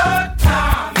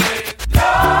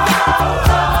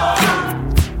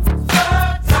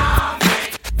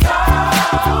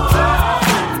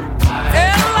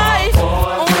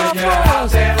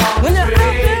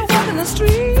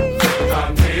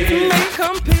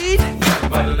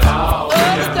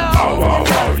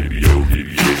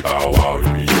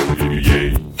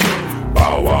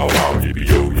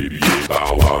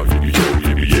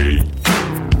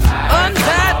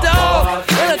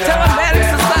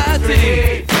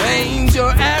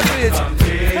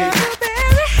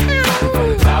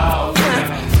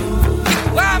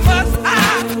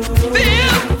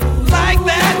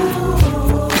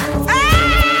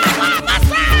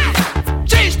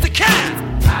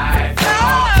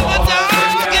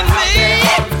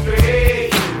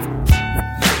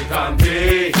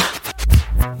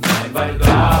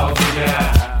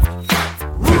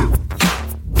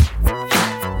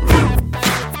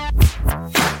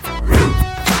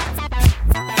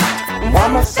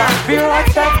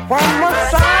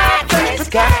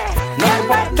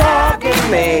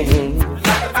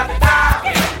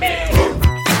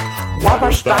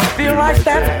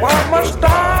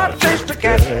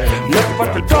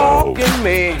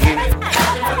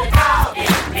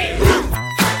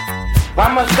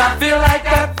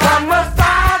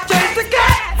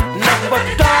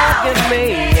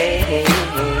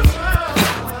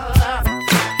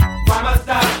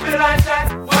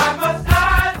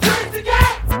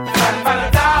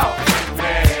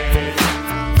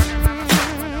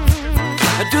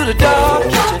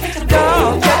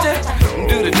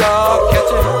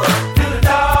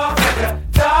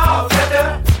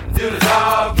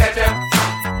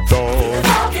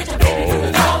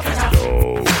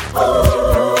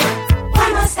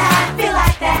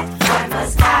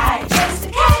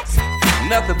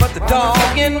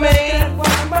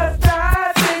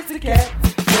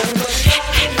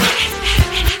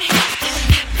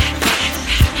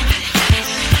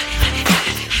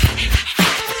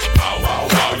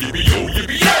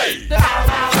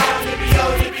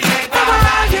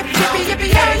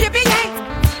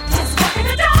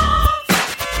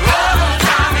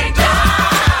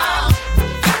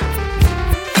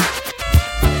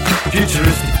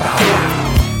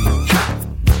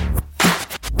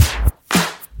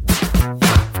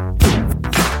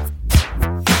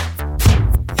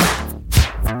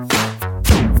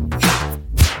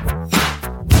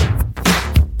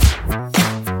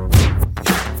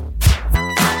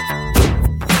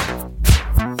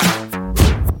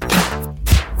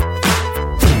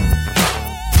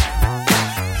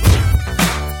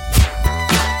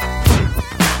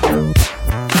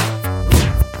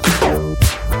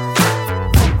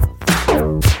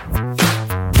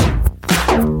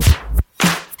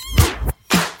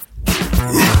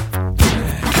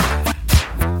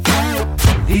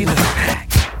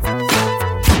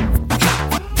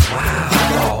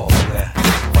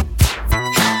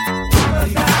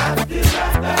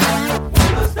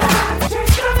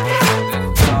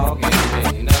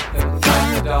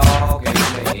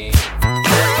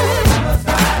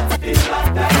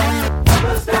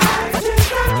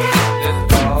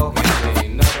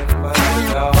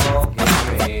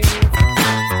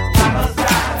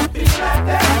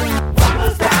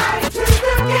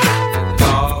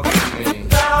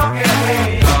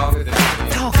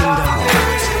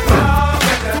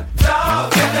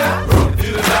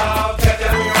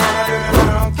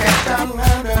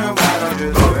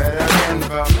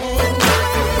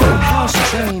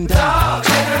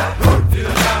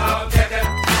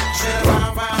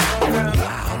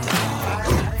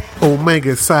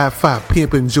 Omega Sci-Fi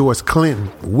pimpin' George Clinton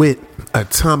with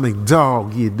Atomic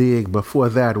Dog, you dig. Before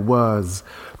that was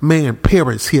Man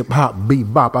Paris Hip Hop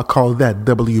Bebop. I call that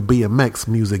WBMX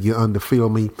music, you feel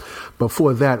me.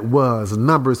 Before that was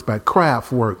Numbers by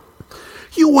Kraftwerk.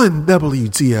 You on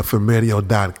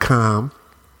WGFMradio.com.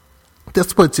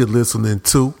 That's what you're listening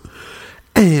to.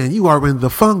 And you are in the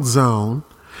Funk Zone.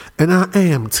 And I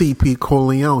am TP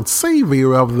Corleone,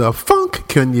 savior of the funk.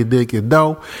 Can you dig it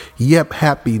though? Yep,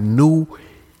 happy New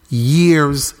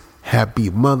Year's. Happy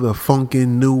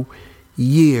motherfunking New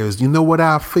Year's. You know what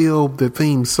I feel the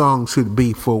theme song should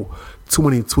be for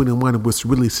 2021, which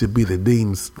really should be the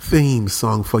theme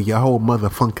song for your whole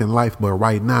motherfucking life. But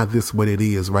right now, this is what it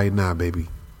is right now, baby.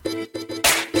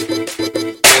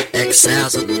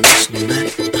 Exiles of the national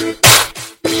night.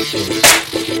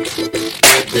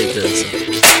 Dig this.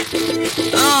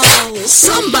 Oh,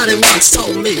 somebody once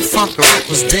told me funk rock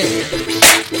was dead.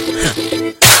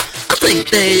 I think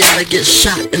they ought to get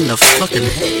shot in the fucking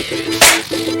head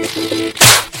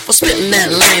for spitting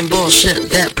that lame bullshit,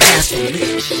 that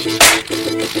blasphemy.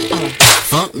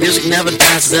 Funk music never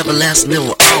dies, it's everlasting, it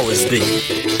will always be.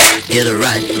 Get it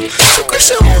right. So Chris,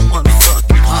 your own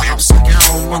motherfucking heart, I'm sucking your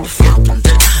own motherfucking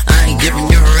dick. I ain't giving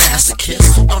your ass a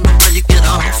kiss. Don't know where you get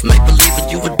off. Make believe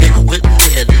that you were dealing with me.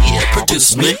 Yeah,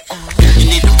 produce me. You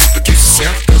need to reproduce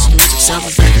yourself, cause the music sounds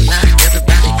exactly like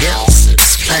everybody else.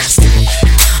 It's plastic.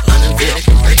 Unveiled,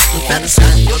 breaking,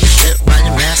 fantasizing, you're the shit while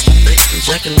you're masturbating.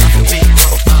 Jacking off your weed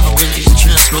profile, when these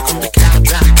trends, smoking the cow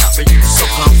dry coffee, your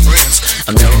so-called friends.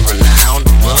 I never rely on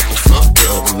the motherfucker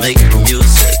to make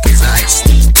music, cause I ain't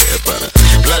stupid. But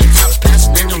bloody time's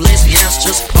passing and your lazy ass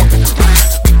just poking around.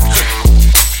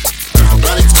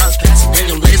 Bloody time's passing and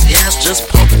your lazy ass just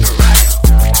poking around.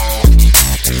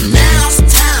 Now's the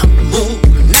time to move.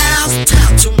 Now's the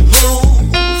time to move.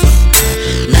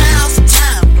 Now's the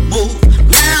time to move.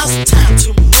 Now's the time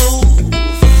to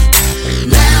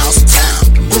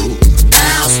move.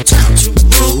 Now's the time to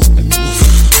move.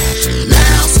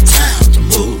 Now's the time to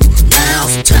move. Now's the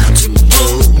time to move. Now's the time to move.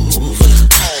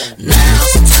 Now's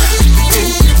the time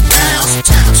to move. Now's the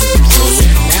time to move.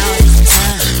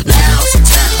 Now's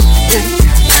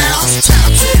the time to move. Now's the time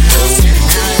to move.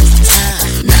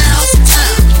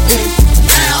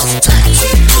 Now's the time to move. Now's the time to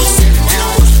move.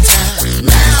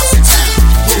 Now's the time to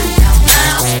move.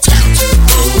 Now's the time to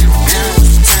move.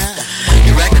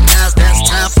 You recognize that it's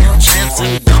time for a chance and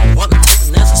you don't want to take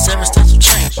the necessary steps of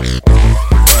change. Worry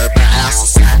about how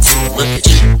society will look at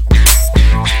you.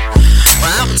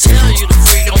 Well, I would tell you to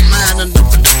free your mind and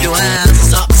open up your eyes.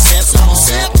 It's all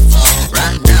said before.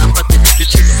 Right now, but the you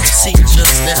to the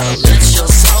procedures that'll let your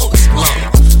soul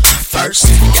explode. First,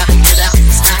 you gotta get out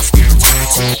this house.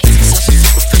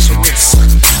 Superficialness.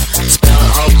 Spell the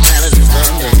whole planet is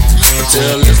under.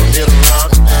 Until it's a little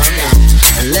wrong under.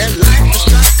 And let life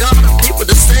distract all the people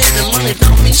that say that money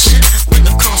don't mean shit. When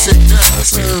of course it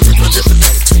does. But if it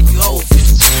doesn't take you over,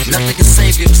 nothing can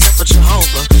save you except for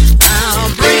Jehovah.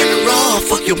 I'm bringing the raw,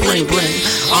 fuck your bling bling.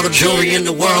 All the jewelry in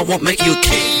the world won't make you a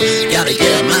king. Gotta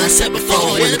get a mindset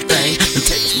before anything. And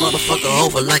take this motherfucker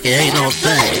over like it ain't no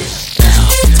thing.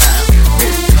 Now's the time.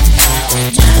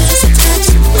 Now's the time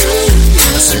to move. I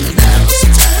said now's the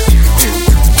time.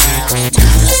 Now's the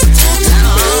time to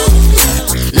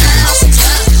move. Now's the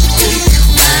time.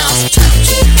 Now's the time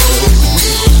to move.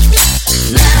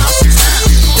 Now's the time.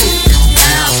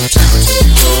 Now's the time to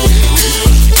move.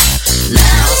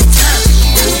 Now's the time.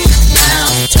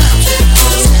 Now's the time to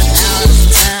move. Now's the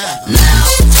time.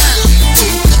 Now's the time.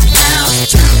 Now's the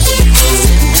time to move.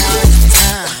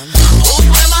 Who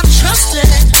am I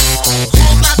trusting? Who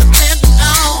am I depending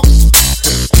on?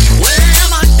 Where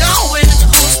am I going?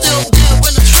 Who's still there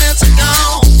when the trends are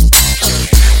gone?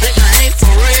 Think I ain't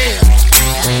for real?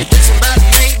 You think somebody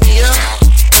made me up?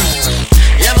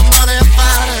 Yeah, my mother and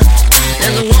father,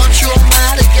 and the one true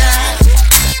almighty God.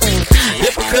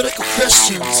 Hypocritical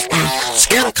Christians,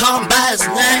 scared to call him by his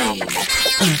name.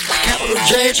 Capital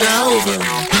J Jehovah,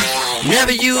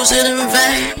 never use it in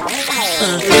vain.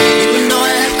 Even though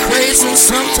I act crazy,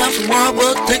 sometimes the world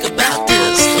will think about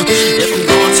this. If I'm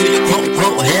going to the quote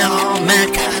unquote hell, all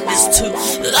mankind is too.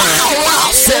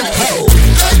 I'll send hope.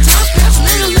 Top pass,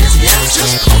 nigga, lazy ass,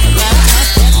 just poking around.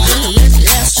 Nigga, lazy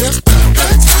ass, just top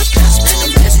pass,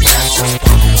 nigga, lazy ass, just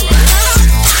poking around.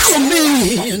 For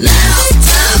me, now's the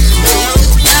time to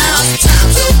move. Now's the time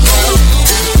to move.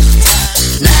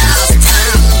 Now's the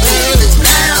time to move.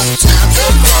 Now's the time to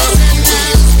move.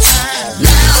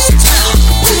 Now's the time to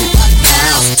move.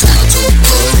 Now's the time to move.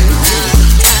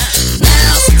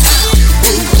 Now's the time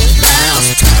to move. Now's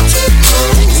the time to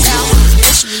move.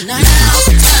 Now's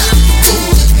the time.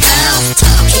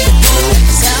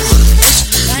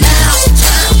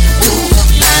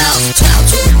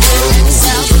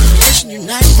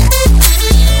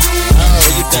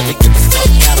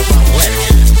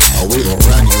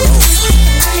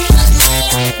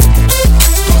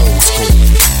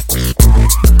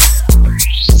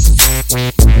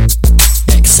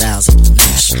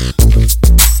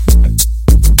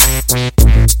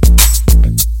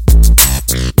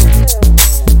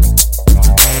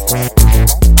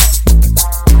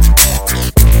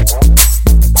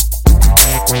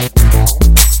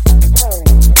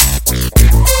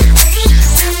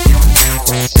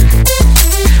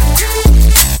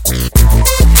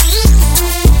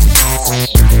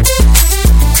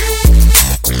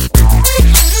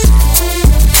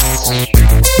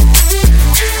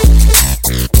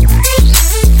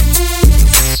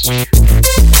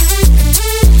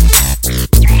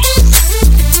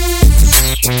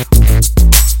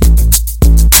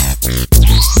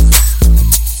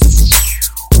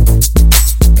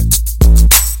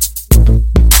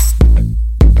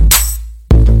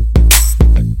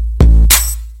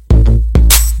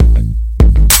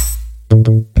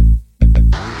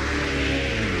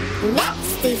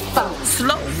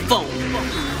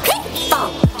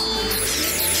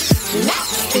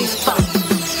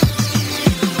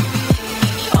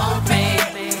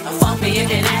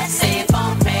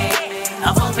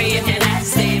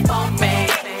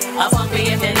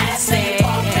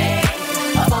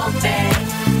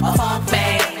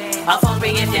 Funk me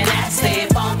if you're nasty,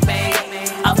 funk me.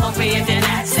 Funk me if you're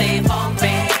nasty, funk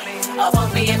me.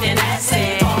 Funk me if you're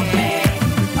nasty, funk me.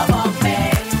 Funk me.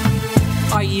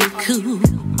 Are you cool?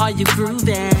 Are you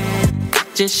grooving?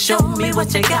 Just show me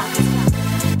what you got.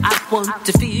 I want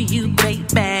to feel you,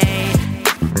 baby.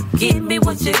 Give me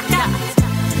what you got.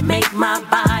 Make my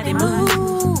body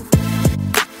move.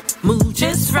 Move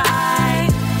just right.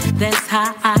 That's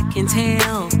how I can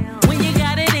tell when you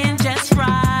got it in just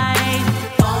right.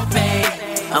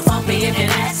 Funk me if you're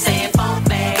nasty, funk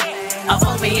me.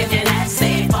 Funk me if you're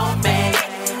nasty, funk me.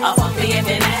 Funk me if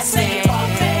you're nasty,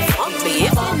 funk me. Funk me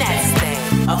if you're nasty.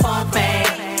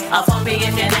 Funk me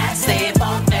if you're nasty,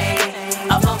 funk me.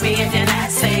 Funk me if you're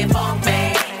nasty, funk me.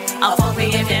 Funk me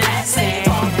if you're nasty,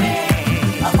 funk me.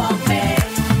 Funk me.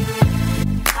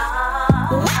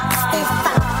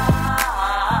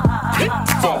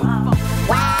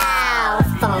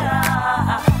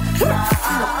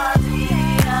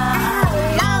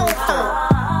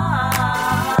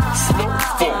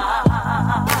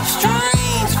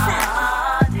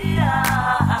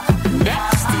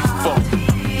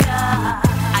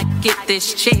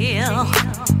 This chill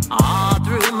all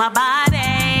through my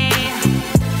body.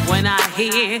 When I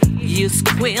hear you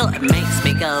squeal, it makes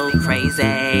me go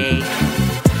crazy.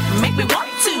 Make me want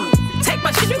to take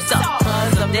my shoes off,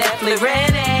 'cause I'm definitely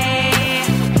ready.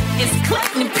 It's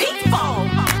Clinton and people.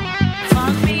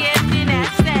 Funk me if you're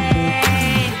nasty.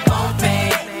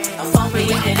 Funk me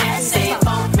if you're nasty,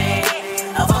 funk me.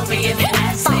 Funk me if you're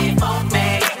nasty, funk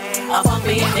me. Funk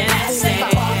me if you're nasty,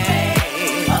 funk me.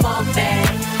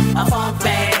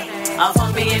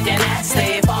 Funk me if you're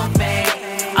nasty, funk me.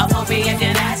 Funk me if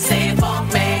you're nasty,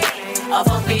 funk me.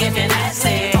 Funk me if you're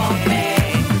nasty, funk me.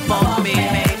 Funk me,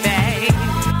 baby.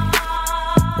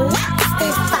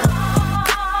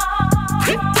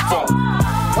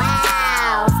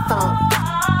 Wow, funk.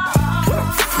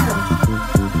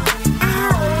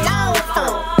 Slow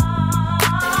funk.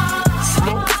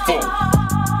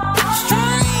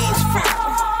 Strange funk.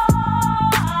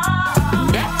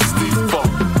 Nasty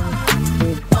funk.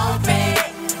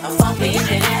 Funk me if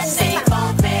you're nasty,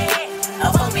 funk me.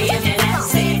 Funk me if you're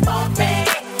nasty, funk me.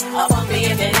 Funk me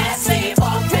if you're nasty,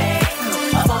 funk me.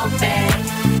 Funk me,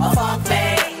 funk me.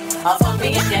 Funk me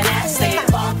if you're nasty,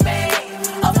 funk me.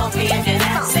 Funk me if you're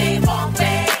nasty, funk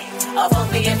me. Funk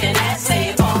me if you're nasty,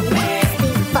 funk me.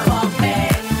 Funk me.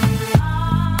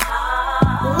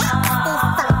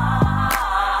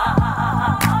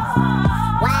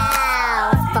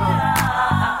 Wow, funk.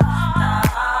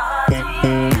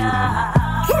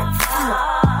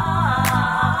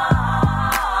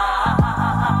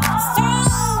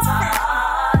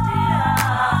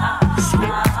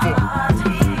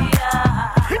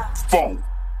 Funk.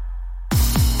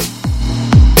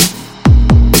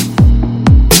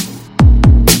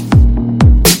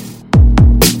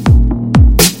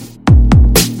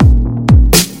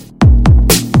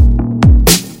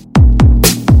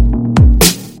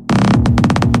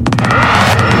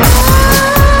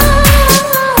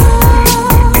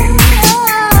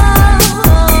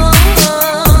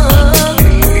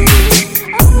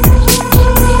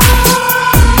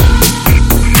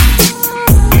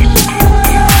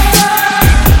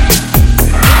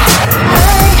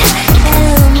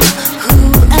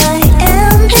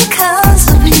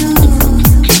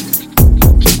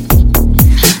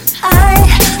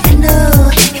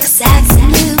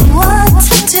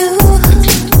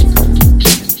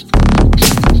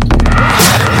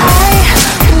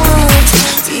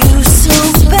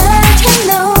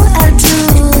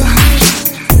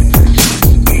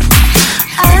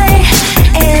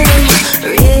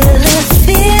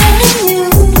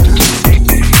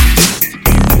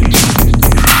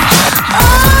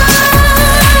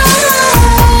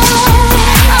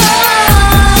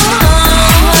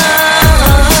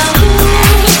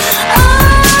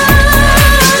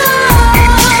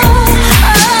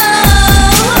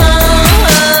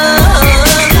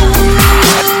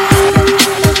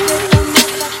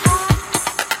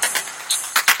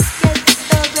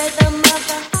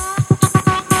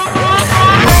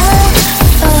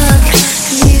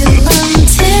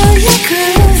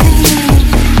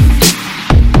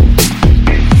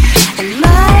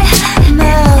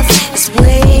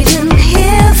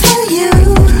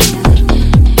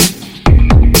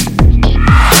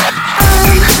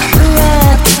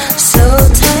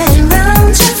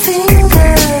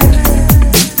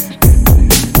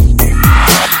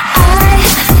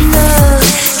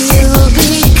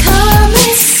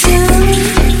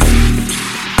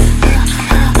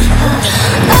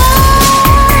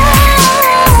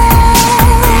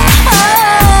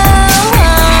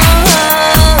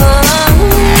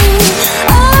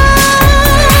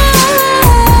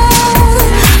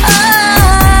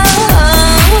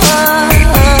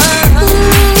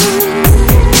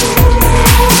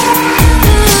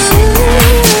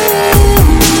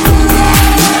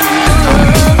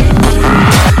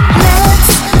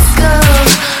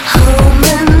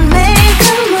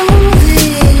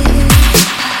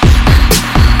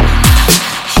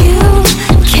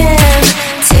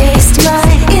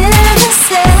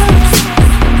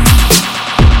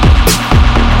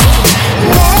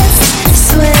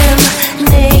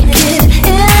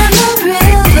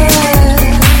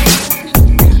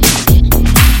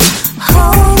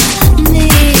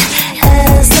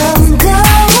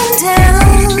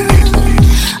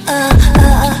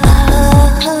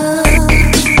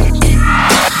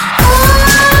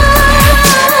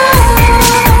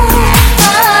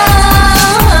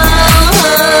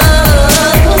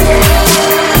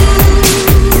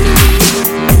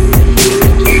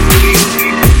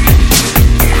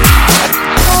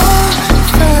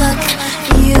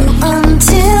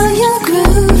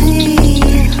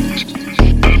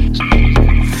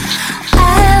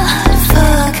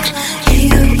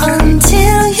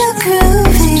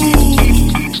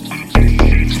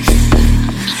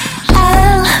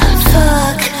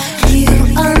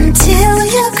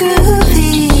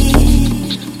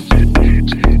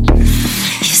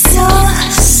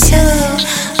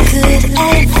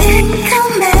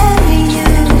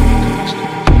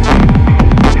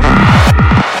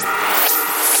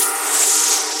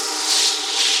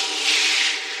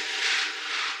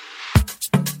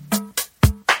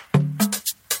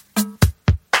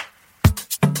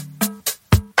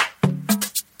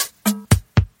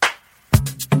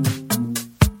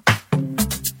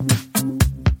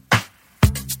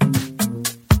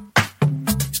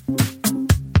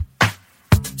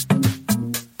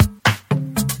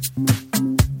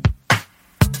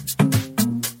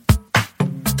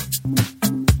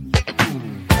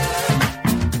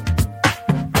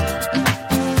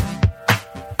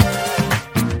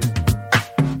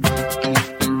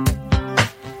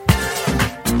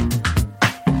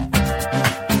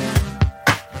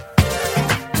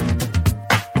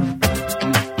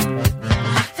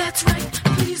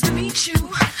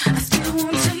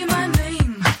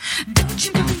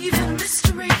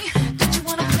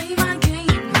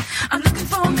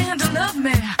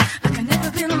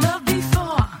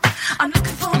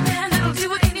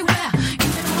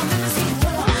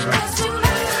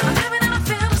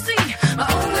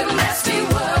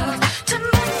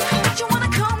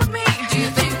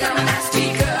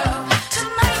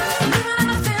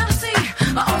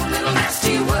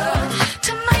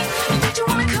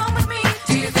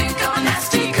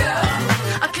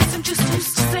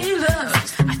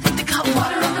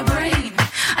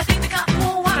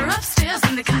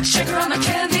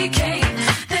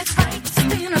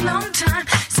 a long time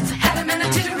since I had him and I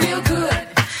did it real good.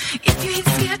 If you ain't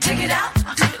scared, take it out.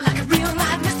 I'll do it like a real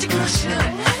live nasty girl should.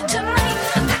 Tonight,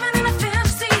 living in a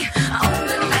fantasy, our own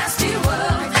little nasty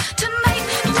world. Tonight,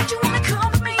 don't you wanna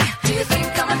come with me? Do you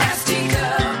think I'm a nasty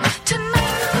girl?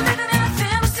 Tonight, living in a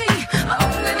fantasy, our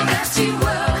own little nasty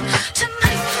world.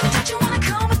 Tonight, don't you wanna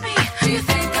come with me? Do you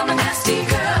think I'm a nasty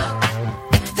girl?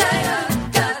 Da da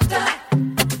da da.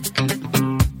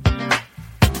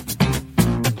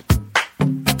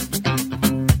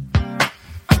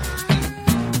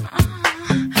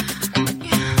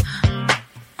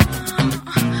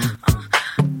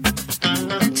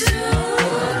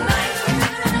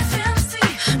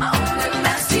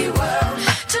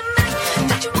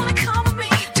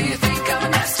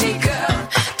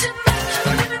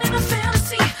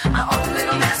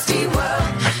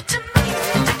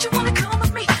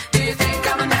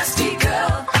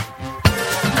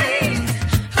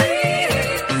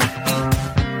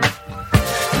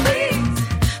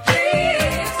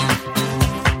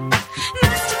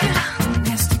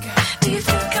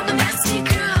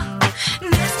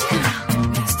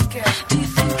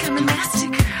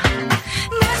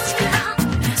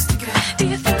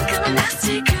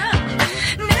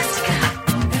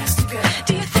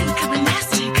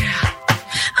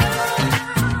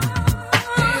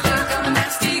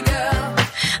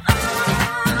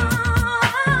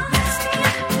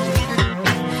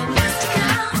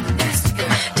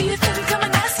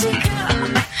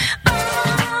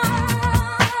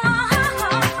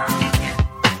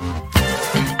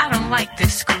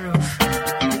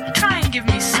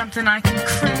 I can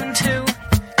croon to.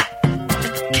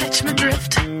 Catch my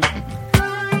drift.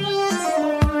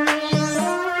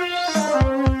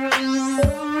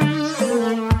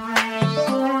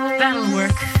 That'll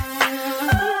work.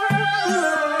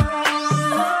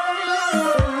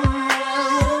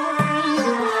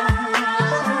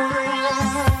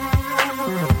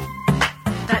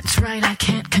 That's right, I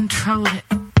can't control it.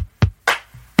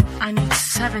 I need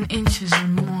 7 inches or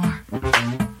more.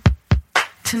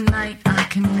 Tonight I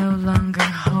can no longer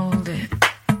hold it.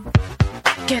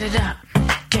 Get it up,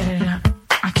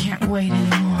 I can't wait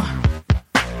anymore.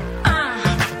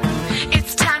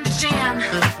 It's time to jam.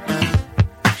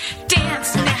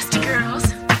 Dance, nasty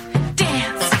girls,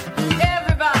 dance.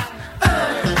 Everybody,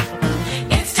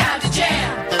 it's time to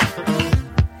jam.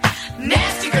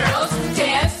 Nasty girls,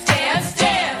 dance, dance,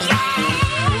 dance.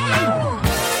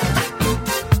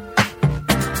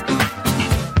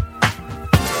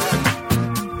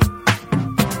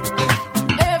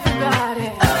 Everybody,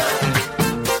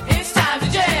 it's time to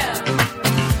jam.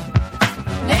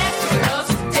 Nasty girls,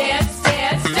 dance,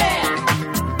 dance, dance.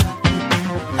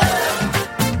 It's time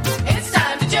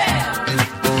to jam.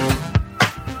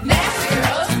 Nasty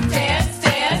girls, dance,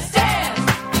 dance, dance. It's time to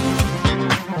jam.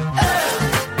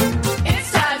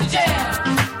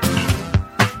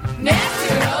 Nasty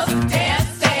girls,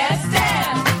 dance, dance, dance.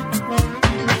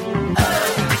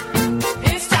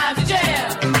 It's time to jam.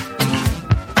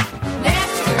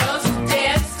 Nasty girls,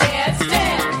 dance, dance,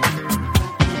 dance.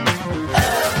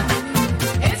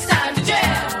 It's time to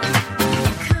jam.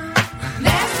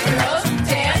 Nasty girls,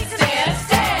 dance, dance,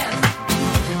 dance.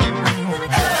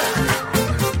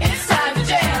 It's time to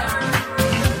jam.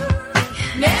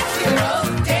 Nasty girls,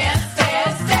 dance,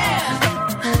 dance, dance.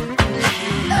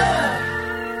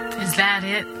 Is that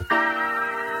it?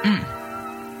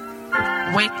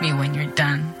 Wake me when you're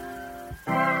done.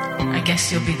 I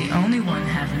guess you'll be the only one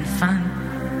having fun.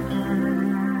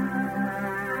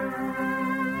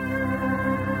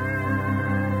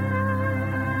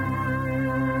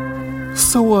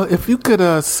 So if you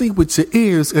could see with your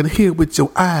ears and hear with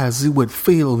your eyes, you would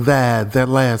feel that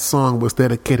last song was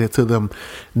dedicated to them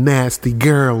nasty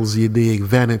girls, you dig.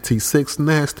 Vanity 6,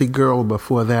 Nasty Girl.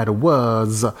 Before that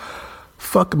was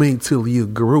Fuck Me Till You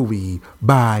Groovy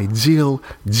by Jill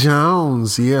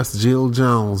Jones. Yes, Jill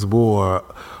Jones, boy,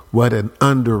 what an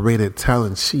underrated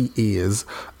talent she is.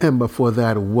 And before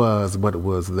that was, what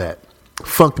was that?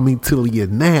 Funk Me Till You're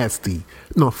Nasty.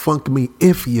 No, Funk Me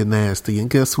If You're Nasty. And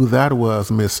guess who that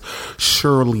was? Miss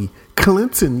Shirley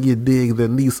Clinton, you dig, the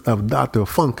niece of Dr.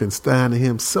 Funkenstein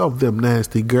himself. Them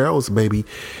nasty girls, baby.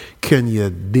 Can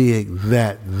you dig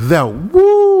that though?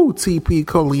 Woo! TP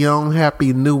Coleon,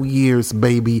 Happy New Year's,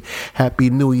 baby.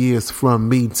 Happy New Year's from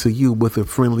me to you with a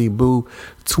friendly boo.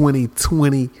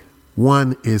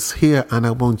 2021 is here, and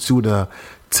I want you to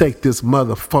take this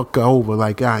motherfucker over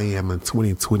like I am in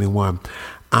 2021.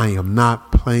 I am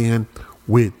not playing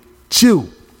with you.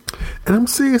 And I'm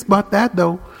serious about that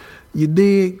though. You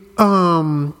dig?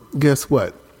 Guess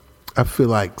what? I feel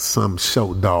like some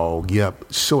short dog.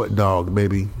 Yep, short dog,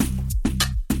 baby.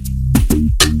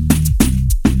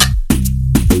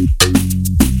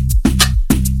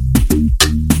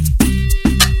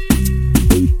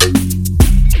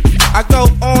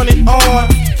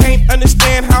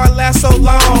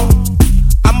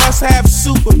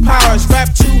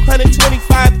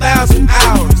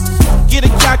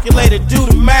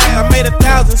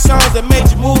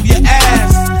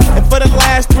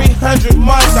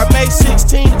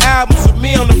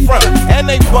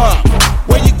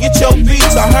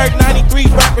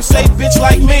 say bitch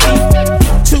like me.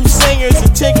 2 singers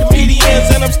and 10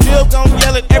 comedians, and I'm still gon'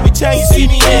 yell it every time you see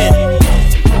me in.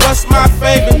 What's my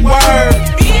favorite word?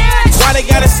 Why they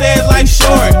gotta say it like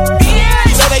short?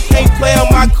 You know they can't play on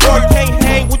my court, can't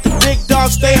hang with the big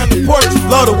dogs, stay on the porch.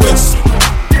 Blow the whistle.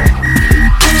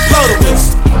 Blow the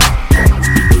whistle.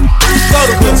 Blow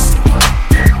the whistle.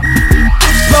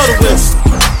 Blow the whistle.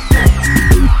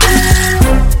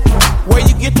 Where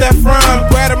you get that from?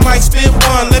 Grab a mic, spit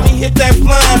one. Let me hit that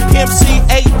blunt. Pimp C,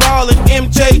 8 Ball, and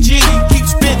MJG. Keep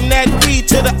spitting that B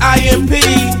to the IMP.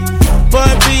 Bun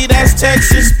B, that's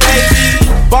Texas, baby.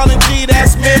 Ballin' G,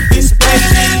 that's Memphis,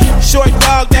 baby. Short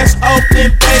dog, that's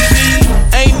Oakland, baby.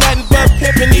 Ain't nothing but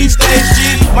pimpin' these days,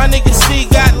 G. My nigga C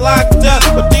got locked up,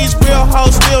 but these real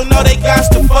hoes still know they got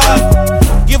to fuck.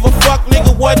 Give a fuck,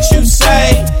 nigga, what you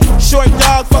say. Short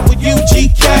dog, fuck with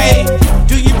UGK.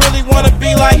 Do you really wanna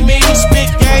be like me?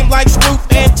 Spit game like Snoop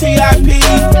and T.I.P.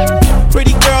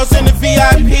 Pretty girls in the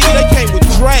VIP, they came with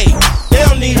Dre. They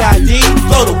don't need ID.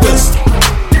 Blow the whistle.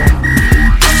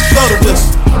 Blow the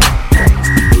whistle.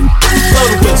 Blow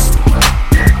the whistle.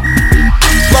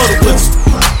 Blow the whistle.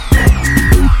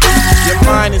 Your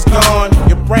mind is gone,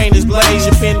 your brain is glazed.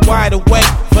 You've been wide awake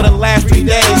for the last 3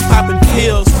 days, popping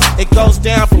pills. It goes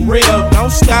down for real. Don't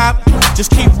stop,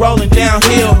 just keep rolling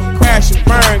downhill. Crash and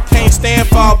burn, can't stand,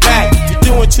 fall back. You're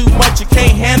doing too much, you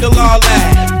can't handle all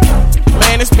that.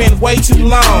 Man, it's been way too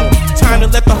long. Time to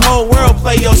let the whole world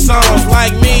play your songs.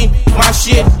 Like me, my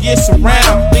shit gets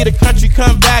around. Leave the country,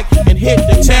 come back and hit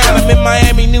the town. I'm in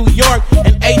Miami, New York,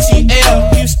 and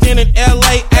ATL. Houston and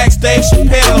LA, ask Dave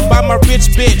Chappelle about my rich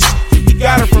bitch. He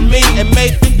got her from me and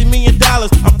made $50 million.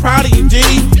 I'm proud of you, D.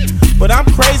 But I'm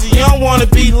crazy, you don't wanna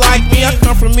be like me. I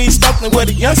come from East Oakland where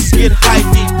the youngsters get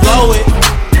hypey. Blow it.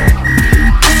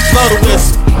 Blow the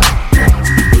whistle.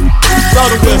 Blow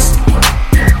the whistle.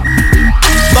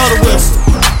 Blow the whistle.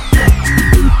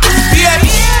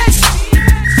 Bitch.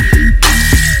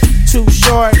 Too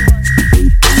short.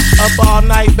 Up all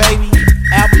night, baby.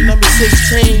 Album number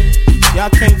 16. Y'all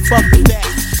can't fuck with that.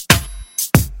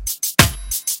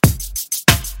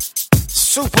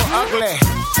 Super ugly.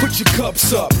 Put your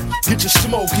cups up, get your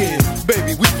smoke in.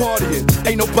 Baby, we partying,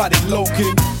 ain't nobody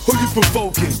loking. Who you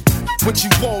provoking? What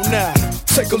you want now?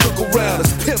 Take a look around,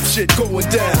 there's pimp shit going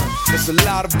down. There's a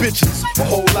lot of bitches, a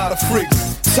whole lot of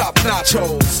freaks. Top notch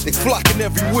hoes, they flocking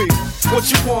every week. What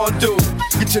you wanna do?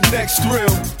 Get your next thrill.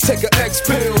 Take an X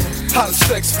pill, how does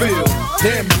sex feel?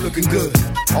 Damn, you looking good.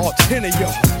 All 10 of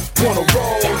y'all wanna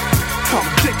roll? I'm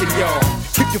dicking y'all.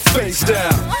 Keep your face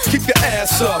down, keep your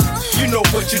ass up. You know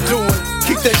what you're doing.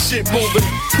 Keep that shit moving,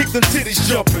 keep them titties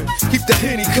jumping, keep the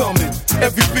Henny coming.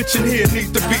 Every bitch in here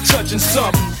needs to be touching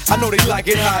something. I know they like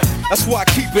it hot, that's why I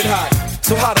keep it hot.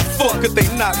 So how the fuck could they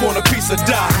not want a piece of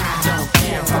dot? I don't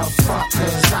care a fuck,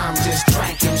 cause I'm just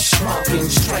drinking, smoking,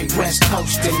 straight west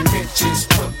coasting, bitches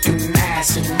putting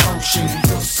ass in motion,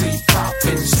 pussy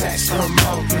popping, sex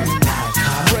promoting.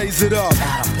 Raise it up,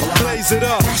 blaze it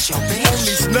up. On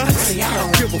these nuts, I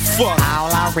don't give a fuck.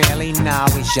 All I really know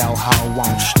is your hoe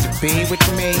wants to be with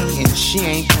me, and she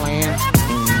ain't playing.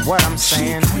 What I'm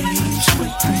saying,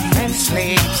 and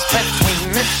sleeps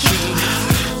between the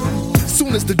sheets.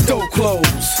 Soon as the door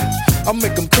close, I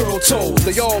make them curl toes.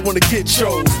 They all wanna get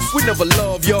chose. We never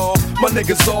love y'all, my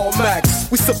niggas all max.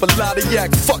 We sip a lot of yak,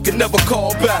 fucking never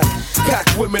call back. Pack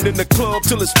women in the club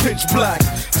till it's pitch black.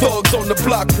 Thugs on the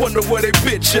block wonder where they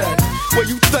bitch at. Where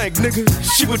you think, nigga?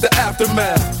 She with the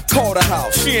aftermath. Call the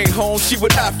house, she ain't home, she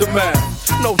with aftermath.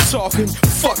 No talking,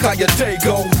 fuck how your day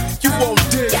go. You won't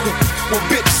dig, well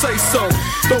bitch say so.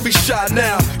 Don't be shy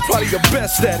now, probably the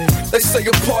best at it. They say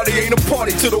a party ain't a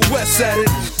party till the west at it.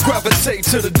 Gravitate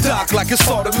to the dock like it's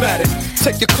automatic.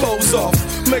 Take your clothes off,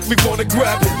 make me wanna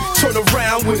grab it. Turn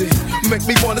around with it, make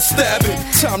me wanna stab it.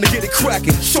 Time to get it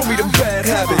cracking, show me them bad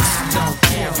habits. I don't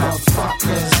care a fuck,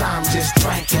 cause I'm just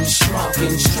drinking,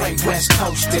 smoking, straight west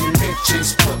coasting,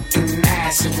 bitches putting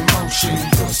ass in motion,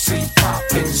 pussy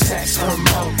popping, sex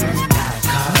promoting.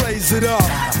 Blaze it up,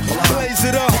 blaze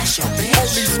it up. On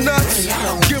these nuts, I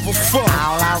don't give a fuck.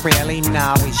 All I really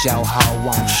know is your hoe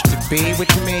wants to be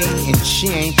with me, and she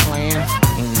ain't playing.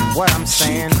 What I'm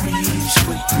saying,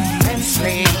 and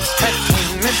sleeps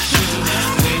between the sheets.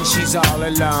 When she's all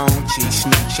alone, she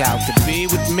sneaks out to be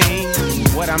with me.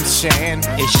 What I'm saying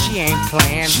is she ain't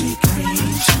playing,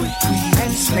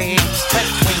 and sleeps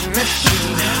between the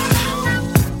sheets.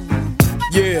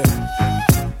 Yeah,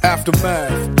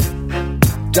 aftermath.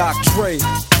 Doc Dre,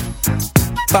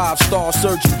 5-star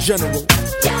Surgeon General.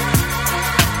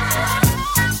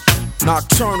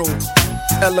 Nocturnal,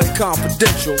 LA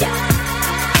Confidential.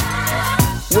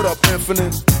 What up,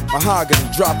 Infinite? Mahogany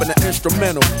dropping the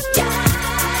instrumental.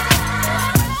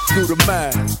 Do the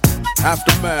math.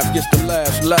 Aftermath gets the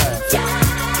last laugh.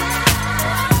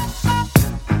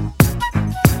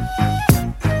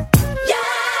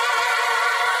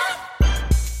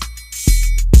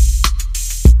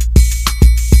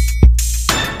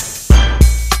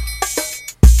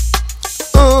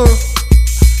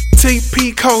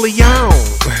 TP Coleon.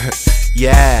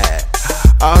 Yeah.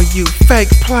 All you fake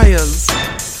players,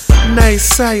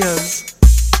 naysayers,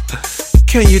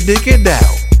 can you dig it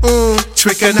out?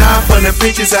 Tricking off on the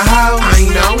bitches of hoe. I ain't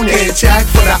known it. Getting jack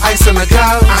for the ice on the go.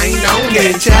 I ain't known it.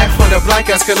 Getting jack for the black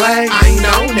Escalade. I ain't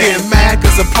known it. Getting mad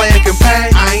cause a player can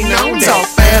pay. I ain't known it. Talk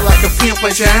bad like a pimp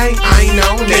or Jane. I ain't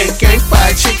known it. Getting ganked by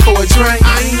a chick for a drink.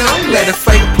 I ain't known it. Let a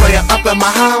fake player up in my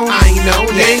home. I ain't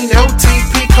known it. Ain't no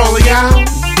TP Coleon.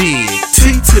 Big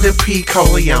T to the P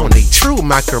Coleone. True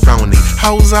macaroni.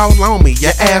 Hoes all on me.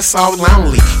 Your ass all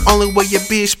lonely. Only way your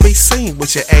bitch be seen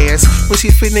with your ass when she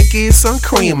finna get some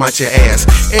cream out your ass.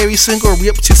 Every single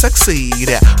rip to succeed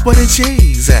at. Where the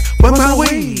G's at? Where my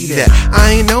weed at?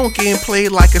 I ain't known getting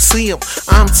played like a simp.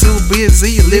 I'm too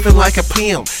busy living like a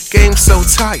pimp. Game so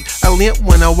tight, I limp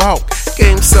when I walk.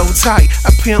 Game so tight, I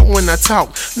pimp when I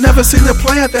talk. Never seen a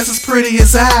player that's as pretty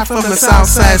as I from the south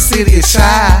side city of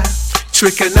Shy.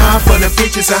 Tricking off on the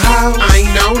bitches of hoe. I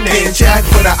ain't known that. Getting jack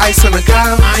for the ice on the go.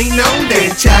 I ain't known that.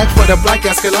 Getting jack for the black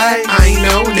Escalade. I ain't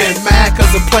known that. Mad cause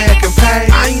a player can pay.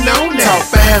 I ain't known that. Talk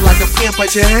bad like a pimp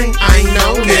or Jane. I ain't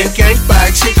known that. Getting ganked by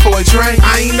a chick for a drink.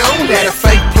 I ain't known that. A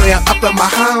fake player up in my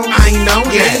home. I ain't known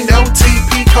that. Ain't no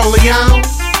TP Coleon.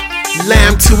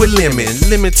 Lamb to a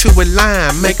lemon to a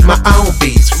lime. Make my own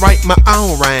beats, write my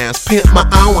own rhymes, pimp my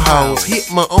own hoes,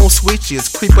 hit my own switches,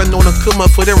 creeping on the come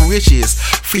up for them riches.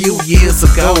 Few years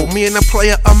ago, me and a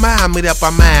player of mine made up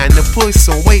our mind to push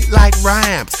some weight like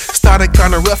rhymes. Started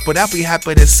kinda rough, but I'll be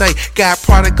happy to say, got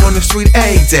product on the street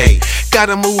a day.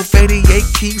 Gotta move 88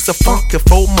 keys of funk in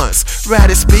 4 months.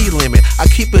 Ride a speed limit, I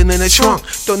keep it in the trunk.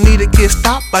 Don't need to get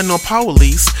stopped by no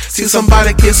police. See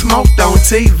somebody get smoked on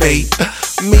TV.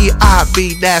 Me, I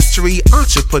be that street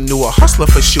entrepreneur, hustler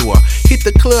for sure. Hit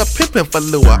the club pimpin' for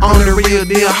lure, on the real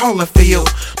deal Holyfield.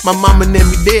 My mama named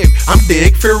me Dig, I'm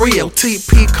Dig for real.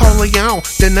 TP Coleon,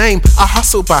 the name I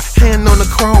hustle by, hand on the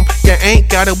chrome. You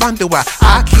ain't gotta wonder why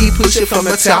I keep pushing from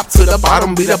the top to the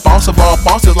bottom. Be the boss of all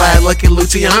bosses like Lucky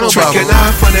Luciano. Tricking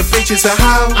off for the bitches of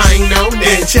hoe. I ain't known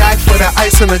that. Jack for the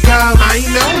ice on the go. I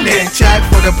ain't known that. Jack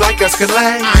for the black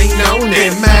Escalade. I ain't known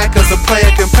that. Mad cause a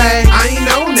player can pay. I ain't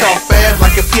known that. Talk bad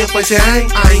like a pimp or Jane.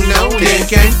 I ain't know that.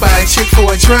 Ganked by a chick for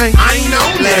a drink. I ain't know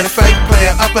that. Let a fake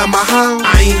player up in my home.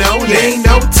 I ain't know that. Ain't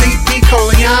no TP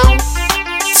Coleon.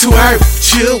 Twerk,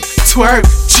 chew, twerk,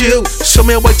 chew. Show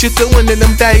me what you're doing in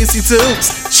them Daisy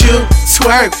Dukes. Chew,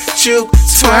 twerk, chew,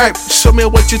 twerk. Show me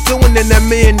what you're doing in that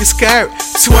mini skirt.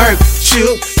 Twerk,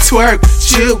 chew, twerk,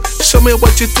 chew. Show me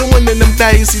what you're doing in them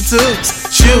Daisy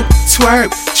Dukes. Chew, twerk,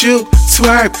 chew,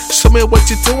 twerk. Show me what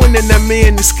you're doing in that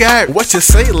mini skirt. What you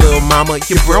say, little mama?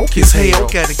 You broke as hell.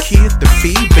 Got a kid to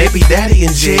feed, baby daddy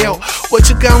in jail. What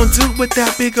you gonna do with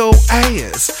that big old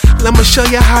ass? Let me show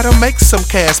you how to make some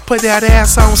cash. Put that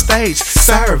ass on stage,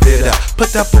 serve it up. Put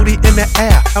that booty in the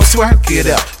air, I'll twerk it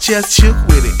up. Just juke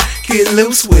with it, get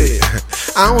loose with it.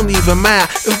 I don't even mind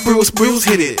if Bruce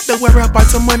hit it. Don't worry about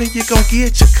the money, you gon'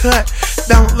 get your cut.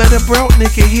 Don't let a broke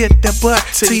nigga hit the butt.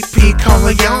 TP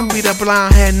Coleon, be the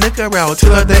blonde head nigga out.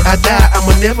 Till the day I die,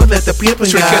 I'ma never let the pimpin'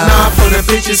 go. Tricking off for the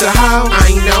bitches of hoe.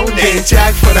 I ain't known that. Getting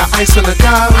jack for the ice on the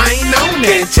go. I ain't known that.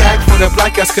 Getting jack for the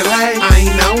black Escalade. I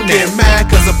ain't known that. Getting mad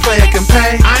cause a player can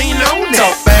pay. I ain't known that.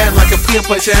 Talk bad like a pimp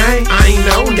or Jane. I ain't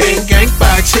known that. Getting ganked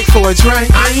by a chick for a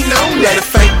drink. I ain't known that. Let a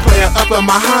fake player up in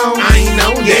my home. I ain't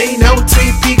known that. Ain't no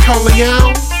TP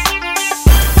Coleon.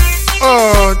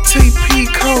 Oh, TP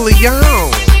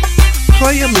Coleon.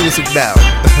 Play your music now.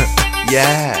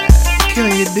 Yeah,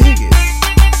 can you dig it?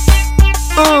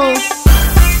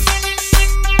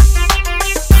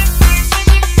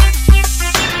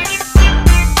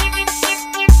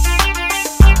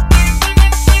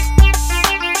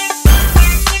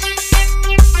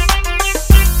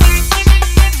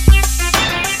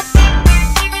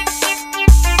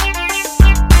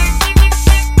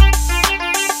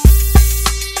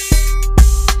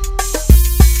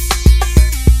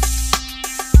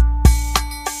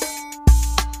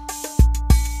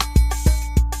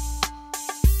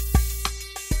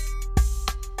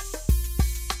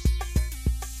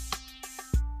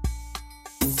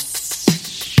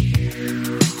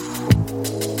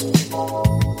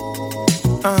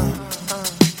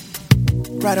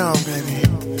 Right on, baby.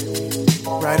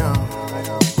 Right on.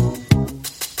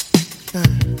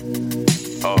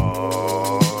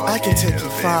 I can take you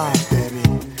far, baby.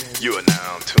 You are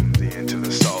now tuned in to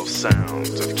the Soft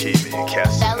sounds of Kimi and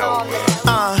Casanova.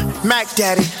 Mac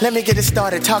Daddy, let me get it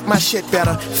started. Talk my shit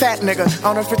better. Fat nigga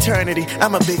on a fraternity.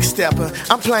 I'm a big stepper.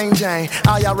 I'm plain Jane.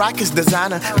 All y'all rock is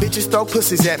designer. Bitches throw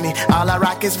pussies at me. All I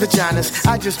rock is vaginas.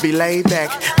 I just be laid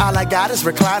back. All I got is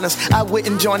recliners. I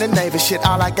wouldn't join the neighbor shit.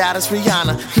 All I got is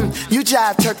Rihanna. You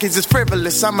jive turkeys is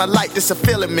frivolous. I'm a light, this a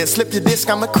filament. Slip your disc,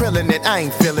 I'm acrylic it. I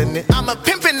ain't feeling it. I'm a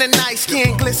pimpin' the night,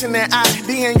 skin glistening. I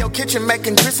be in your kitchen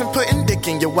making grits and putting dick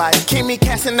in your wife. Kimi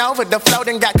Casanova, the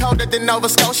floating got colder than Nova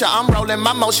Scotia. I'm rolling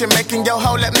my motion, making your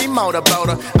hoe let me motorboat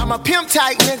her. I'm a pimp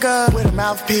type nigga with a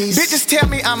mouthpiece. Bitches tell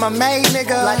me I'm a maid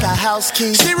nigga, like a house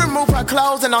key. She remove her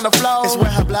clothes and on the floor is where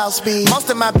her blouse be. Most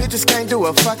of my bitches can't do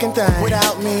a fucking thing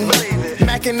without me.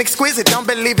 Mackin' exquisite, don't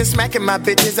believe in smacking my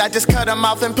bitches. I just cut them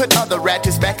off and put other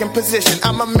ratchets back in position.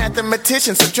 I'm a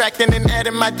mathematician, subtracting and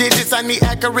adding my digits. I need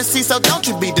accuracy, so don't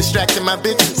you be distracting my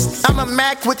bitches. I'm a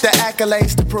Mac with the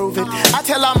accolades to prove it. I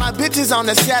tell all my bitches on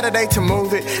a Saturday to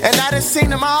move it. And I done seen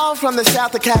them all from the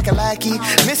south of Kakalaki,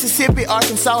 Mississippi,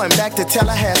 Arkansas, and back to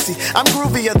Tallahassee. I'm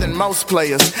groovier than most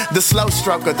players. The slow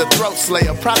stroker, the throat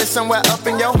slayer, probably somewhere up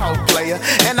in your hole, player.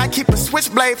 And I keep a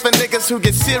switchblade for niggas who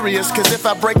get serious, cause if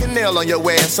I break a nail on your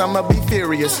ass, I'ma be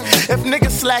furious. If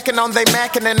niggas slacking on they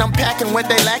mackin' and I'm packing what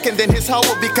they lacking, then his hoe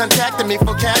will be contacting me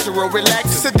for casual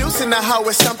relaxing. Seducing a hoe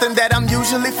is something that I'm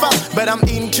usually for, but I'm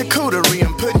eating charcuterie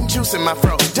and putting juice in my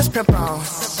throat. Just pimp on.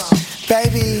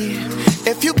 Baby,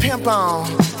 if you pimp on,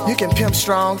 you can pimp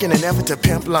strong in an effort to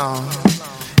pimp long.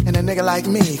 And a nigga like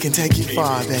me can take you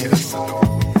far, baby.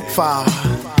 Far.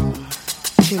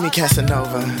 Kimi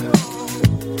Casanova.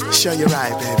 Show you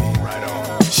right,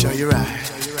 baby. Show you right.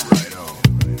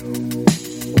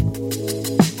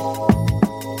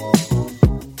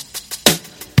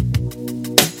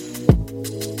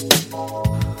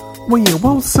 When you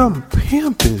want something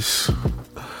pimpish,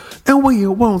 and when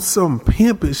you want something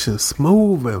pimpish and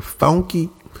smooth and funky,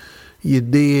 you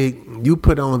dig, you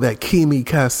put on that Kimi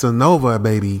Casanova,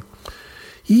 baby.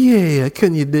 Yeah,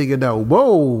 can you dig it out?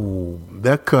 Whoa,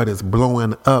 that cut is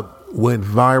blowing up, went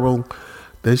viral.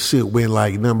 That shit went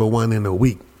like #1 in a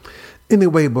week.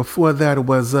 Anyway, before that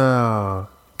was,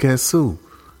 guess who?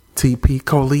 TP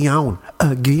Corleone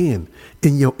again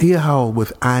in your ear hole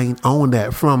with I Ain't On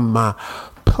That from my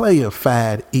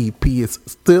Playerfied EP. It's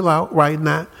still out right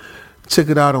now. Check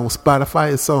it out on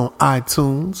Spotify. It's on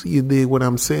iTunes. You dig what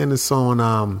I'm saying? It's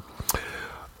on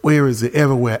where is it?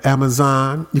 Everywhere.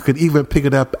 Amazon. You could even pick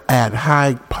it up at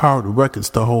Hyde Park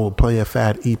Records, the whole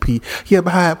Playerfied EP. Yeah,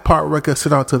 but Hyde Park Records,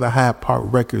 shout out to the Hyde Park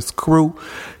Records crew.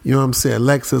 You know what I'm saying?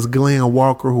 Alexis Glenn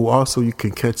Walker, who also you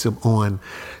can catch him on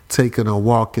Taking a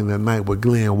Walk in the Night with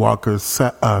Glenn Walker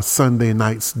Sunday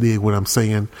nights. Dig what I'm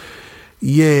saying?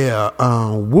 Yeah,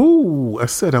 woo. I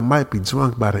said I might be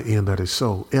drunk by the end of the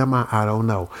show. Am I? I don't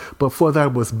know. Before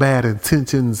that was Bad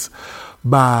Intentions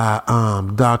by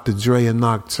Dr. Dre and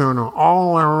Nocturnal.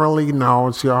 All I really know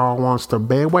is y'all wants to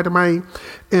bed with me.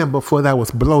 And before that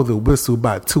was Blow the Whistle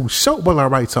by Too Short. Well, all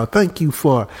right, y'all. Thank you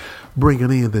for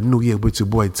bringing in the new year with your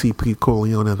boy TP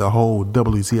Corleone and the whole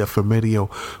WZFM radio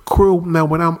crew. Now,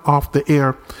 when I'm off the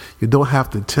air, you don't have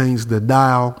to change the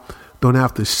dial. Don't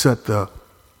have to shut the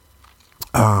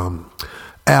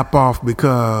app off,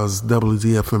 because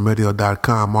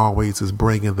WZFMradio.com always is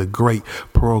bringing the great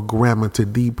programmer to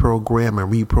deprogram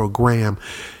and reprogram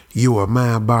your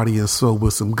mind, body, and soul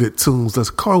with some good tunes. Let's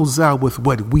close out with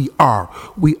what we are.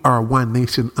 We are one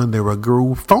nation under a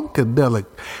groove. Funkadelic.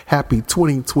 Happy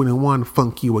 2021.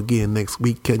 Funk you again next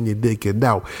week. Can you dig it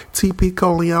out? TP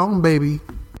Corleone, baby.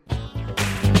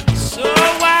 So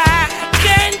I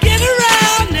can't get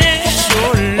around it.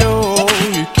 So low,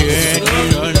 you can't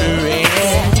get under it.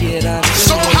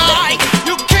 So high,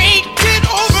 you can't get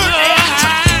over it.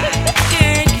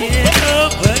 Can't get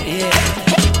over it.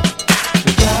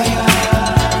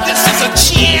 This is a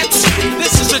chance.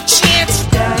 This is a chance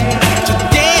to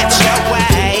dance your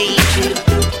way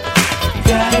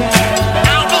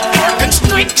out of your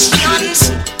constrictions.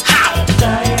 How?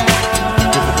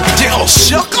 Dill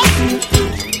shook 'em.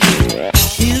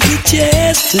 Here's a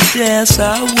chance to dance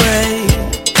our way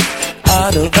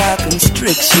out of our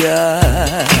constriction.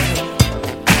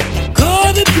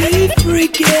 Gonna be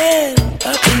freaking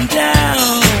up and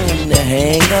down the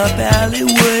hang-up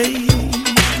alleyway.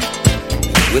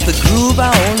 With a groove I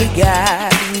only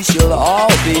got, we shall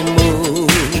all be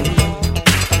moved.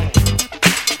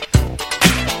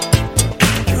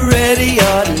 Ready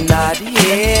or not,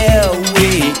 here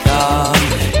we come.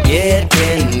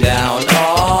 Getting down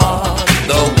on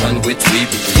the one which we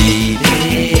believe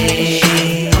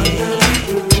in.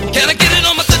 Can I get it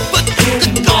on my good foot?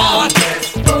 Good God.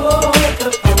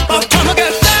 I'm gonna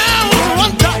get down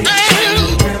one time.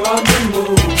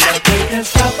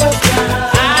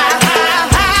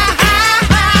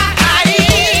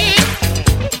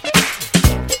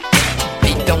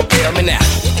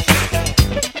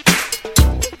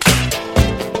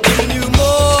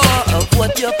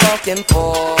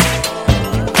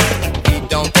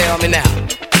 Don't tell me now.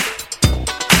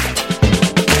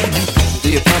 Do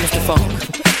you promise the funk?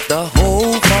 The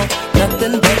whole funk,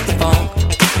 nothing but the funk.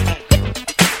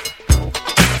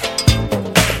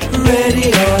 Ready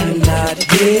or not,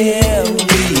 here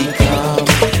we come.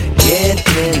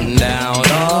 Getting down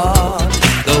on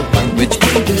the one which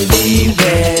we believe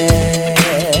in.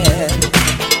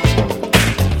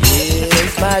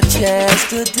 Here's my chance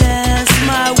to dance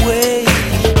my way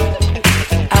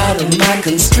out of my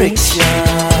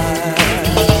constriction.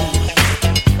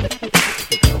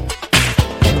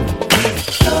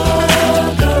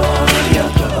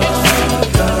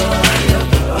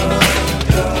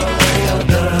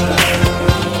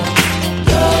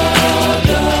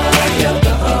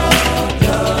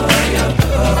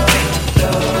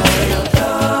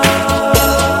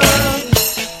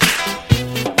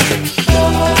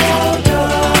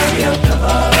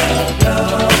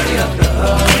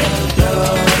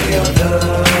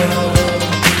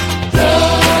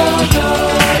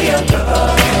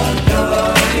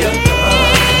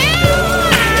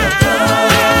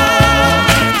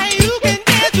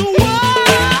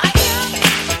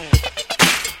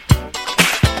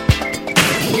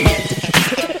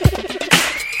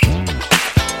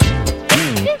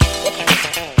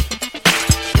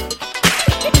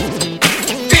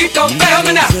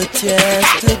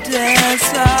 Just to dance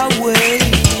our way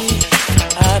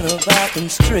out of our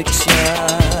constriction.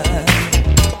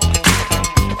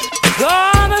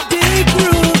 Gonna be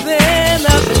grooving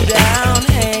up and down,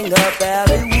 hang up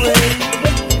alleyway.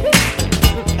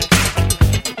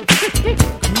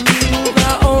 Groove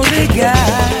our only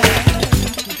guide.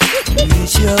 We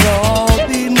shall all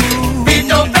be moved. Beat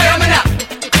don't fail me now.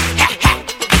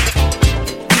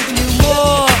 Give me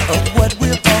more of what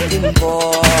we're talking for.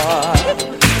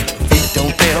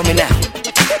 Don't fail me now.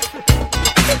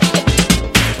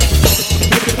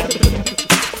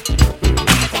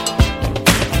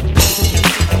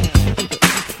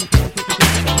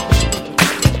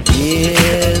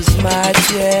 Here's my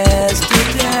chance to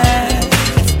dance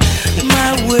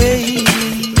my way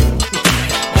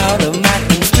out of my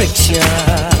constriction.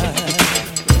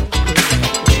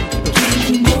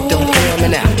 Don't fail me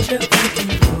now.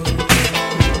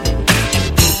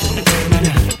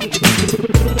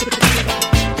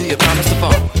 You promise the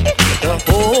funk, the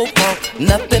whole funk,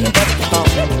 nothing but the funk.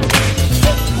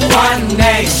 One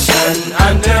nation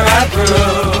under a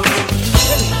groove,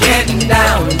 getting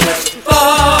down just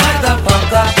for the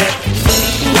funk of it.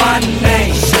 One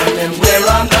nation and we're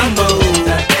on the move,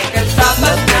 nothing can stop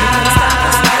us now.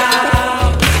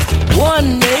 One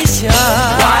nation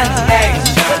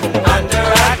under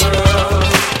a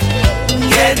groove,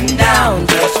 getting down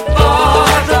just for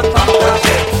the funk of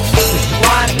it.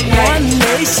 One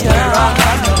nation, we're on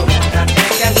the move,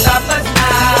 nothing can stop us now.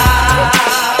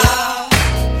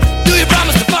 Do you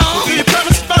promise the phone? Do you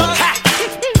promise the phone? Ha!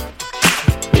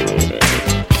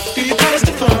 Do you promise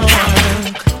the phone?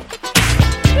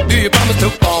 Do you promise the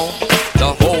phone? The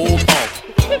whole phone.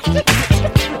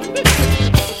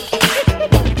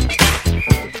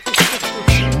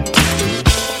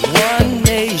 One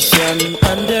nation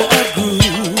under a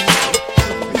groove,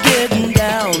 getting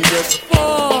down just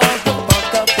for the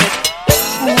funk of it.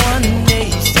 One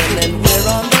nation and we're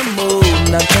on the move,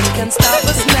 nothing can stop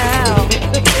us now.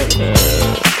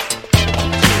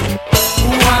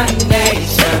 One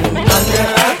nation under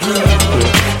a groove,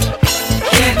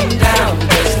 getting down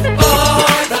just for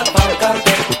the funk of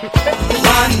it.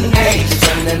 One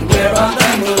nation and we're on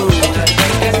the move,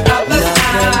 nothing can stop us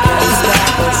now.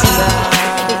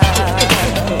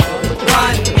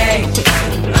 One nation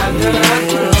under a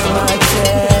groove, my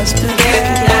chest to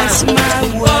dance my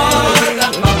way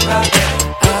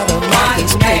out of my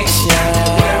constriction.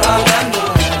 We're on the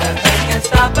move, nothing can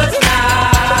stop us now.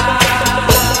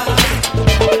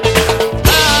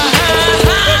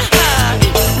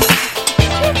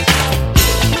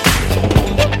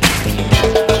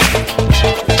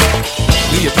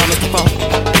 Do you promise the phone?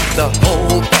 The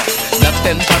whole phone,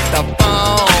 nothing but the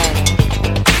phone.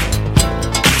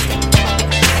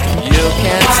 You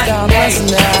can't stop us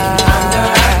now.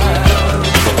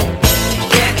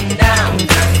 Getting down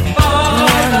just for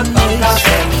the funk of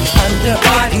it. Under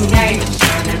one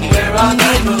nation and we're on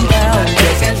the move,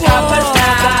 nothing can stop us now.